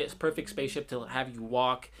in a perfect spaceship to have you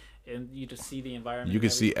walk, and you just see the environment. You can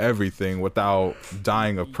and see everything. everything without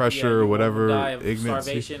dying of Yeah, pressure you or won't whatever. Die of Ignorance.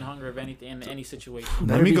 starvation, hunger, of anything in any situation. Let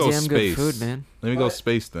better me be go damn space. good food, man. Let me go But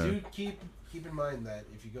space then. Dude, keep in mind that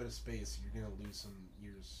if you go to space, you're gonna lose some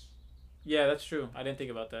years. Yeah, that's true. I didn't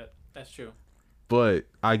think about that. That's true. But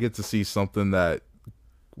I get to see something that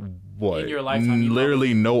In your lifetime, you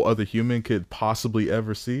literally no other human could possibly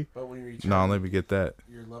ever see. But when you reach No, out, let me get that.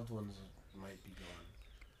 your loved ones might be gone.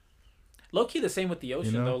 Low key, the same with the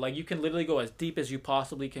ocean You know? though. Like you can literally go as deep as you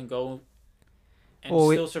possibly can go, and Well,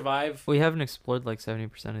 still survive. We haven't explored like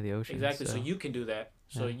 70% of the ocean. Exactly. So you can do that.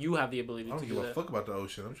 So Yeah. you have the ability I to don't do give a that. fuck about the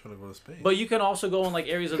ocean. I'm trying to go to space. But you can also go in like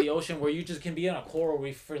areas of the ocean where you just can be on a coral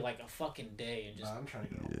reef for like a fucking day and just. Nah, I'm trying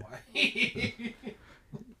to go to Hawaii.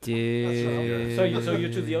 Dude. So you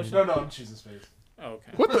choose the ocean? No, I'm choosing space. Oh,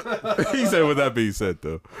 okay. What the? He said with that being said,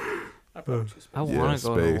 though. I probably choose space. I Yeah, want to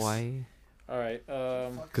go to space. Hawaii. All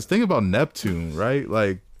right. Because think about Neptune, right?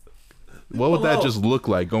 Like, what would that Hello. just look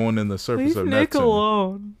like going in the surface Leave of Nick Neptune?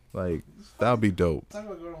 alone. Like, that would be dope. Talk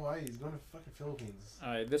about going to Hawaii. He's going to fucking Philippines. All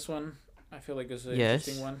right. This one, I feel like is an Yes.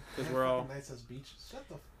 interesting one because Man, we're all. fucking nice ass beaches. Shut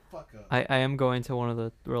the fuck up. I am going to one of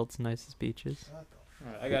the world's nicest beaches. Shut the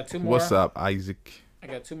All right, I got 2 more. What's up, Isaac? I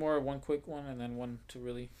got 2 more. One quick one and then one to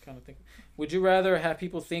really kind of think. Would you rather have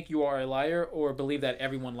people think you are a liar or believe that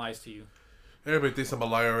everyone lies to you? Everybody thinks I'm a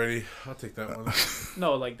liar already. I'll take that one.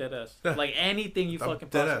 No, like dead ass. Like anything you I'm fucking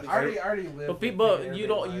dead possibly. I already live. But with people, thinking you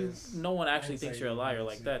everybody don't, you, lies. no one actually Hindsight, thinks you're a you liar don't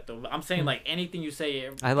like see. that though. I'm saying like anything you say,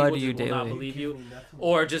 I lie people to you just will not daily. believe People you, mean nothing.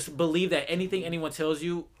 or just believe that anything anyone tells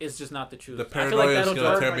you is just not the truth. The I feel like paranoia is that'll gonna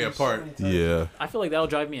drive. tear me apart. Yeah. I feel like that'll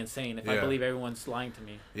drive me insane if I Yeah. believe everyone's lying to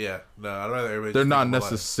me. Yeah, no, I'd rather everybody. They're just not think I'm a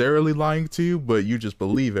liar. necessarily lying to you, but you just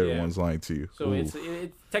believe everyone's lying to you. So Ooh. it's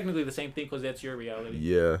technically the same thing because that's your reality.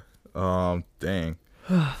 Yeah. Dang.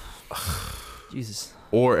 Jesus.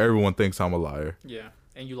 Or everyone thinks I'm a liar. Yeah,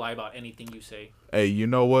 and you lie about anything you say. Hey, you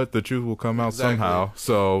know what? The truth will come out Exactly. somehow.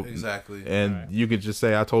 So, Exactly. and Alright. you could just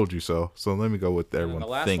say, I told you so. So let me go with then everyone the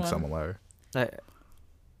last thinks one. I'm a liar.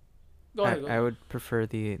 Go ahead. I would prefer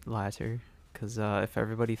the latter because if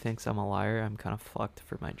everybody thinks I'm a liar, I'm kind of fucked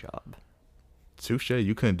for my job. Touche.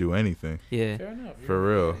 You couldn't do anything. Yeah. Fair enough. For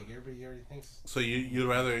real. Everybody already thinks. So you'd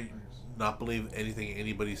rather not believe anything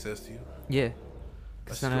anybody says to you? Yeah. That's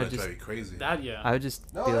Because then I drive just, you crazy. That yeah. I would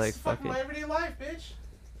just No, be that's like, fuck fucking it. my everyday life, bitch.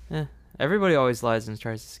 Yeah. Everybody always lies and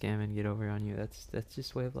tries to scam and get over on you. That's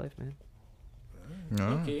just way of life, man. No.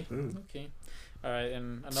 Okay. Okay. All right,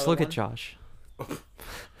 and another Just look one? at Josh.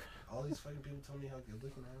 All these fucking people tell me how good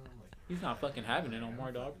looking I am. I'm like, He's not fucking having it no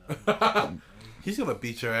more, dog. He's gonna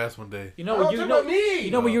beat your ass one day. You know Oh, what you talk know? about me!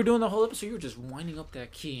 You know when you were doing the whole episode, you were just winding up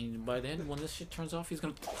that key, and by then, when this shit turns off, he's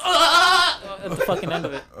gonna at the fucking end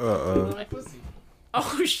of it. my pussy.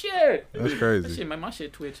 Oh shit! That's That crazy. shit made my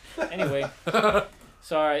shit twitch. Anyway,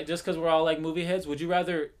 so alright, just because we're all like movie heads, would you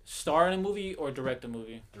rather star in a movie or direct a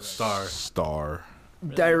movie? Star.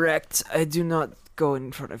 Direct. I do not go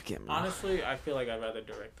in front of camera. Honestly, I feel like I'd rather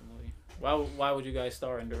direct a movie. Why would you guys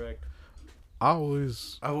star and direct? I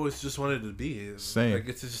always I always just wanted to be. Same. Like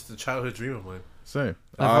it's just a childhood dream of mine. same.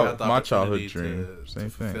 If I had the My childhood opportunity dream. to Same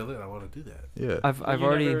fulfill thing. it. I want to do that. Yeah. I've You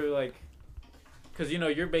already. never, like, because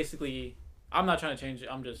you're basically. I'm not trying to change it.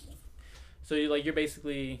 I'm just. So you're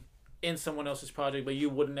basically in someone else's project, but you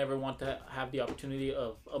would never want to have the opportunity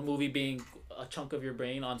of a movie being a chunk of your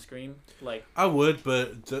brain on screen. Like I would,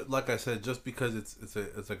 but like I said, just because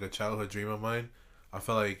it's like a childhood dream of mine, I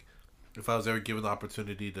feel like if I was ever given the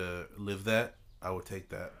opportunity to live that, I would take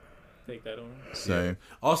that. take that over. Same.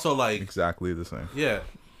 Also, like Exactly the same. yeah.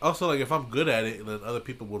 Also, like if I'm good at it, then other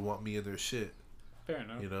people would want me in their shit. Fair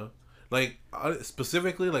enough. You know, like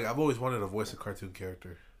specifically, like I've always wanted to voice a cartoon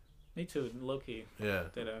character. Me too. Low key. Yeah.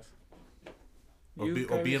 Dead ass. Or You, be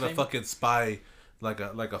Kyrie, in a same? fucking spy, like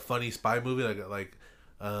a funny spy movie, like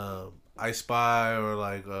I Spy or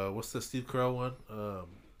like what's the Steve Carell one?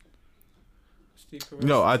 Steve Carell.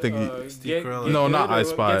 No, I think Steve Carell. No, Good not or I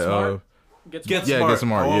Spy. Get Smart. Get Get Smart. Yeah, Smart. Get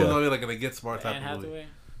Smart, Oh, yeah. no, like in a Get Smart type Anne of movie. Hathaway.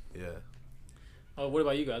 Yeah. Oh, what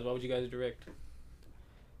about you guys? Why would you guys direct? You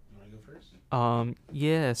want to go first?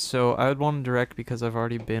 Yeah, so I would want to direct because I've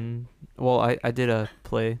already been. Well, I did a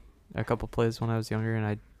couple plays when I was younger, and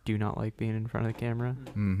I do not like being in front of the camera.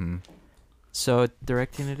 Mm-hmm. So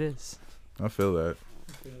directing it is. I feel that.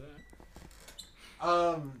 I feel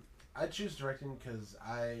that. I choose directing because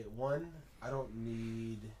I don't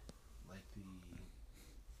need like the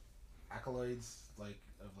accolades like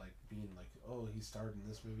of like being like, oh, he starred in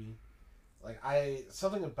this movie. Like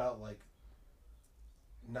something about like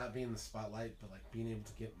not being in the spotlight, but like being able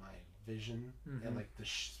to get my vision and like the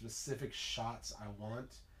specific shots I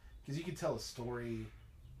want, because you can tell a story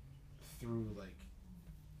through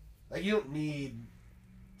like you don't need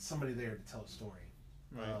somebody there to tell a story.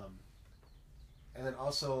 Right. And then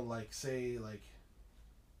also like say like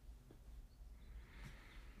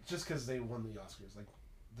just because they won the Oscars, like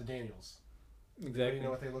the Daniels. Exactly. You know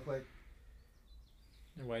what they look like?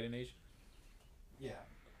 They're white and Asian. Yeah.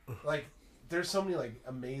 Like there's so many like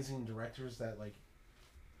amazing directors that like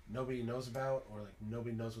nobody knows about or like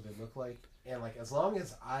nobody knows what they look like, and like as long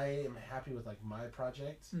as I am happy with like my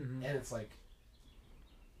project and it's like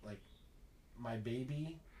my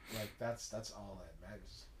baby, like that's all that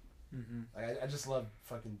matters. Like I just love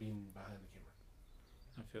fucking being behind the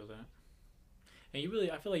camera. I feel that.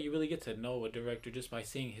 And I feel like you really get to know a director just by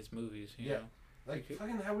seeing his movies. You know? Like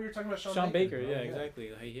fucking how we were talking about Sean Baker, bro. yeah,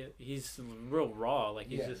 exactly. Like, he's real raw. Like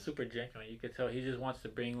he's Yeah. just super genuine. You could tell he just wants to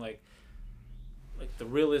bring like the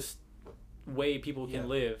realest way people can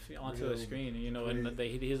live onto Real, the screen. You know, and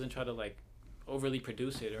he doesn't try to like overly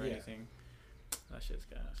produce it or Yeah. anything. That shit's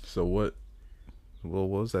gas. So what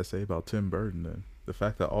does that say about Tim Burton then? The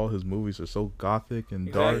fact that all his movies are so gothic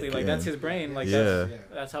and dark. Exactly. Like that's his brain. Like Yeah.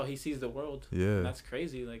 that's how he sees the world. Yeah. And that's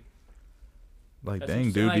crazy. Like Like, that's dang,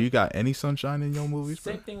 interesting. dude, Like, do you got any sunshine in your movies,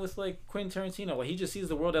 bro? same thing with like Quentin Tarantino. Like he just sees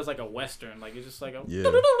the world as like a western. Like it's just like a Yeah.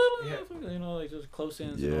 you know, like just close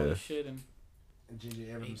ins and all Yeah. this shit and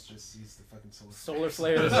J.J. Abrams just sees the fucking solar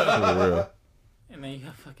flares. For real. And then you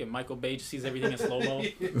got fucking Michael Bay just sees everything in slow mo.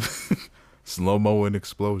 Slow mo and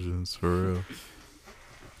explosions, for real.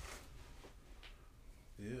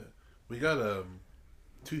 Yeah. We got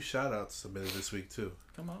 2 shout outs submitted this week too.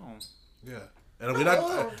 Come on. Yeah. And I'm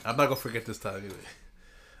not gonna forget this time anyway.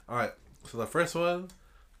 Alright. So the first one,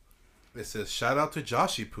 it says shout out to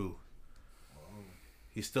Joshy Poo.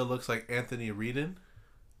 He still looks like Anthony Reedon.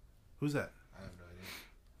 Who's that? I have no idea.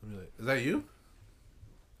 Let me look. Is that you?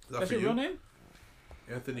 Is that That's for your you? real name?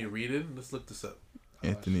 Anthony Reedon? Let's look this up.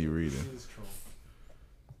 Anthony Reedon. This is troll.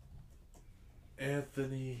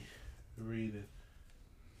 Anthony Reedon.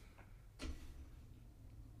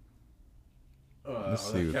 Let's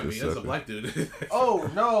see that what can't this be. That's a up black dude. Oh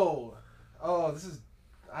no! Oh, this is.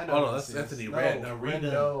 I know. Oh no, that's Anthony Rendon.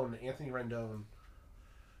 Anthony Rendon.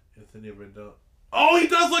 Anthony Rendon. Oh, he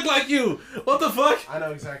does look like you. What the fuck? I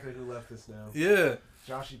know exactly who left this now. Yeah.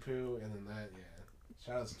 Joshy Poo, and then that. Yeah.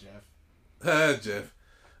 Shout out to Jeff. Jeff.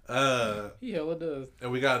 He hella does.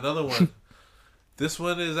 And we got another one. This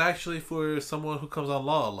one is actually for someone who comes on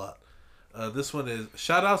Law a lot. This one is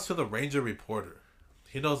shout outs to the Ranger Reporter.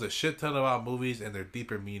 He knows a shit ton about movies and their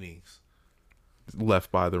deeper meanings.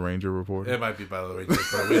 Left by the Ranger Reporter. It might be by the Ranger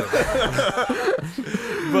Reporter.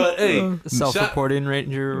 But hey, self-reporting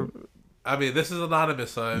Ranger. I mean, this is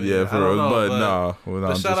anonymous, so I mean, yeah, for real. But no,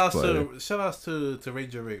 but shout outs to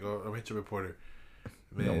Ranger Rick or Ranger Reporter.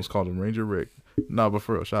 Man, almost called him Ranger Rick. No, but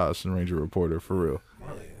for real, shout outs to Ranger Reporter for real.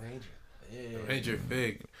 Ranger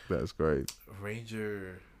Big. That's great.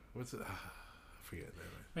 Ranger, what's it? I forget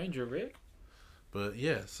that. Ranger Rick. But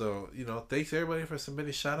yeah, so thanks everybody for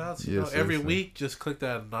submitting shout outs. Yes, every week, just click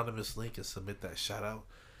that anonymous link and submit that shout out.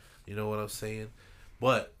 You know what I'm saying?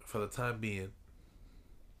 But for the time being,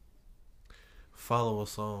 follow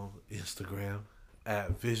us on Instagram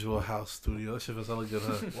at Visual House Studios. That shit was all good,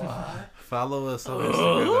 huh? What? Follow us on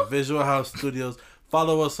Instagram at Visual House Studios.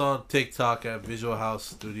 Follow us on TikTok at Visual House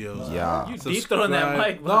Studios. Yeah. You deep throwing that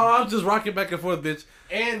mic. No, I'm just rocking back and forth, bitch.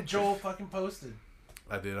 And Joel fucking posted.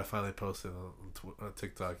 I did. I finally posted on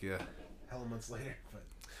TikTok. Yeah. Hella months later, but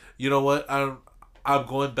you know what? I'm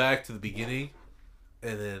going back to the beginning,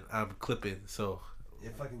 and then I'm clipping. So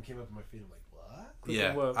it fucking came up in my feed. I'm like, what? Clipping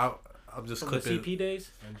yeah. What? I'm just from clipping. the CP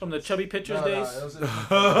days, from the Chubby Pictures days. It was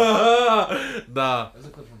nah. It was a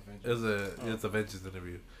clip from Vengeance. It's a Vengeance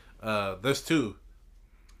interview. There's two.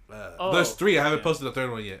 There's three. I haven't posted the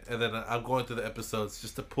third one yet, and then I'm going through the episodes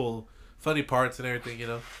just to pull funny parts and everything.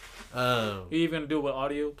 You even gonna do it with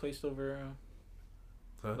audio placed over,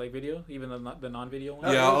 huh? like video, even the non-video one.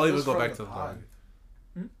 No, yeah, I'll it even was go from back the to the pod.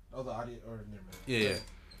 pod. Oh, the audio or never mind.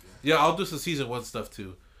 Yeah, I'll do some season 1 stuff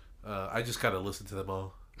too. I just gotta listen to them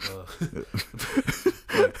all.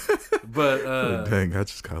 But dang, I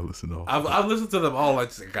just gotta listen to all. I've listened to them all. I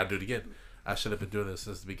just gotta do it again. I should have been doing this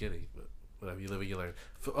since the beginning, but whatever. You live and you learn.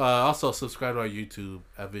 Also subscribe to our YouTube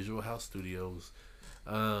at Visual House Studios.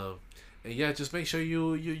 And yeah, just make sure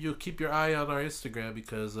you keep your eye on our Instagram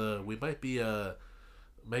because we might be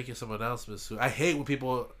making some announcements soon. I hate when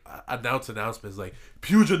people announce announcements like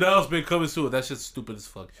huge announcement coming soon. That shit's stupid as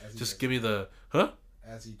fuck. Just give me the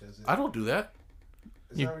As he does it. I don't do that.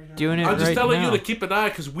 You're doing it I'm just right telling now. you to keep an eye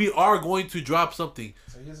because we are going to drop something.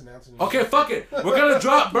 So he is announcing. Okay, fuck it. We're gonna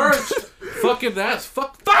drop merch. Fucking that's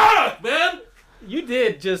fuck, man. You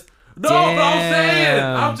did just No, but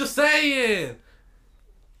I'm just saying.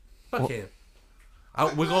 Fuck him.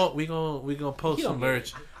 We gonna post some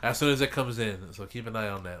merch as soon as it comes in. So keep an eye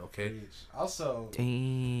on that, okay? Also,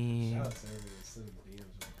 damn. shout out to everybody that's sending the DMs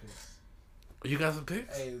with pics. You got some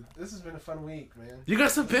pics? Hey, this has been a fun week, man. You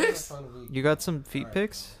got some pics? You got some feet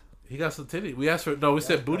pics? He got some titty. We asked for we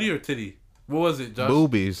said booty or titty. What was it, Josh?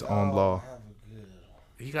 Boobies on Law.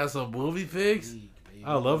 He got some movie pics.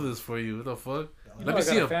 I love this for you. What the fuck? Let me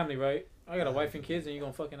see him. Family, right? I got a wife and kids, and you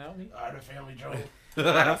gonna fucking out me? I had a family, Joel.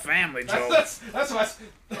 I had a family, Joel. That's what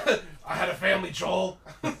I had a family, Joel.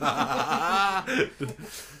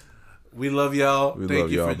 We love y'all. We Thank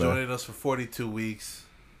love you y'all, for man. joining us for 42 weeks.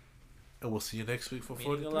 And we'll see you next week for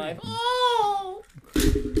 43. Oh!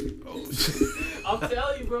 I'll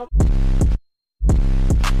tell you, bro.